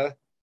Canada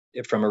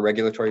from a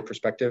regulatory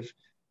perspective.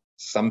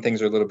 Some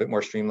things are a little bit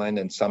more streamlined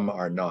and some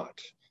are not.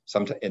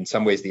 In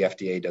some ways, the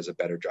FDA does a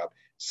better job.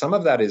 Some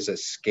of that is a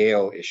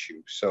scale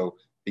issue. So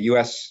the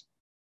US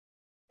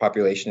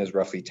population is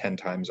roughly 10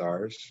 times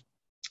ours.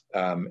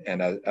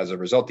 And as a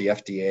result, the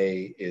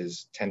FDA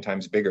is 10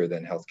 times bigger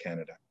than Health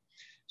Canada.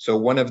 So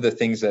one of the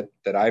things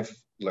that I've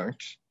learned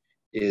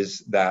is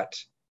that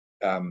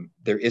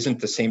there isn't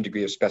the same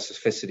degree of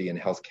specificity in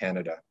Health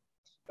Canada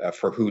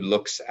for who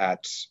looks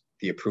at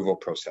the approval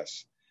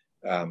process.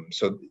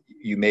 So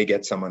you may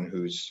get someone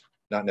who's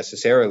not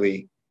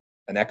necessarily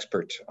an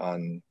expert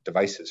on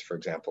devices, for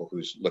example,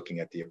 who's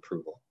looking at the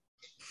approval.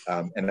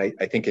 And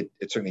I think it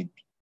certainly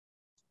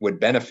would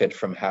benefit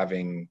from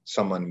having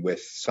someone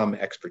with some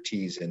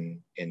expertise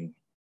in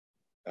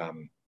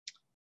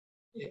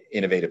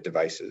innovative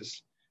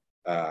devices.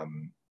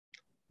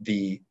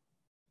 The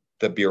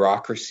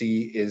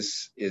bureaucracy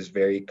is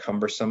very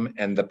cumbersome,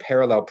 and the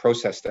parallel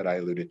process that I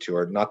alluded to,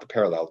 or not the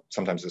parallel,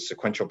 sometimes the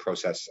sequential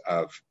process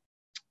of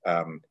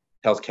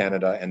Health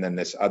Canada and then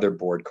this other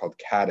board called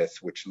CADITH,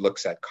 which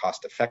looks at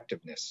cost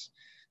effectiveness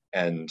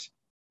and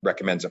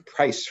recommends a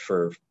price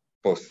for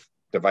both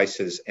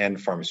devices and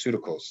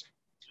pharmaceuticals,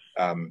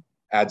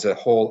 adds a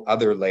whole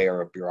other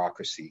layer of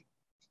bureaucracy.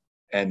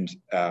 And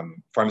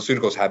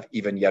pharmaceuticals have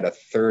even yet a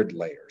third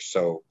layer.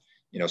 So,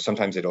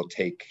 sometimes it'll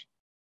take,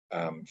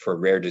 for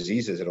rare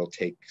diseases, it'll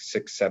take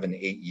 6, 7,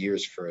 8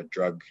 years for a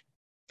drug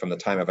from the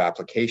time of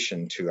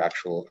application to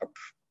actual,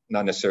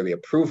 not necessarily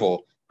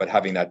approval, but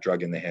having that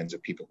drug in the hands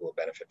of people who will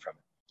benefit from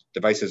it.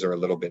 Devices are a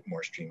little bit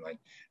more streamlined.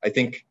 I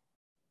think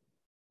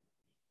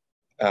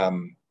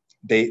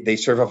they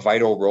serve a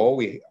vital role.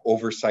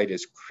 Oversight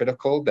is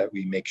critical, that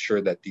we make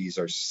sure that these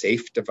are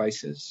safe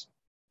devices.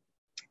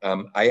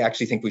 I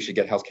actually think we should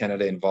get Health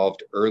Canada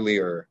involved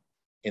earlier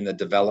in the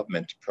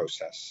development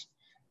process,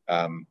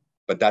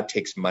 but that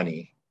takes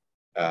money,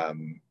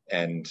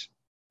 and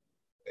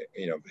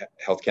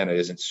Health Canada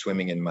isn't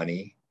swimming in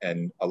money,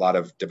 and a lot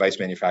of device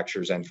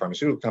manufacturers and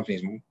pharmaceutical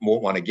companies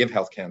won't want to give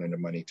Health Canada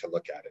money to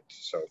look at it.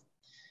 So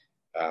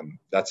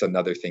that's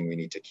another thing we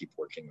need to keep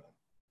working on.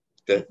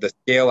 The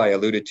scale I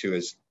alluded to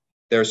is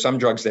there are some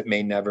drugs that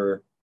may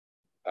never,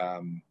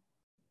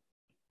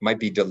 might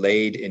be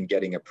delayed in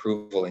getting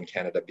approval in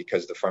Canada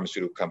because the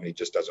pharmaceutical company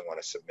just doesn't want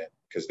to submit,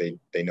 because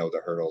they know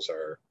the hurdles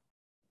are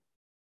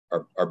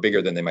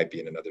bigger than they might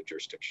be in another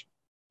jurisdiction.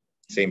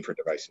 Same for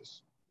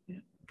devices. Yeah.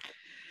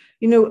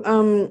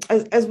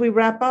 As we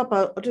wrap up,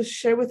 I'll just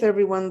share with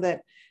everyone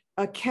that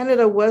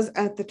Canada was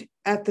at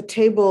the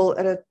table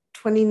at a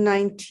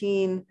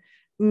 2019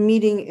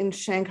 meeting in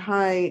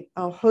Shanghai,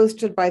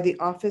 hosted by the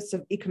Office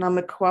of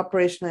Economic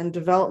Cooperation and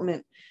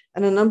Development,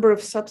 and a number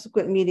of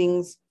subsequent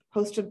meetings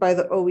hosted by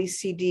the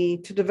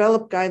OECD to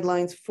develop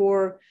guidelines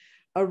for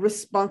a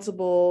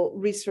responsible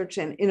research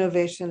and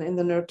innovation in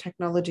the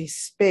neurotechnology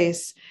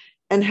space.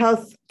 And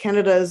Health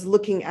Canada is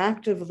looking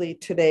actively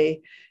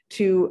today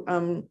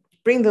to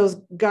bring those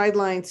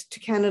guidelines to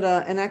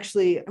Canada and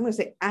actually, I'm going to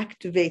say,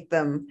 activate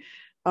them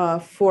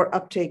for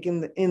uptake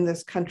in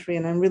this country.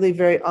 And I'm really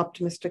very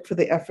optimistic for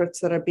the efforts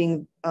that are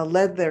being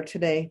led there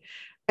today.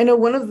 I know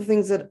one of the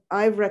things that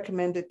I've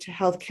recommended to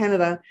Health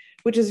Canada,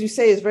 which, as you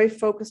say, is very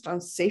focused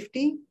on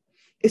safety,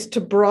 is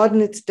to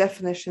broaden its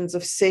definitions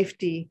of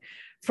safety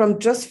from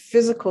just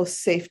physical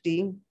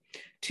safety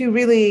to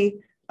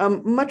really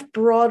much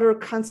broader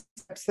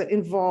concepts that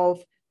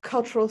involve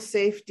cultural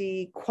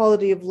safety,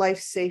 quality of life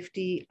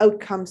safety,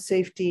 outcome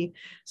safety.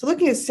 So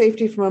looking at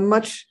safety from a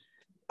much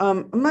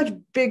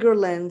bigger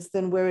lens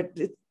than where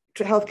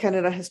Health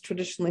Canada has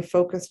traditionally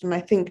focused. And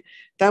I think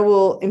that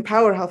will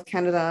empower Health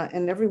Canada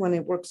and everyone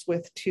it works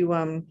with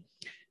to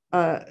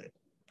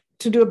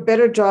do a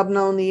better job,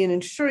 not only in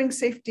ensuring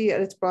safety at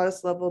its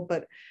broadest level,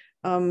 but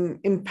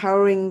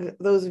empowering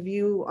those of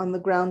you on the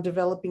ground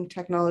developing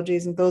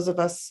technologies and those of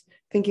us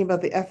thinking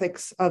about the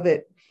ethics of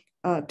it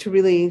to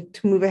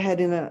move ahead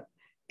in a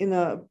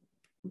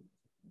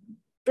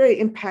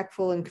very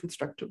impactful and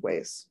constructive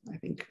ways, I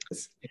think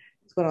is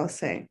what I'll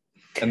say.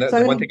 And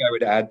the one thing I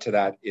would add to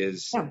that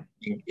is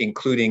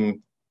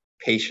including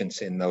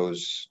patients in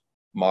those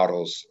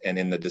models and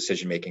in the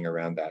decision-making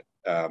around that.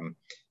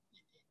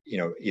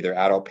 Either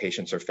adult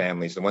patients or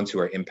families, the ones who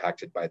are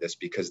impacted by this,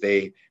 because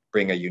they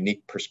bring a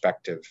unique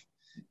perspective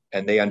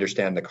and they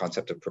understand the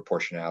concept of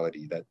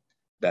proportionality,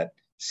 that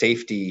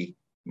safety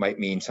might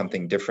mean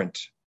something different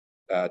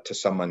to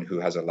someone who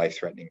has a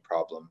life-threatening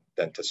problem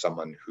than to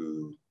someone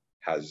who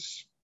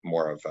has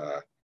more of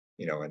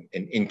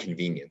an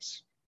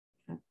inconvenience.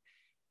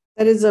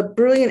 That is a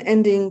brilliant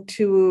ending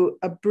to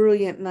a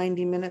brilliant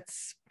 90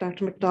 minutes.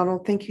 Dr.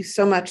 McDonald, thank you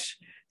so much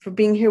for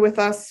being here with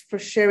us, for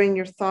sharing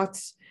your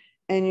thoughts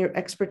and your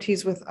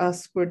expertise with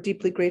us. We're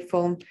deeply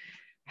grateful.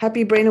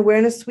 Happy Brain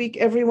Awareness Week,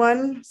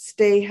 everyone.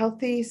 Stay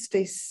healthy,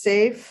 stay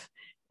safe,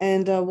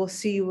 and we'll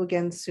see you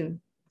again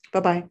soon.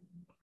 Bye-bye.